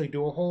can't actually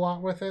do a whole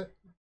lot with it.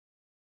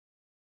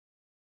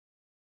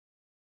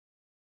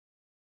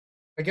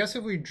 I guess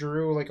if we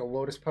drew like a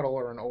Lotus Petal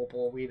or an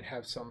Opal, we'd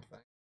have something.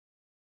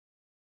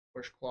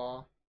 Push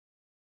Claw.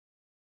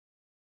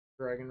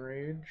 Dragon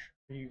Rage.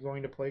 Are you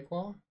going to play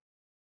Claw?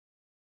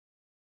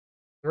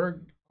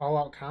 They're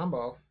all-out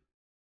combo.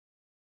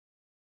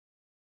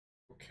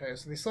 Okay,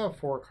 so they still have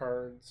 4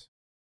 cards.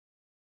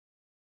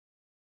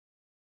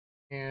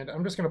 And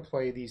I'm just going to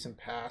play these and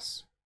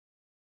pass.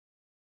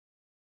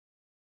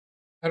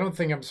 I don't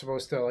think I'm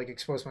supposed to like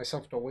expose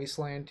myself to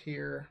Wasteland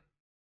here.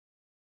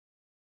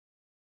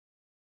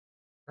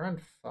 We're on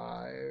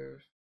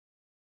 5.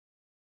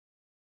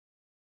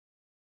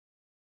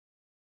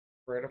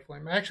 Rite of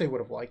Flame. I actually would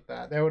have liked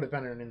that. That would have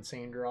been an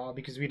insane draw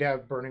because we'd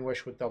have Burning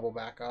Wish with double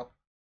backup.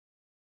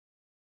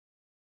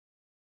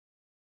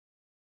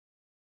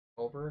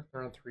 Over.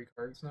 They're on 3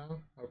 cards now.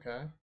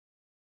 Okay.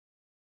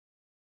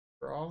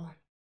 Draw.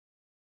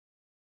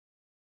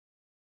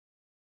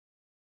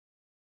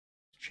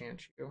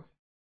 Chant you.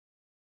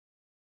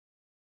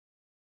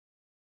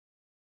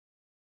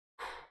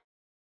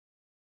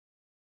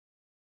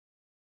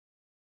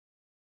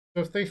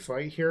 So if they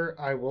fight here,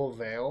 I will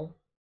Veil.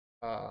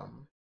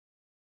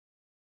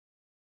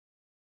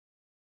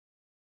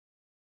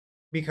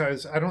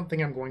 Because I don't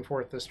think I'm going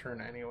for it this turn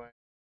anyway.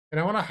 And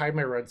I want to hide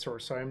my red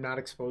source so I'm not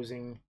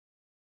exposing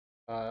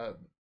the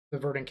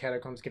Verdant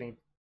Catacombs getting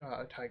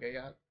Taiga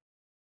yet.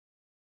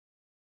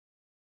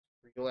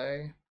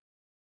 Relay.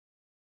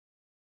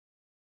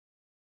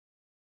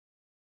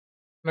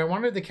 And I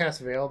wanted to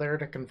cast Veil there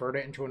to convert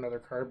it into another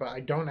card, but I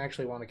don't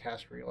actually want to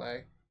cast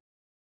Relay.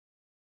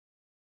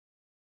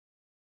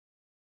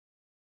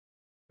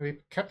 We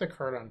kept the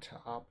card on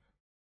top.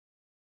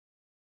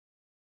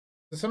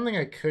 So something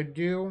I could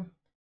do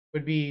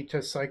would be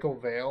to cycle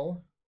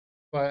Veil,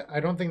 but I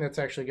don't think that's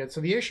actually good.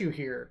 So the issue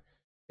here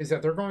is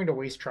that they're going to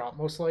waste Trop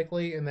most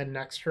likely, and then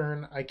next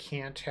turn I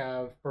can't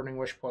have Burning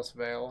Wish plus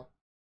Veil.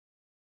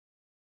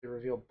 They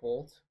reveal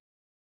Bolt.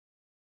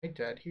 Am I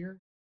dead here?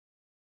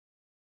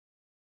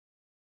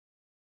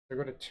 They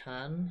go to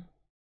 10.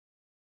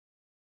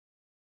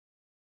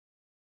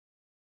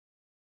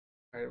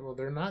 Alright, well,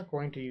 they're not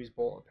going to use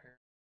Bolt, apparently.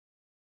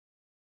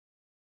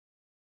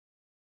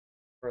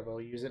 Or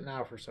they'll use it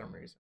now for some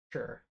reason.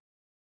 Sure.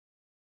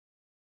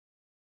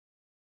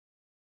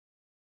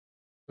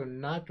 So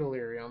not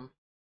Delirium.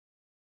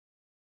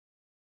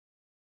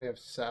 They have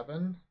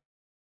 7.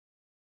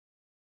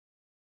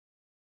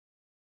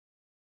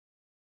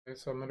 Okay,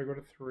 so I'm going to go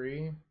to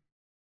 3.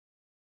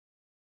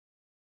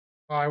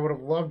 Oh, I would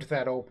have loved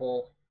that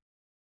Opal.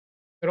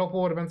 That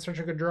Opal would have been such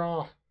a good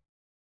draw.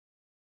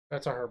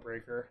 That's a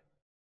heartbreaker.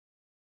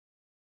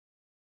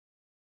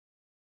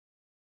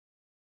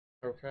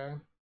 Okay.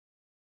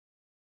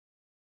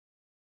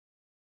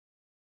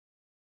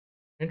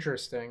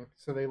 Interesting.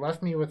 So they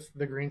left me with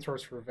the green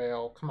source for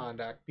Veil. Come on,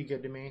 deck. Be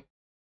good to me.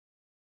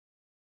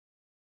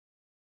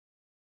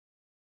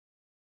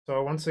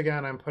 So once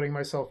again, I'm putting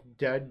myself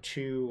dead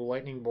to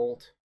Lightning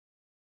Bolt.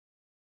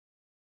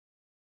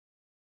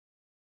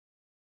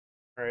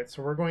 Alright,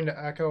 so we're going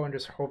to Echo and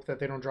just hope that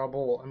they don't draw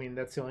Bolt. I mean,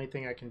 that's the only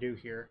thing I can do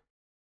here.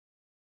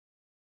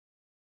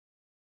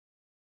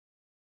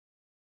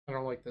 I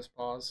don't like this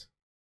pause.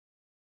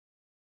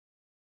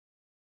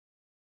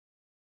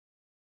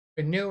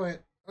 I knew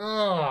it.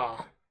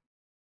 Ugh.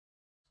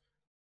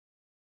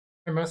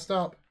 I messed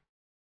up.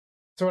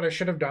 So what I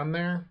should have done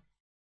there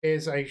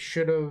is I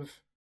should have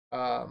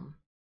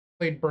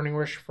played Burning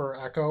Wish for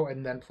Echo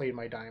and then played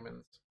my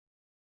diamonds.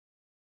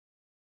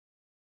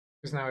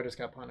 Because now I just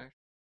got punished.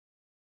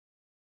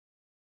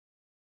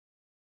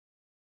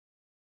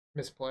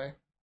 Misplay.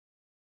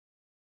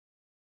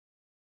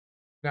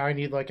 Now I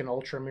need like an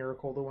Ultra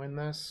Miracle to win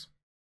this.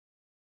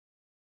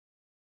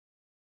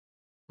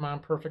 Come on,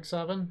 perfect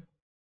 7.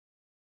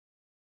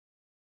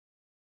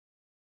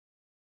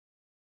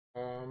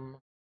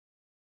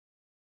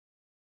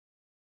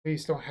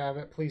 Please don't have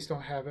it. Please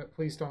don't have it.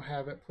 Please don't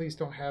have it. Please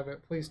don't have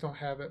it. Please don't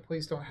have it.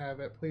 Please don't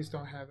have it. Please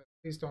don't have it.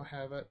 Please don't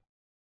have it.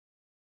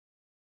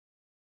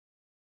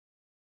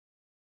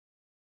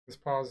 This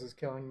pause is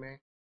killing me.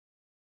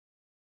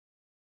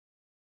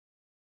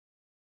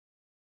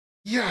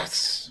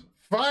 Yes!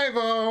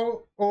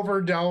 5-0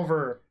 over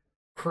Delver.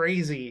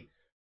 Crazy.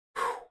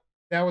 Whew.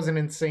 That was an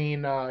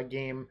insane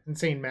game.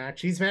 Insane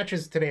match. These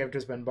matches today have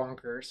just been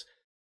bonkers.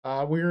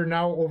 We're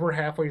now over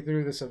halfway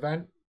through this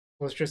event.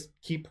 Let's just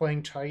keep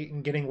playing tight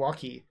and getting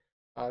lucky.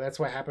 That's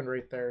what happened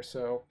right there.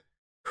 So,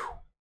 whew.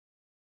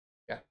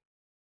 Yeah.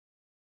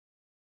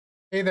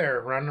 Hey there,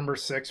 round number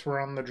 6.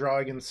 We're on the draw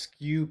against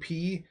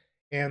SKUP,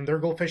 and their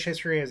Goldfish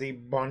history has a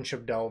bunch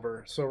of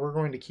Delver. So we're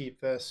going to keep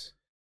this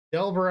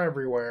Delver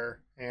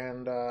everywhere,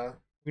 and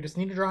we just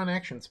need to draw an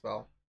action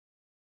spell.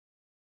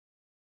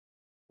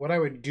 What I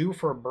would do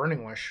for a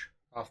Burning Wish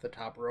off the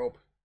top rope.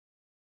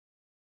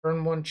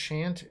 Turn 1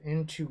 Chant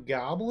into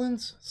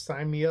Goblins?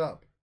 Sign me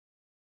up.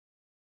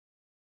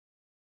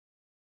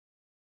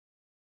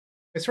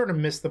 I sort of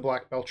miss the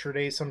Black Belcher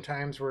days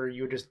sometimes where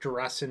you would just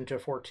dress into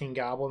 14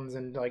 goblins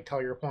and like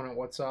tell your opponent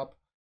what's up.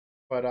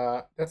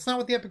 But that's not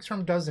what the Epic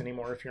Storm does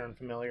anymore if you're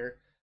unfamiliar.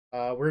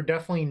 We're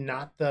definitely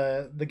not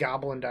the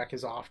goblin deck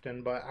as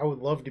often, but I would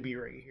love to be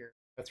right here.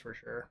 That's for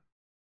sure.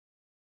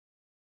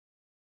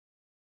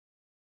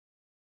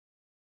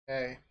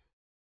 Okay.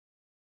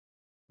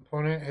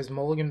 Opponent has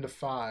mulliganed to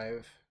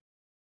 5.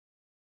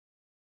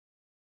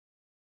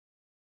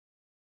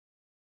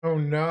 Oh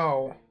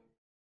no.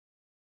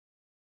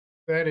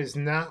 That is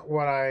not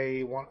what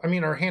I want. I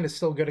mean, our hand is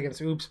still good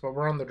against Oops, but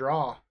we're on the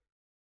draw.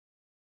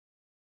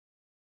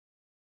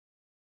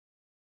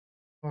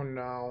 Oh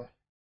no.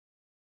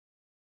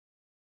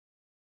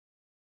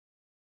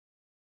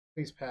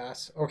 Please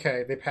pass.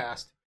 Okay, they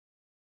passed.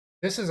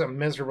 This is a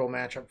miserable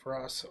matchup for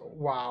us.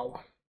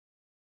 Wow.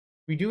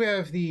 We do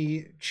have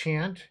the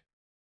Chant,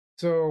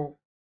 so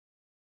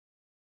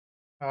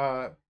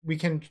we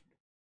can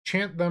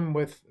chant them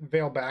with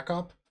Veil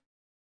backup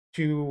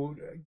to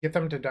get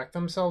them to deck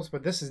themselves,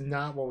 but this is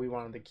not what we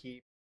wanted to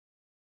keep.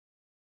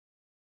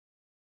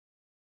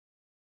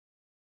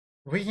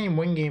 If we can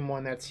win game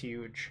 1, that's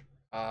huge,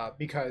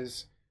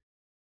 because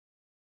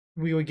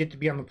we would get to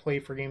be on the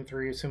play for game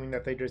 3, assuming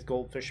that they just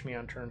Goldfish me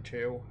on turn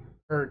 2,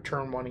 or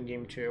turn 1 in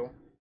game 2.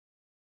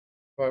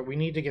 But we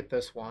need to get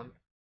this one.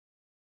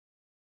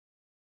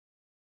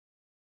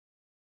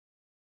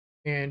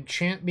 And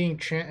Chant being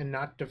Chant and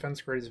not defense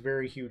grid is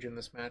very huge in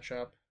this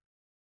matchup.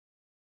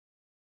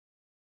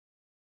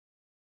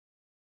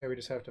 Okay, we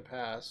just have to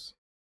pass.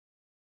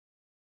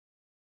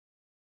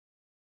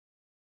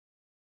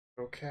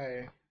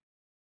 Okay.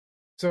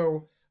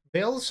 So,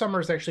 Veil of Summer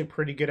is actually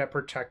pretty good at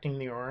protecting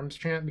the Orim's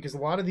Chant because a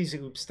lot of these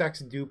Oops decks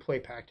do play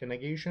Pact and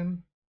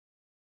Negation.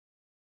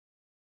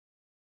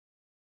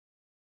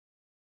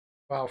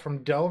 Wow,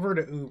 from Delver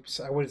to Oops,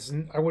 I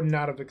would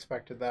not have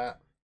expected that.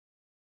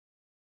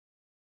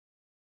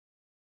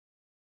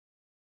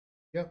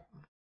 Yep.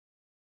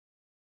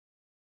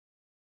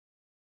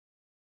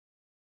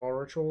 All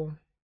ritual.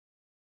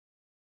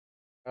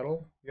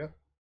 Battle. Yep.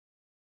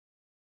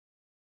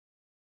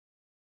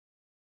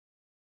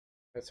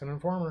 That's an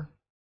informer.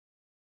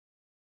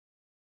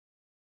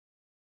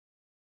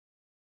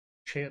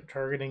 Chant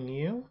targeting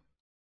you.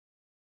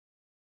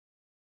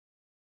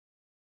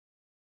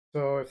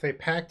 So if they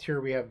packed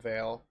here, we have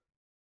Veil.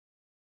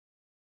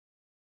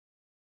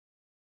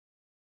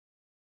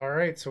 All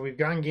right, so we've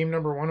gotten game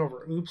number 1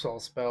 over Oops All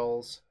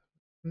Spells.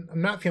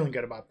 I'm not feeling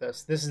good about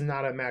this. This is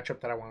not a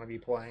matchup that I want to be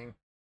playing.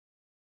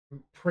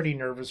 I'm pretty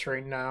nervous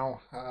right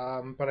now,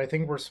 but I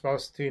think we're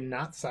supposed to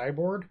not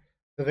sideboard.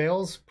 The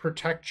Veils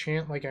protect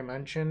Chant, like I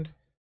mentioned,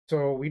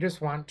 so we just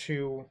want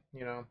to,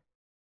 you know,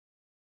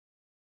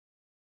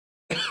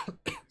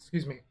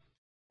 excuse me,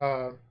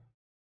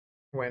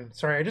 win.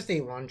 Sorry, I just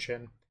ate lunch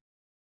and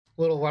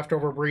a little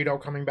leftover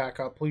burrito coming back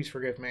up. Please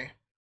forgive me.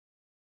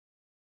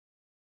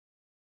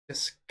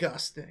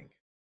 Disgusting.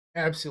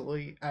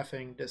 Absolutely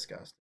effing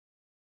disgusting.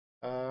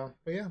 But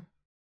yeah.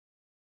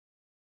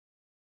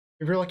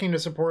 If you're looking to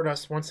support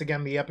us, once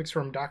again, the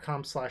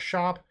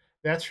epicstorm.com/shop.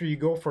 That's where you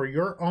go for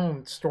your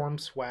own Storm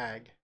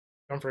swag.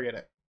 Don't forget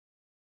it.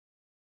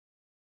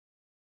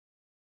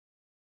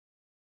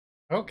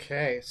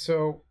 Okay,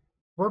 so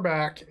we're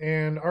back,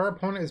 and our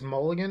opponent is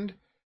mulliganed.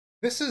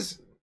 This is,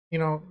 you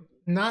know,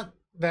 not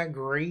that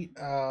great.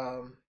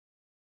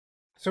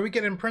 So we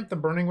can imprint the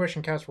Burning Wish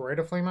and cast Rite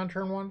of Flame on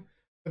turn 1.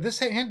 But this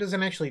hand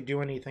doesn't actually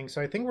do anything,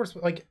 so I think we're,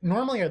 like,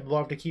 normally I'd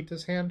love to keep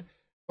this hand,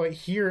 but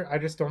here I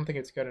just don't think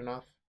it's good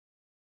enough.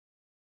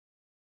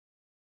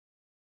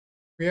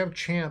 We have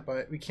Chant,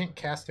 but we can't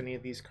cast any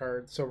of these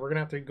cards, so we're going to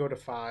have to go to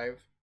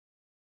 5.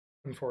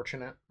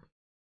 Unfortunate.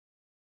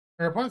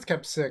 Our opponent's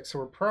kept 6, so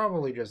we're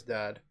probably just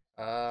dead.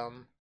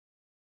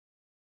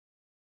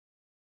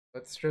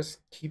 Let's just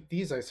keep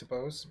these, I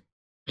suppose.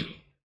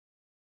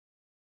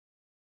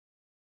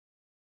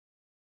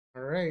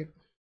 Alright.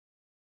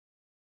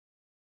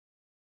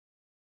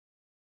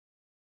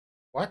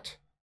 What?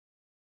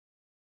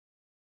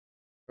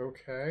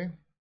 Okay.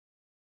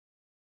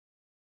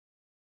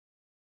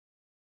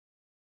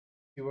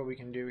 See what we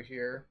can do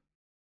here.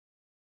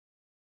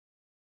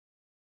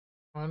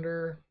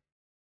 Ponder.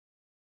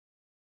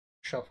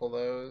 Shuffle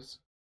those.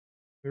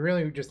 We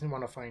really just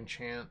want to find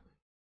Chant.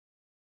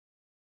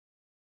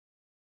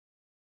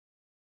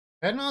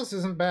 Ad Nauseam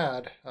isn't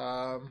bad.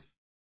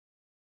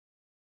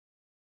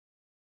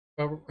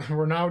 But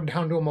we're now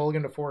down to a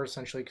mulligan to 4,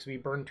 essentially, because we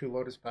burned 2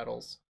 Lotus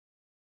Petals.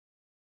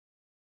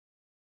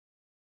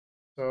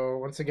 So,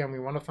 once again, we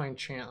want to find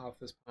Chant off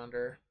this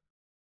Ponder.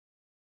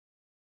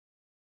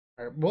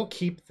 Alright, we'll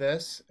keep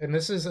this, and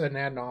this is an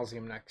Ad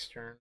Nauseam next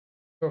turn.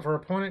 So if our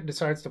opponent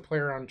decides to play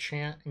around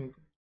Chant and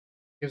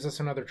gives us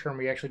another turn,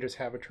 we actually just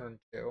have a turn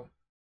 2.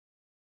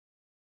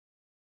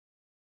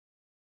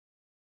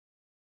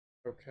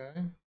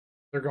 Okay.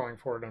 They're going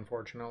for it,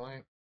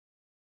 unfortunately.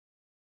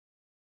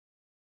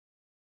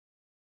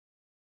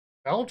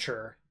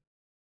 Belcher.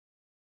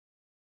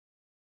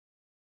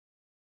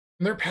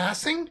 And they're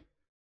passing?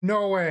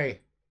 No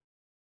way.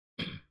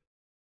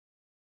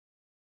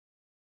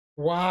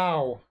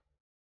 Wow.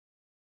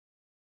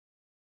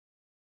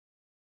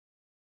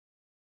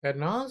 Ad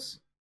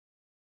Nauseam?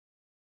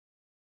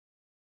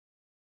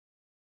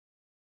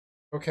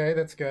 Okay,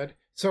 that's good.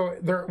 So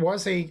there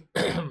was a,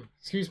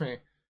 excuse me,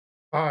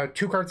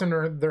 2 cards in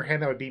their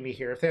hand that would beat me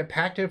here. If they had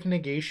Pactive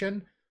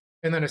Negation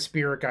and then a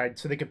Spirit Guide,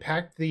 so they could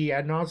pack the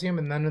Ad Nauseam,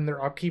 and then in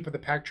their upkeep with the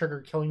pack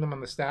trigger killing them on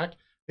the stack,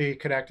 they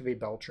could activate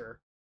Belcher.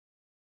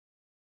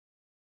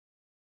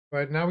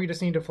 But now we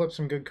just need to flip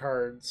some good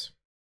cards.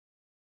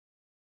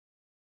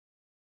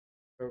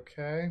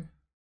 Okay.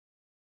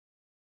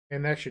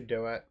 And that should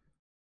do it.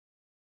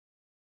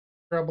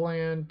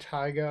 Scrubland,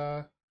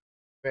 Taiga,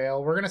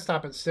 Veil. We're going to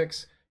stop at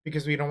 6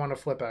 because we don't want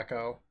to flip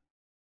Echo.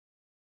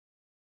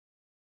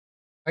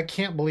 I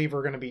can't believe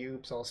we're going to be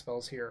Oops All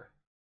Spells here.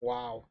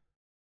 Wow.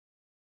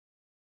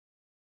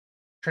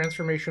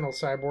 Transformational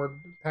Sideboard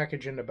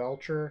package into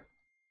Belcher.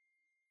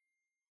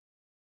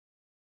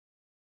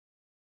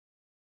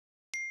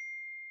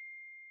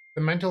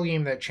 The mental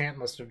game that Chant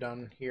must have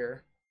done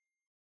here.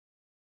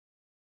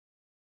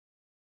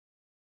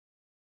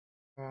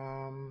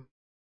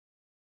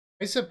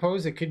 I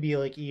suppose it could be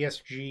like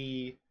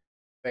ESG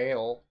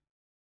Veil.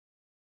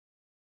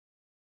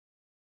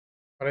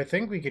 But I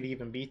think we could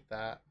even beat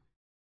that.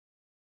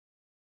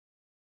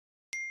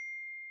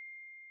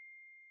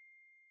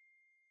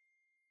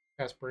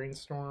 Cast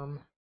Brainstorm.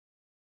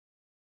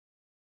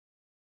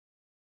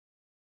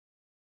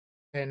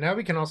 And now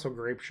we can also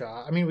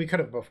Grapeshot. I mean, we could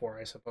have before,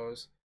 I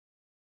suppose.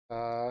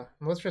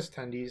 Let's just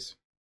Tendies.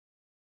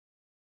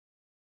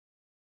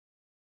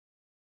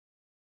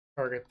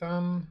 Target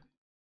them.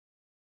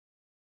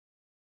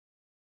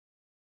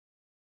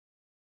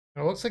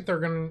 It looks like they're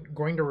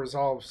going to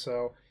resolve,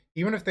 so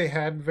even if they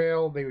had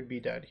Veil, they would be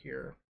dead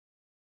here.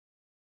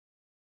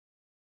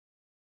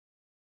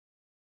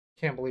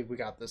 Can't believe we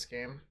got this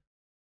game.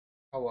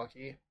 How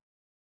lucky.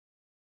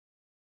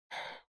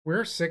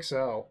 We're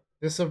 6-0.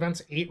 This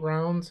event's 8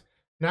 rounds.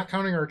 Not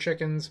counting our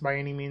chickens by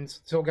any means.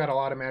 Still got a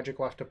lot of magic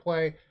left to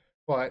play,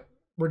 but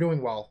we're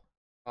doing well.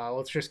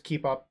 Let's just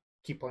keep up,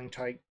 keep playing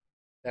tight,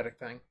 that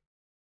thing.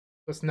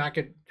 Let's not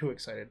get too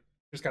excited.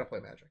 Just gotta play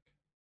magic.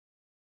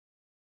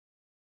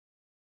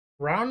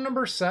 Round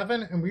number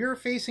 7, and we are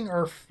facing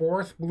our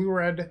 4th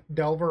blue-red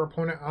Delver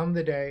opponent on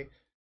the day.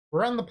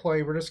 We're on the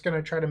play. We're just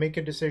gonna try to make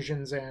good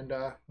decisions and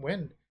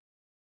win.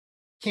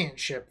 Can't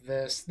ship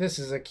this. This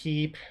is a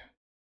keep.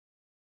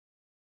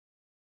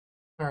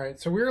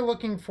 Alright, so we're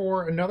looking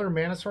for another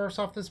mana source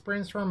off this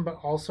Brainstorm, but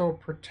also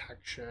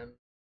protection.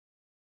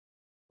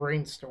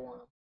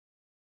 Brainstorm.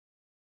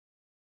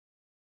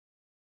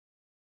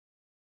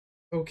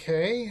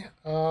 Okay,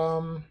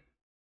 so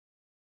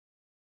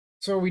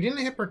we didn't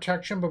hit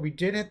protection, but we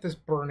did hit this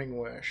Burning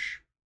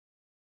Wish.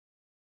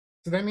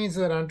 So that means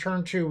that on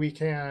turn 2 we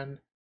can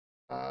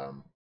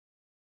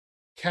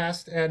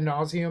cast Ad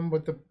Nauseam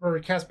with the, or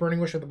cast Burning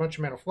Wish with a bunch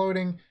of mana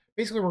floating.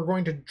 Basically, we're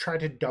going to try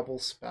to double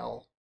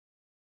spell.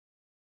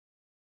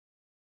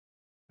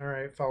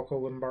 Alright, Falco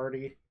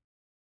Lombardi.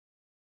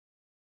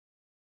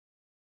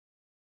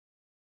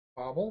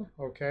 Bobble.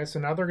 Okay, so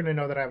now they're going to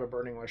know that I have a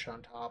Burning Wish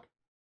on top.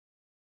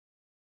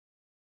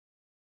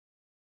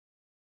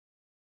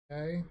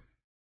 Okay.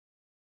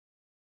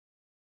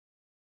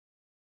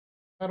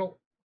 Metal.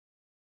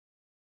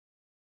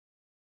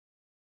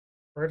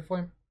 Rite of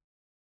Flame.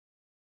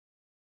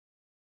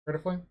 Rite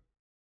of Flame.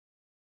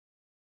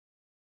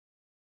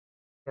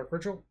 Dark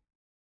Ritual.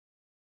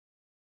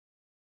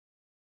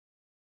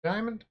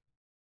 Diamond.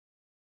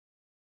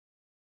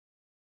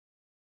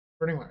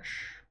 Burning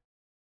Wish.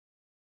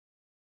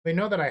 They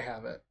know that I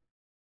have it.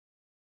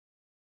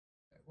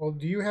 Well,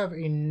 do you have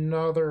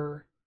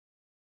another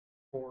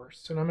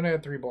force? And I'm going to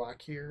add 3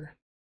 black here.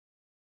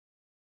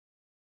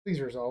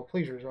 Please resolve,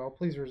 please resolve,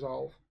 please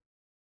resolve.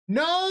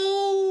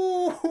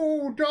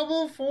 No!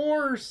 Double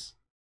force!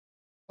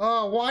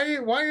 Why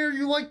are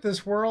you like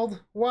this,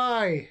 world?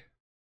 Why?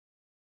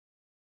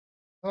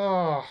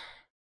 Oh.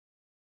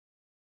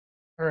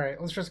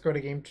 Alright, let's just go to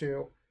game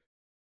 2.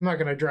 I'm not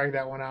going to drag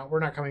that one out. We're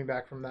not coming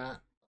back from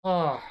that.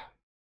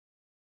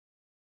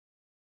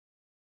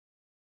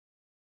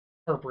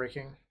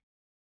 Heartbreaking.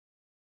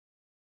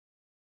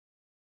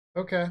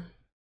 Okay.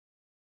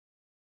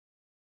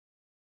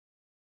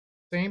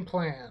 Same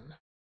plan.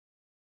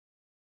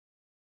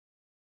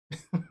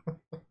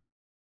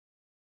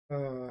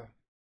 Fill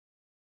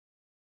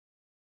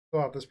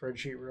out the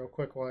spreadsheet real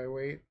quick while I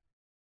wait.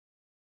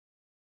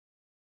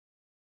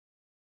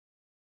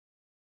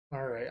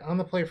 Alright, on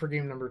the play for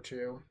game number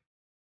 2.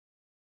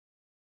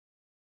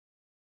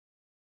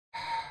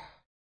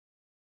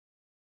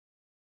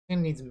 It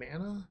needs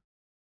mana?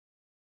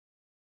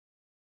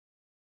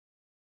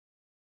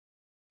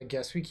 I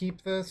guess we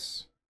keep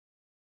this.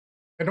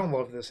 I don't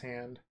love this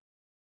hand.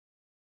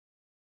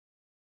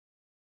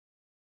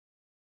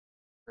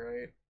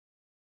 Right.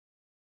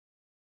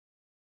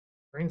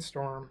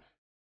 Brainstorm.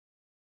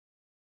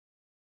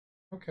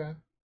 Okay.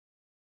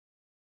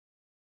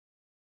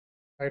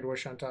 I'd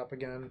wish on top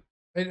again.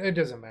 It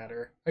doesn't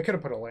matter. I could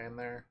have put a land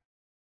there.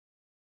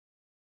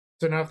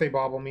 So now if they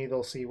bobble me,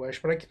 they'll see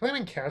Wish. But I plan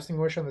on casting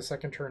Wish on the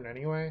second turn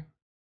anyway.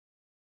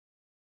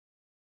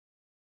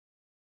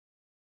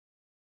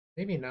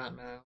 Maybe not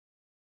now.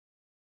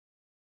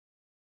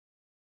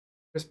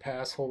 Just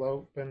pass, hold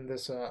open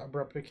this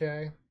Abrupt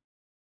Decay.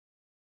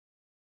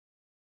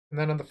 And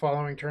then on the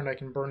following turn, I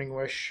can Burning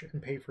Wish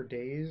and pay for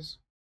days.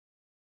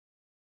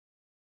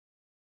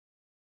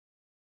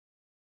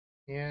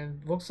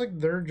 And looks like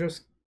they're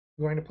just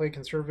going to play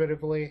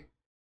conservatively.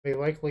 They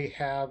likely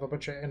have a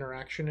bunch of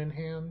interaction in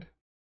hand.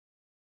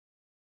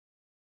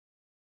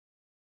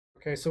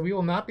 Okay, so we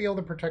will not be able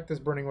to protect this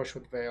Burning Wish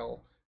with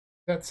Veil.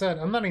 That said,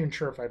 I'm not even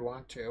sure if I'd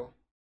want to.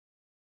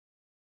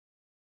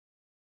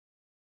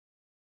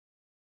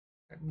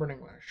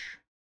 Burning Wish.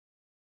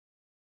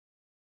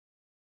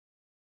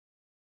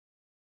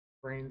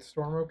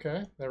 Brainstorm,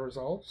 okay, that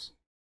resolves.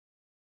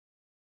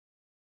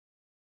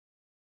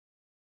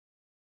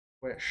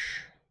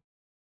 Wish.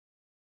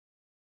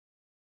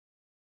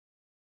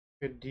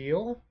 Good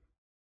deal.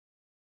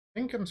 I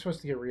think I'm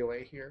supposed to get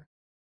Relay here.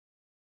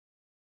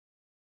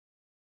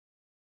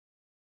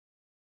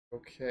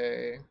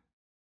 Okay.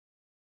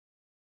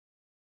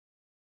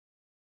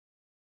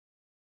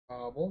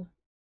 Bobble.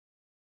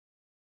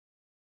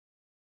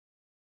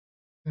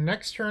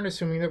 Next turn,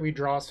 assuming that we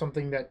draw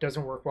something that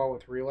doesn't work well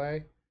with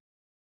Relay,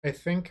 I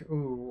think,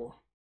 ooh.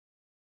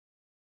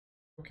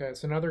 Okay,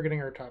 so now they're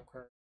getting our top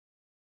card.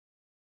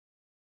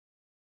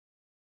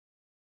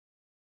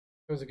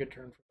 It was a good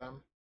turn for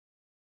them.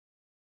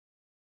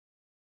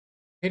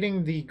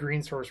 Hitting the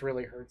green source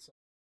really hurts.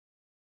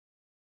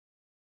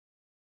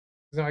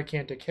 Now I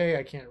can't decay,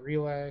 I can't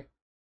relay.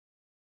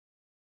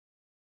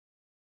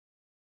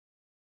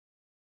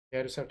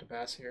 Yeah, I just have to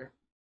pass here.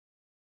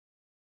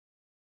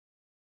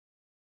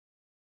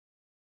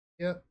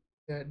 Yep,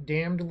 that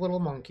damned little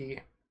monkey.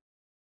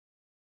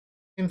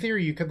 In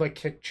theory, you could like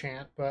kick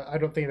Chant, but I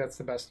don't think that's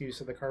the best use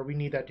of the card. We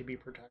need that to be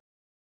protected.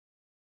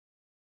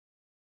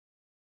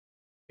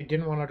 I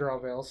didn't want to draw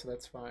Veil, so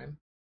that's fine.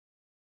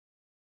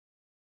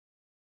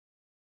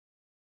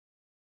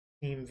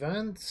 Team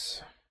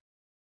Vents.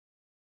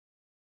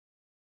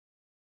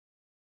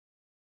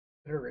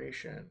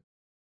 Iteration.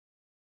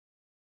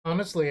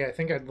 Honestly, I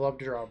think I'd love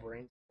to draw a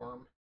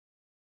Brainstorm.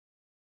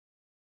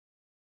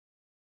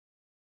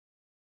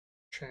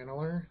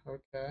 Channeler,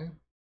 okay.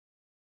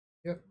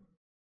 Yep.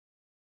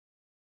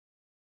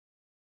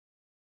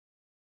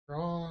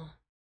 Draw.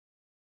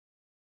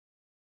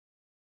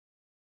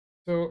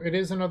 So it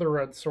is another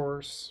red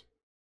source.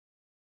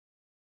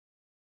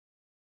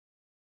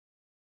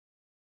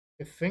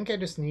 I think I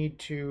just need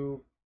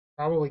to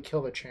probably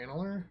kill the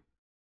channeler.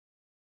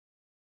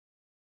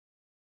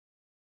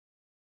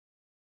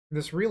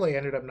 This relay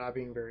ended up not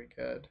being very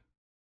good.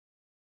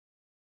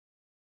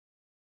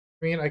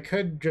 I mean, I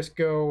could just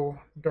go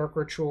Dark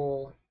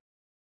Ritual.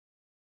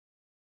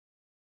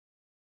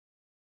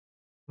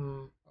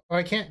 Oh,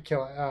 I can't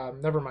kill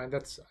it. Never mind.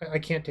 I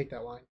can't take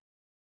that line.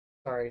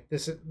 Sorry,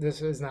 this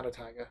is not a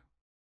Taiga.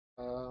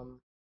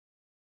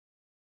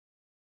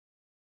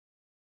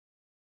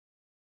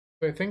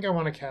 So I think I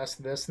want to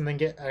cast this and then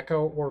get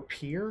Echo or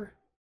Pier.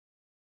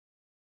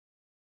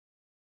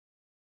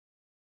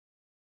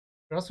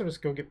 I could also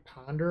just go get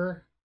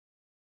Ponder.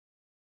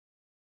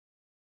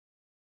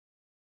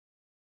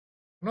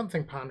 I don't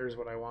think Ponder is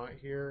what I want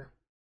here.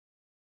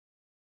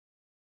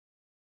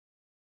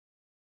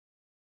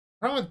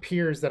 The problem with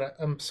Pier is that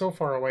I'm so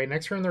far away.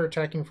 Next turn they're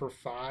attacking for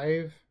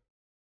 5.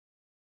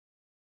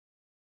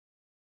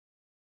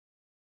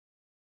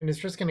 And it's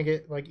just going to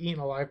get like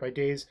eaten alive by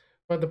Daze.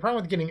 But the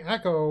problem with getting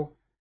Echo,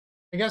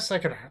 I guess I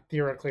could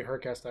theoretically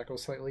Hardcast Echo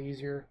slightly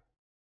easier.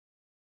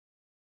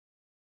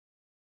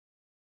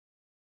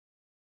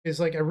 Is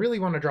like I really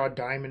want to draw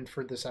Diamond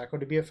for this Echo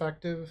to be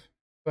effective,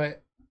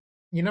 but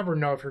you never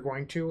know if you're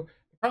going to.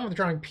 The problem with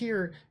drawing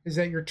Pier is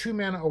that you're 2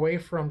 mana away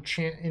from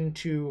Chant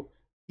into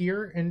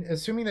Pier, and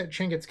assuming that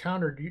Chant gets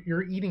countered,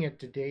 you're eating it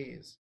to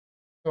Daze.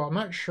 So I'm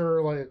not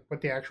sure like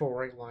what the actual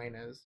right line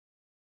is.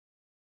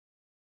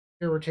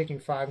 Here we're taking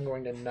 5 and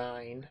going to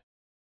 9.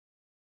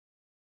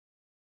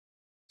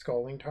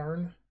 Scalding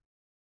Tarn.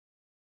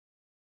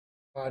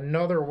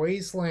 Another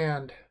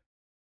Wasteland.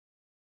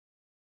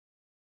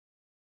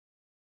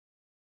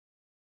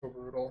 So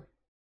brutal.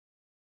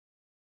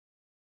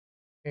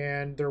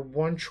 And they're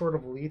 1 short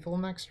of lethal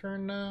next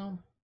turn now.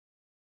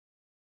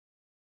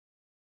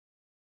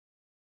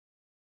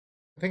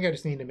 I think I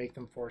just need to make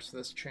them force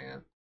this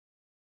Chant.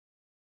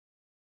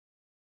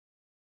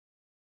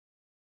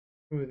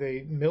 Ooh,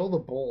 they mill the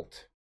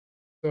Bolt.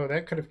 So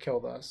that could have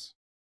killed us.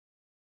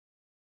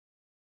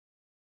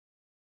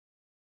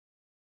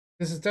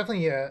 This is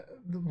definitely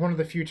one of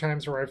the few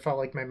times where I felt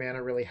like my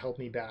mana really held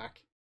me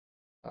back.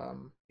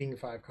 Being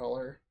 5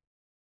 color.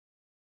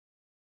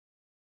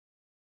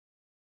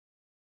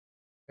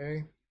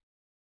 Okay.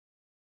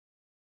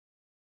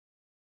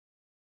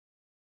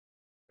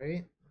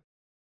 Right.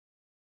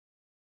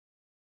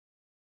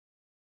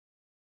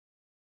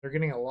 They're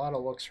getting a lot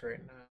of looks right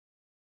now.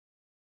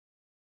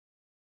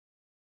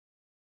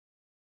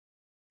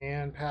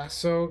 And pass.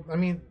 So, I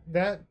mean,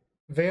 that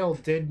Veil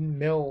did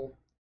mill.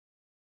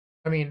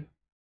 I mean,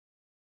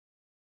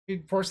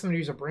 it forced them to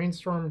use a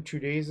Brainstorm 2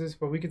 dazes,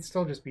 but we could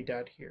still just be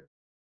dead here.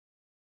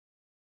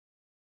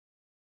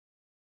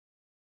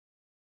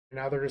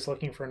 Now they're just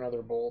looking for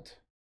another Bolt.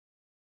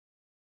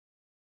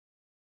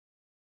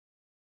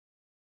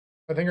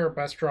 I think our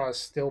best draw is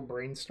still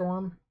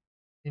Brainstorm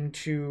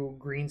into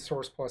green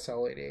source plus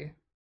LED.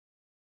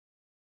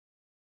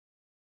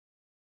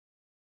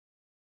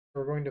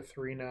 We're going to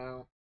 3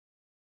 now.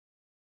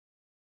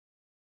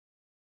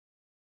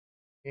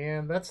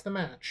 And that's the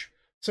match.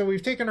 So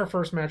we've taken our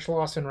first match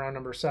loss in round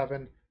number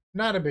 7.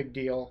 Not a big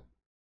deal.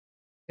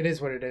 It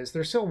is what it is.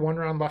 There's still 1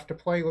 round left to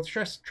play. Let's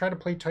just try to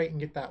play tight and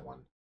get that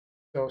one.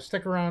 So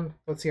stick around.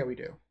 Let's see how we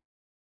do.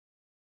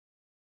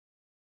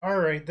 All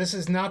right, this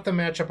is not the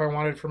matchup I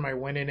wanted for my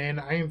win and in.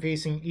 I am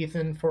facing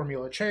Ethan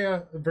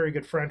Formulacea, a very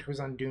good friend who's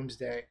on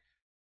Doomsday.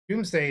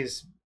 Doomsday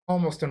is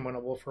almost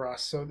unwinnable for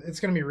us, so it's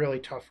going to be really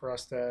tough for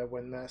us to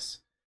win this.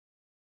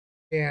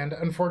 And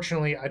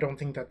unfortunately, I don't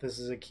think that this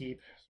is a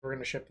keep, so we're going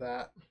to ship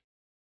that.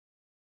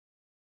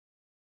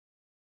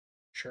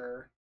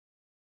 Sure.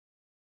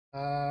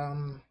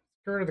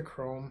 Spirit of the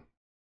Chrome.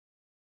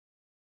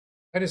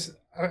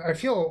 I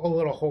feel a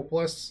little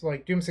hopeless.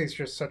 Like, Doomsday's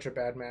just such a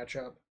bad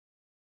matchup.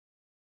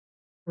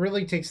 It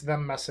really takes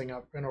them messing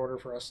up in order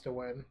for us to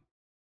win.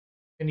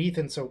 And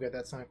Ethan's so good,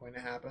 that's not going to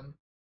happen.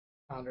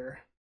 Ponder.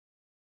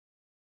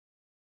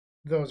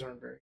 Those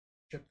aren't very.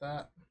 Ship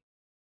that.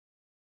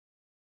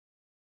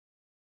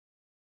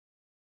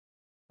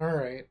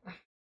 Alright.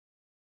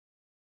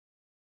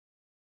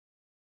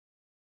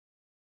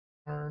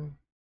 Turn.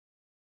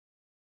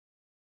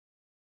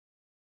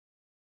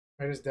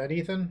 I just dead,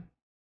 Ethan?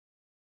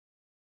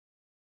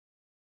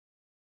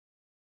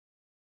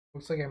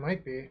 Looks like I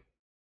might be.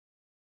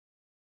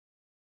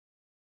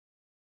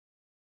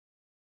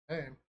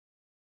 Okay.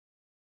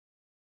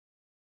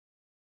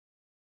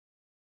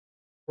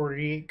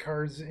 48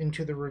 cards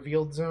into the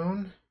revealed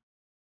zone.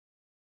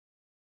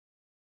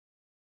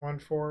 1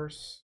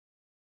 force,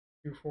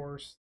 2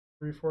 force,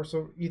 3, 4.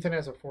 So Ethan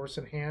has a force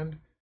in hand,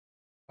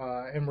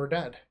 and we're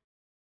dead.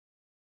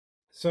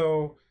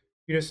 So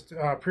you just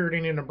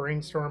preordain in a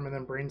brainstorm and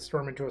then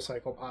brainstorm into a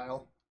cycle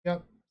pile.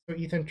 Yep. So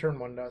Ethan turn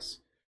 1 does.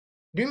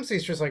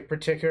 Doomsday's just like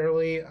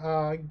particularly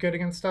good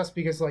against us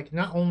because like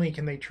not only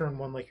can they turn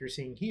 1 like you're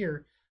seeing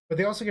here, but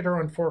they also get to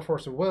run 4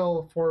 Force of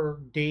Will, 4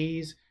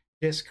 Daze,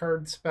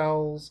 discard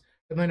spells,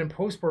 and then in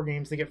post-board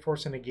games they get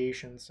Force of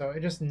Negation. So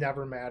it just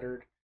never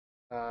mattered.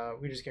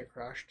 We just get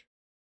crushed.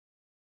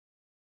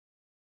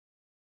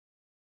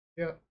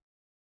 Yep.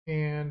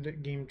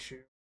 And game 2.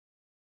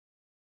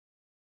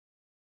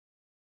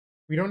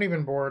 We don't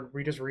even board,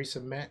 we just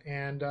resubmit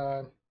and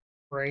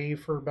pray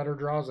for better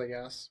draws, I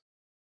guess.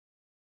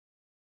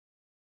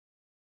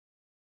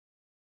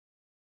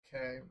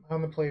 Okay,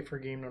 on the play for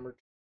game number 2.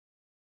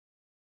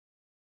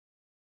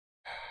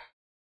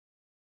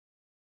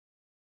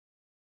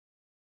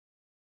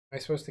 Am I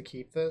supposed to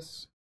keep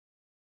this?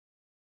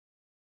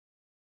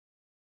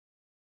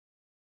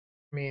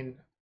 I mean,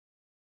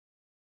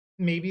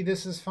 maybe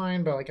this is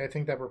fine, but like I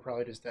think that we're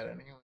probably just dead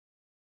anyway.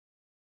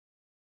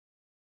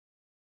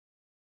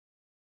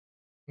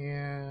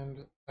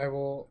 And I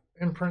will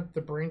imprint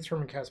the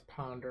Brainstorm and cast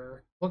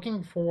Ponder,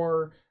 looking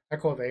for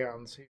Echo of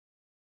Aeons. It's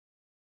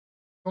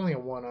only a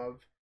 1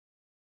 of.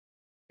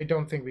 I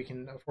don't think we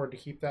can afford to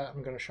keep that.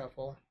 I'm going to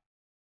shuffle.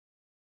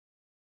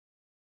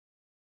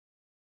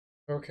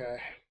 Okay.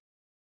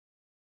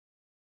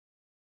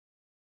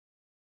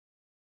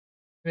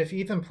 And if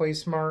Ethan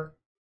plays smart,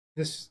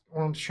 this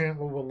Orim's Chant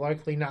will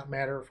likely not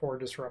matter for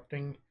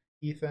disrupting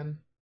Ethan.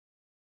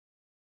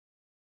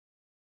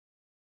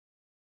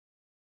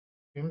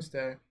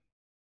 Doomsday.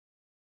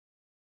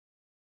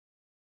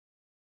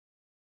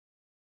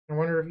 I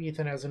wonder if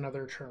Ethan has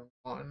another turn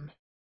 1.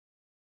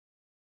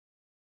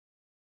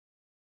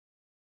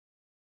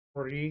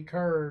 48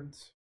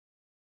 cards.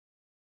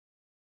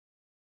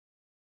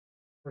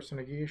 Force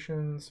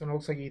negations. And it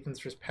looks like Ethan's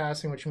just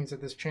passing, which means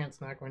that this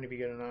Chant's not going to be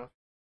good enough.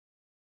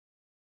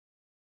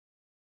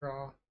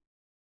 Draw.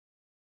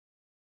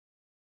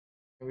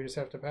 And we just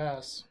have to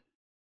pass.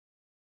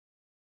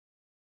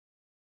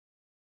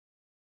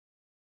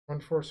 1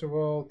 Force of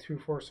Will, 2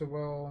 Force of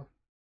Will.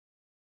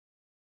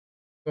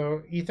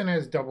 So Ethan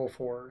has double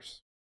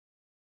 4s.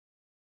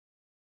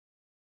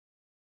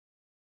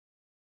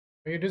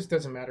 It just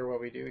doesn't matter what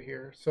we do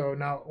here. So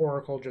now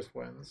Oracle just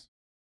wins.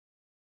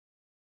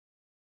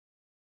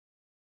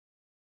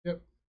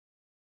 Yep.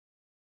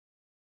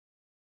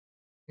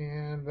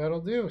 And that'll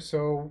do.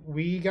 So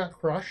we got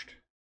crushed.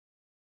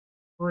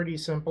 Pretty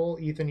simple.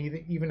 Ethan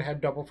even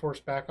had double force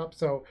backup,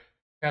 so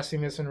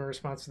casting this in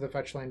response to the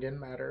fetch land didn't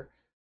matter.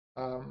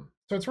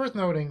 So it's worth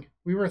noting,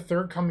 we were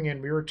 3rd coming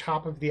in. We were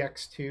top of the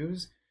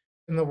X2s.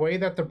 And the way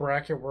that the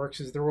bracket works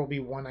is there will be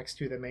one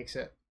X2 that makes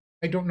it.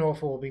 I don't know if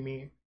it will be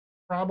me.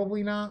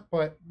 Probably not,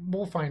 but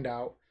we'll find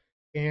out.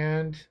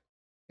 And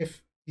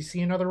if you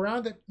see another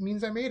round, that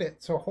means I made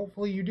it. So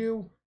hopefully you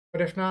do.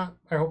 But if not,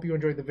 I hope you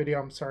enjoyed the video.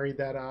 I'm sorry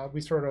that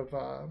we sort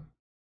of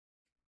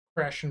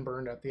crashed and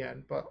burned at the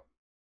end, but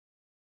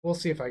we'll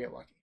see if I get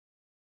lucky.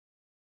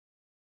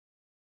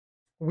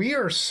 We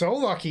are so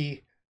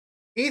lucky.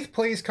 8th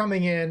place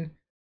coming in.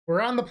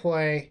 We're on the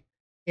play.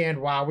 And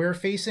wow, we're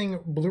facing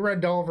Blue-Red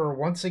Delver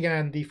once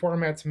again. The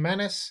format's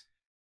Menace.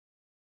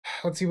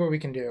 Let's see what we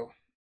can do.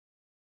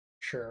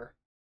 Sure.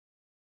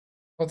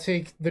 I'll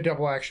take the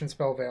double action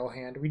spell Veil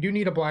Hand. We do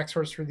need a black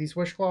source for these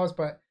Wish Claws,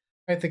 but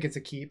I think it's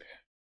a keep.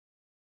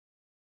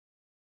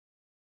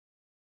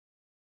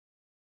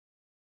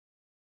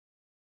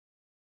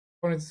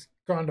 When it's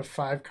gone to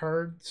 5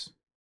 cards.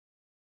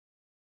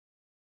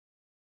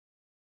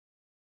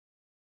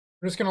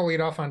 We're just going to lead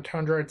off on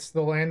Tundra. It's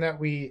the land that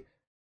we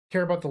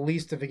care about the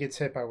least if it gets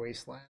hit by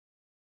Wasteland.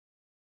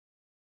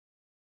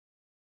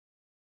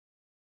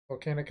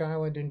 Volcanic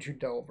Island into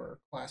Delver.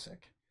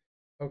 Classic.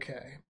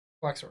 Okay.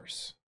 Black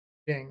source.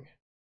 Ding.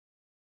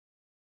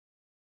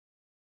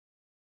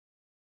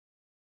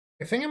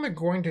 I think I'm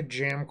going to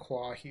jam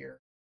Claw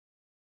here.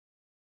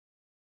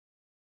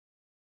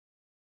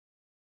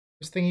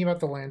 Just thinking about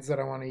the lands that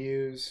I want to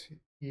use.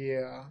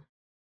 Yeah.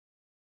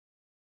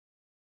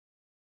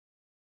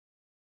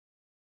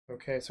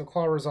 Okay, so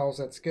Claw resolves,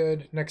 that's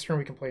good. Next turn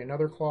we can play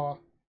another Claw.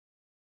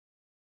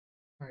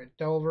 Alright,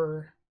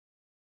 Delver.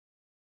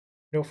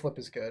 No flip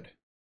is good.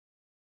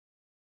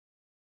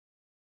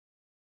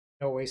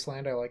 No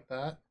Wasteland, I like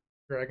that.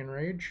 Dragon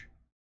Rage.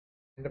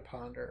 And a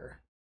Ponder.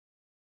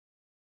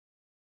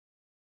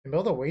 And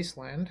build a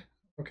Wasteland.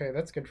 Okay,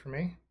 that's good for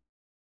me.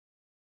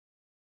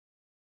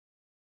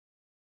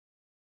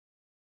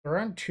 They're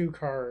on 2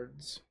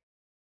 cards.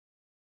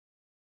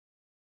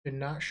 Did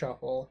not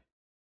shuffle.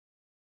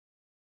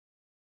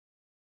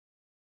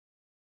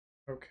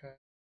 Okay.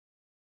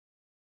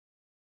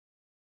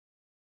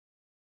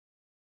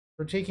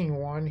 We're taking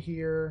 1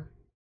 here.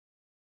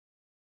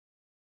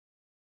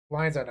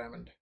 Lions at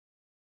Diamond.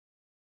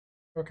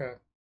 Okay.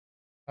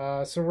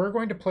 So we're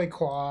going to play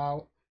Claw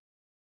out.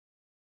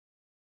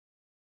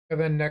 And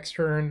then next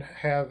turn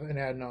have an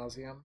Ad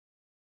Nauseam.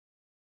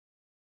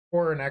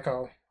 Or an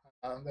Echo.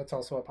 That's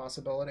also a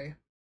possibility.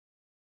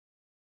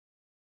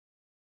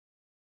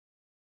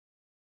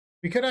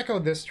 We could echo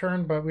this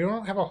turn, but we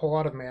don't have a whole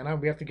lot of mana.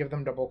 We have to give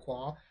them double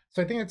claw.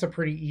 So I think it's a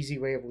pretty easy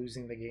way of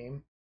losing the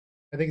game.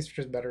 I think it's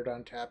just better to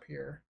untap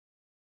here.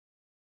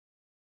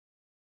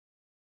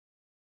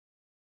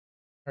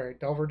 All right,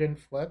 Delver didn't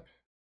flip.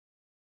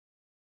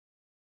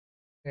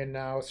 And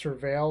now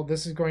Surveil.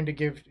 This is going to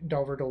give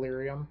Delver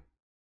Delirium.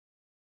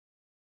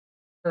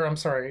 Or I'm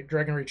sorry,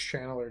 Dragon Reach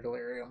Channeler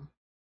Delirium.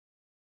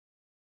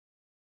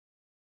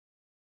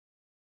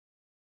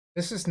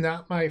 This is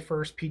not my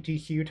first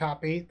PTQ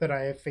top 8 that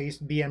I have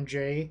faced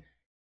BMJ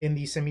in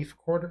the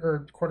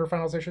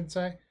quarterfinals, I should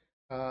say.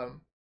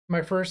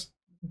 My first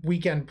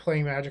weekend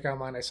playing Magic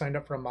Online, I signed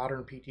up for a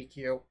modern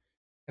PTQ,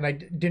 and I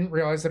didn't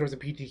realize that it was a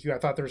PTQ. I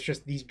thought there was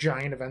just these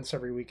giant events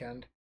every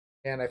weekend,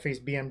 and I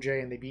faced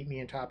BMJ, and they beat me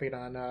in top 8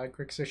 on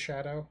Grixis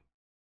Shadow.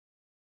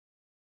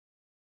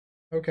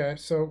 Okay,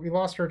 so we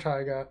lost our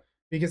Taiga.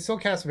 We can still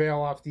cast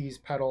Veil off these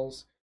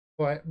petals,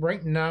 but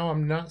right now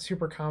I'm not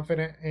super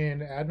confident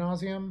in Ad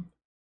Nauseam,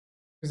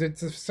 because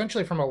it's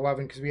essentially from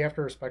 11, because we have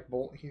to respect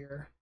Bolt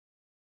here.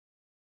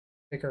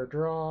 Take our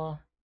draw.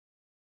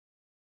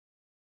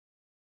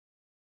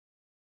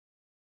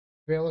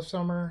 Veil of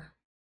Summer.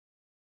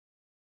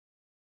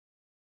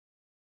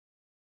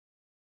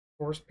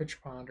 Force Pitch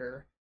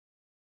Ponder.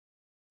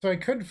 So I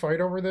could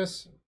fight over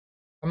this.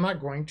 I'm not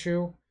going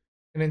to.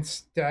 And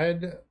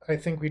instead, I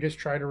think we just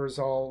try to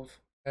resolve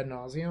Ad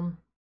Nauseam.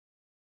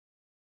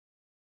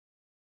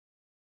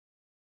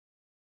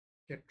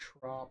 Get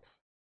Trop.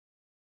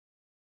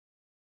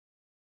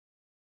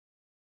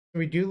 So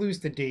we do lose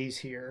the days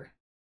here.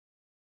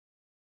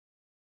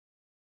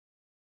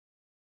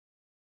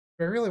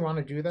 Do I really want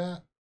to do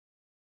that?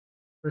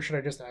 Or should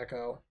I just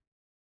echo?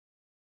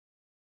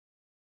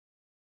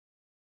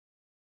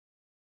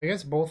 I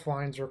guess both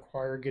lines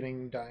require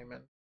getting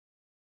Diamond.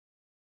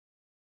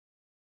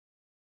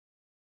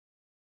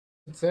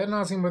 It's Ad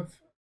Nauseam with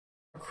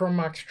a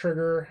Chromox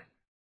trigger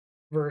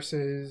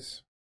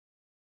versus...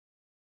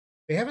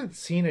 They haven't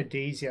seen a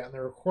daze yet, and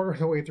they're a quarter of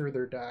the way through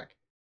their deck.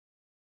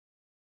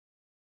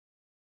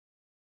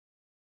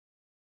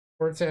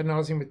 Or it's Ad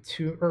Nauseam with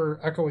 2, or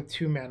Echo with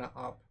 2 mana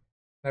up.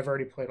 I've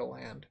already played a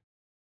land.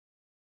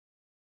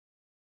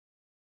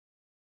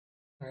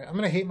 Alright, I'm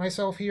going to hate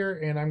myself here,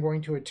 and I'm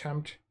going to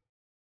attempt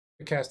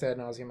to cast Ad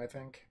Nauseam, I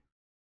think.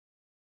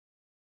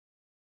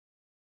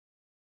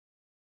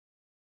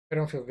 I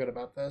don't feel good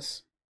about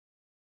this.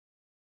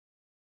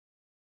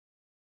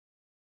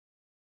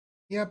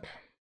 Yep.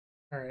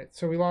 Alright,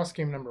 so we lost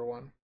game number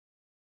 1.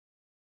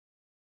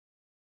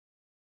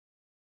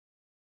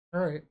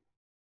 Alright.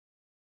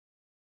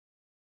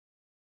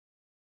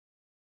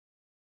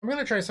 I'm going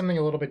to try something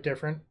a little bit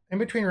different. In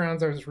between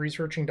rounds, I was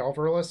researching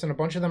Delver lists, and a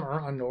bunch of them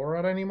aren't on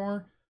Null-Rod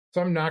anymore, so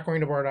I'm not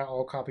going to board out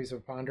all copies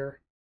of Ponder.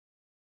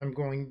 I'm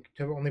going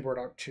to only board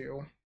out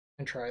 2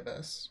 and try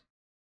this.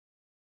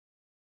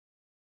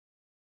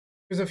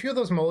 There's a few of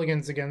those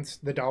mulligans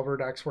against the Delver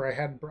decks where I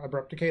had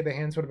Abrupt Decay. The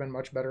hands would have been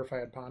much better if I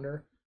had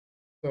Ponder.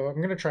 So I'm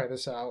going to try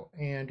this out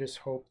and just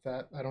hope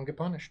that I don't get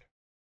punished.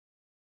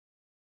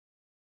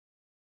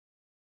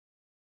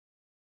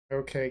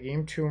 Okay,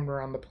 game 2 and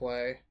we're on the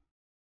play.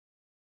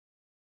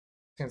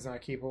 This hand's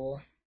not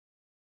keepable.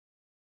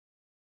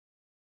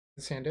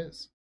 This hand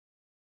is.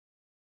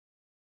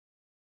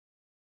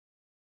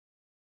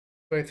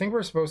 So I think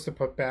we're supposed to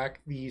put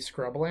back the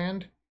Scrub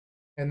land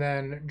and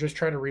then just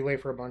try to relay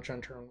for a bunch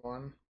on turn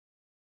 1.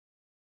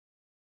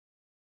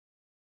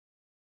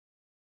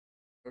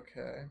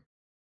 Okay.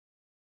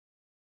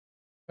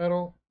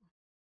 Pedal.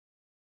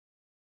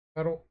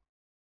 Pedal.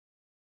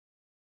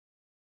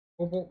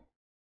 Opal.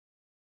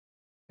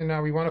 And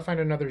now we want to find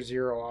another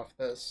 0 off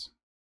this.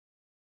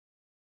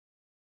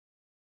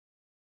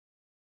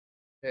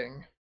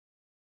 Ding.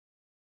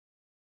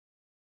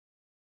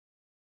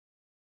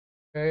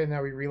 Okay,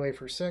 now we relay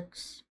for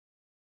 6.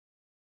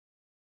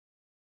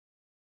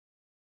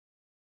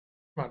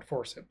 Come on,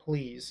 force it,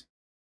 please.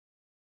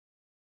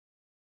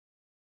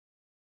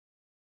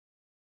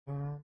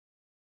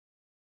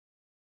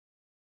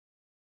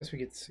 Guess we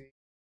could see.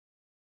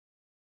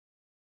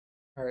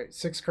 Alright,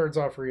 6 cards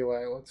off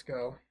relay. Let's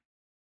go.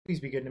 Please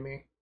be good to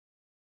me.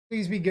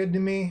 Please be good to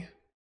me.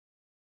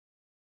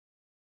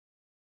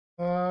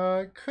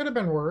 Could have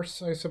been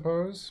worse, I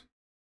suppose.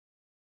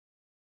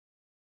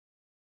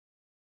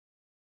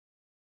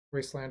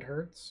 Wasteland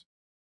hurts.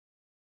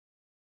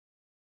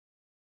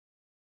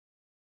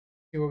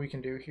 See what we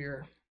can do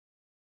here.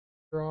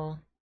 Draw.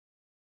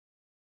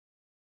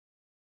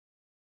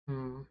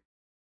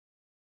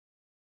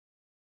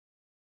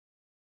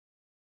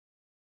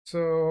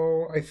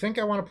 So I think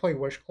I want to play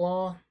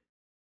Wishclaw.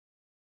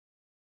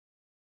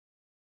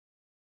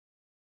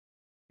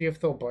 See if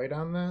they'll bite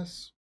on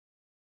this.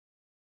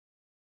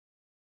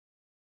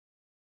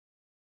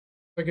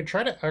 I could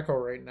try to Echo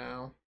right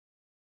now.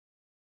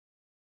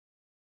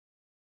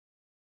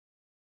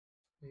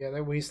 Yeah,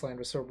 that Wasteland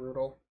was so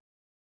brutal.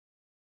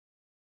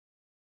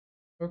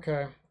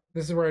 Okay,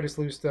 this is where I just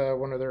lose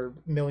one of their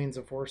millions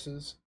of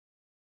forces.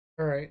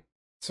 Alright,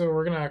 so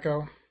we're gonna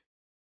Echo.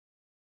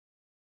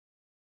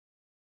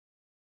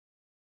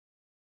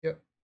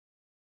 Yep.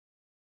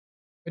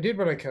 I did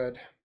what I could.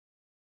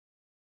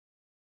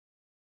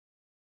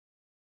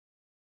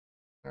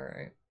 All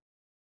right.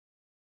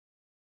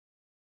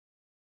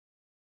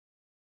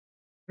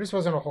 There just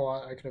wasn't a whole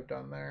lot I could have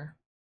done there.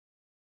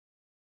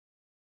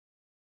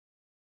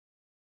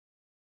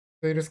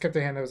 They just kept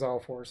a hand that was all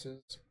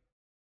forces.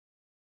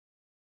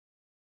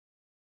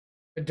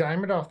 A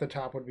diamond off the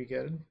top would be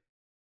good.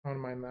 I don't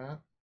mind that.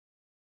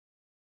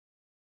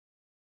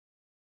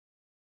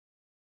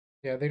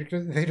 Yeah, they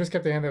just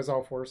kept a hand that was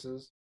all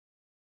forces.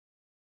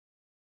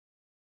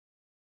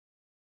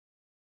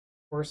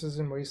 Forces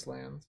and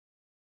wastelands.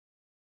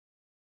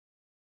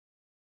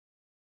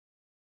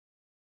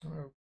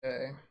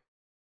 Okay.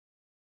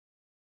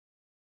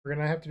 We're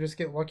gonna have to just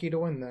get lucky to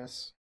win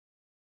this.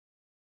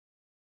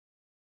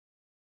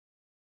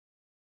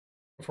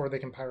 Before they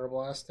can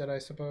Pyroblast it, I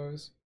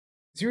suppose.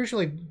 It's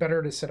usually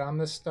better to sit on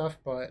this stuff,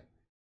 but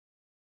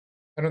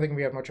I don't think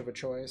we have much of a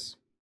choice.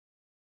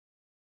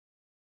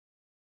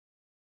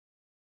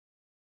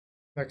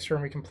 Next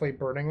turn we can play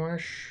Burning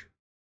Wish.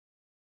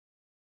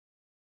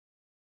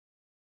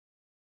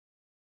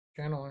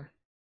 Channeler.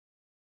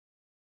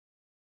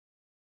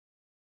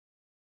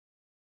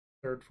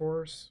 Third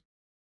Force.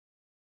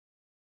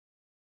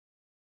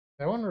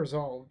 That one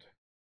resolved.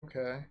 Okay.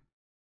 I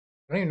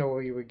don't even know what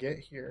you would get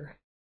here.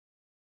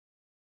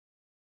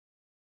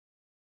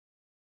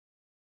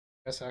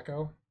 Guess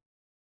Echo.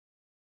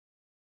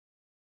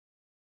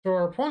 So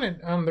our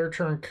opponent on their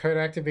turn could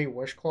activate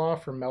Wish Claw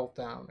for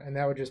Meltdown, and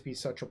that would just be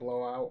such a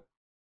blowout.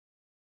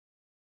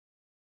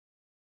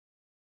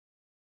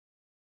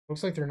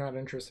 Looks like they're not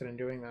interested in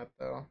doing that,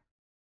 though.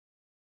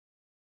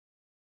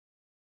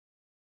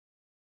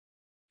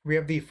 We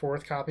have the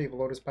 4th copy of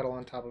Lotus Petal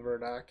on top of our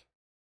deck.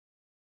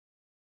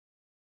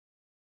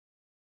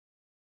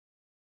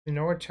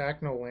 No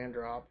attack, no land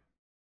drop.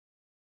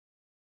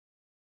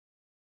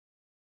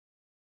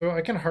 So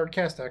I can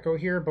hardcast Echo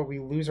here, but we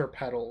lose our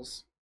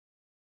petals.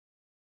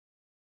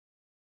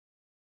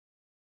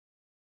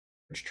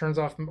 Which turns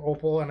off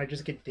Opal, and I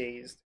just get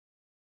dazed.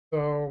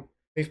 So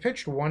they've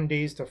pitched 1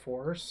 Daze to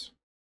force.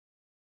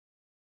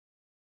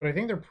 But I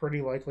think they're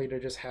pretty likely to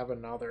just have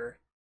another.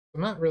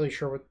 I'm not really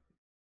sure what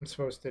I'm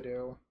supposed to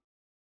do.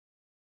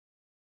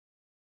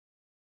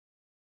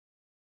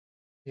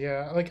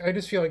 Yeah, like, I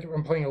just feel like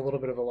I'm playing a little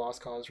bit of a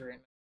lost cause right now.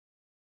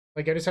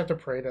 Like, I just have to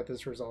pray that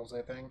this resolves,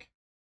 I think.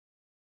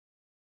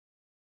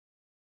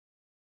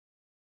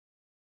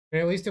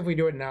 And at least if we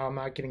do it now, I'm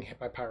not getting hit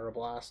by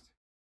Pyroblast.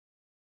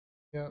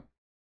 Yep.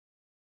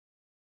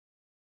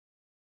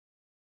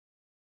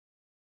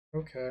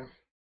 Okay.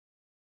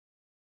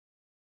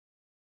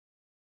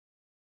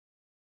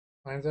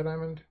 Lion's Eye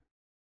Diamond.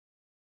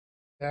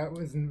 That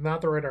was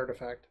not the right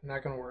artifact.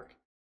 Not gonna work.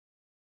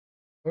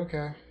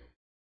 Okay.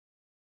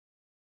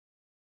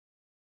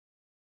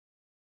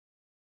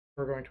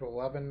 We're going to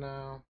 11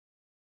 now.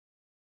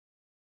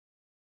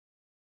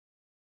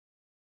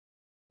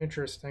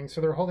 Interesting.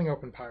 So they're holding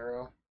open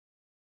Pyro.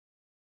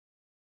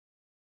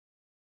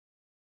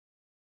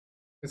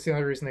 That's the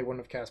only reason they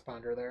wouldn't have cast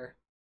Ponder there.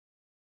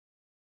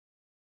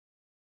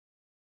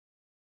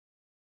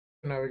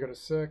 So now we go to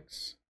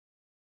 6.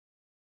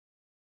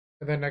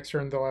 And then next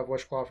turn they'll have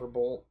Wishclaw for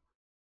Bolt.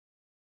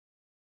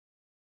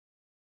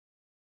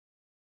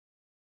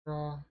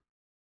 Draw. I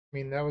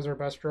mean, that was our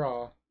best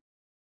draw.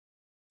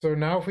 So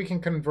now if we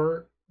can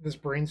convert this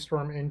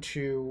Brainstorm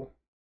into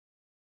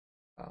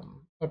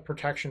a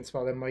protection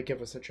spell, that might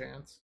give us a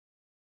chance.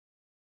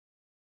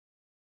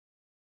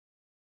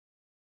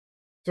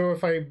 So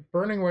if I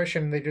Burning Wish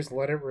and they just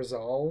let it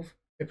resolve,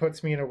 it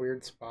puts me in a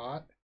weird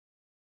spot.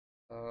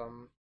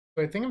 So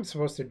I think I'm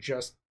supposed to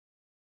just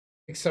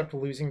accept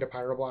losing to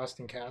Pyroblast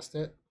and cast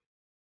it.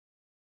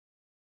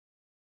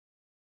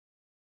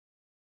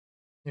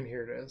 And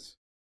here it is.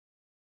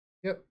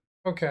 Yep.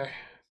 Okay.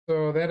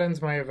 So that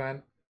ends my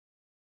event.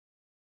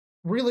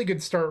 Really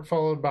good start,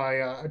 followed by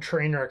a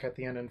train wreck at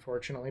the end,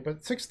 unfortunately.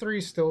 But 6-3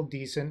 is still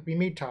decent. We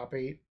made top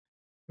 8.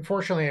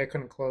 Unfortunately, I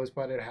couldn't close,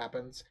 but it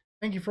happens.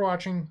 Thank you for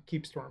watching.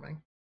 Keep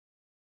storming.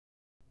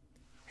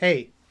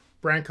 Hey,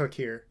 Bryant Cook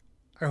here.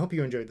 I hope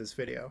you enjoyed this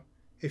video.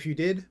 If you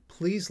did,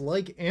 please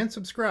like and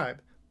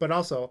subscribe, but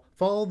also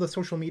follow the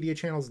social media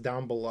channels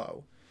down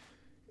below.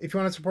 If you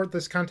want to support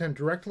this content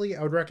directly,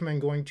 I would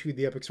recommend going to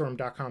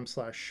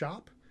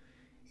theepicstorm.com/shop.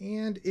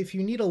 And if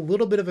you need a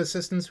little bit of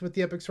assistance with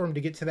the Epic Storm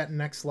to get to that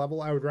next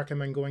level, I would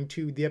recommend going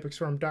to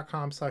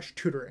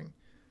theepicstorm.com/tutoring.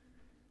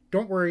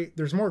 Don't worry,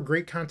 there's more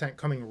great content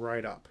coming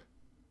right up.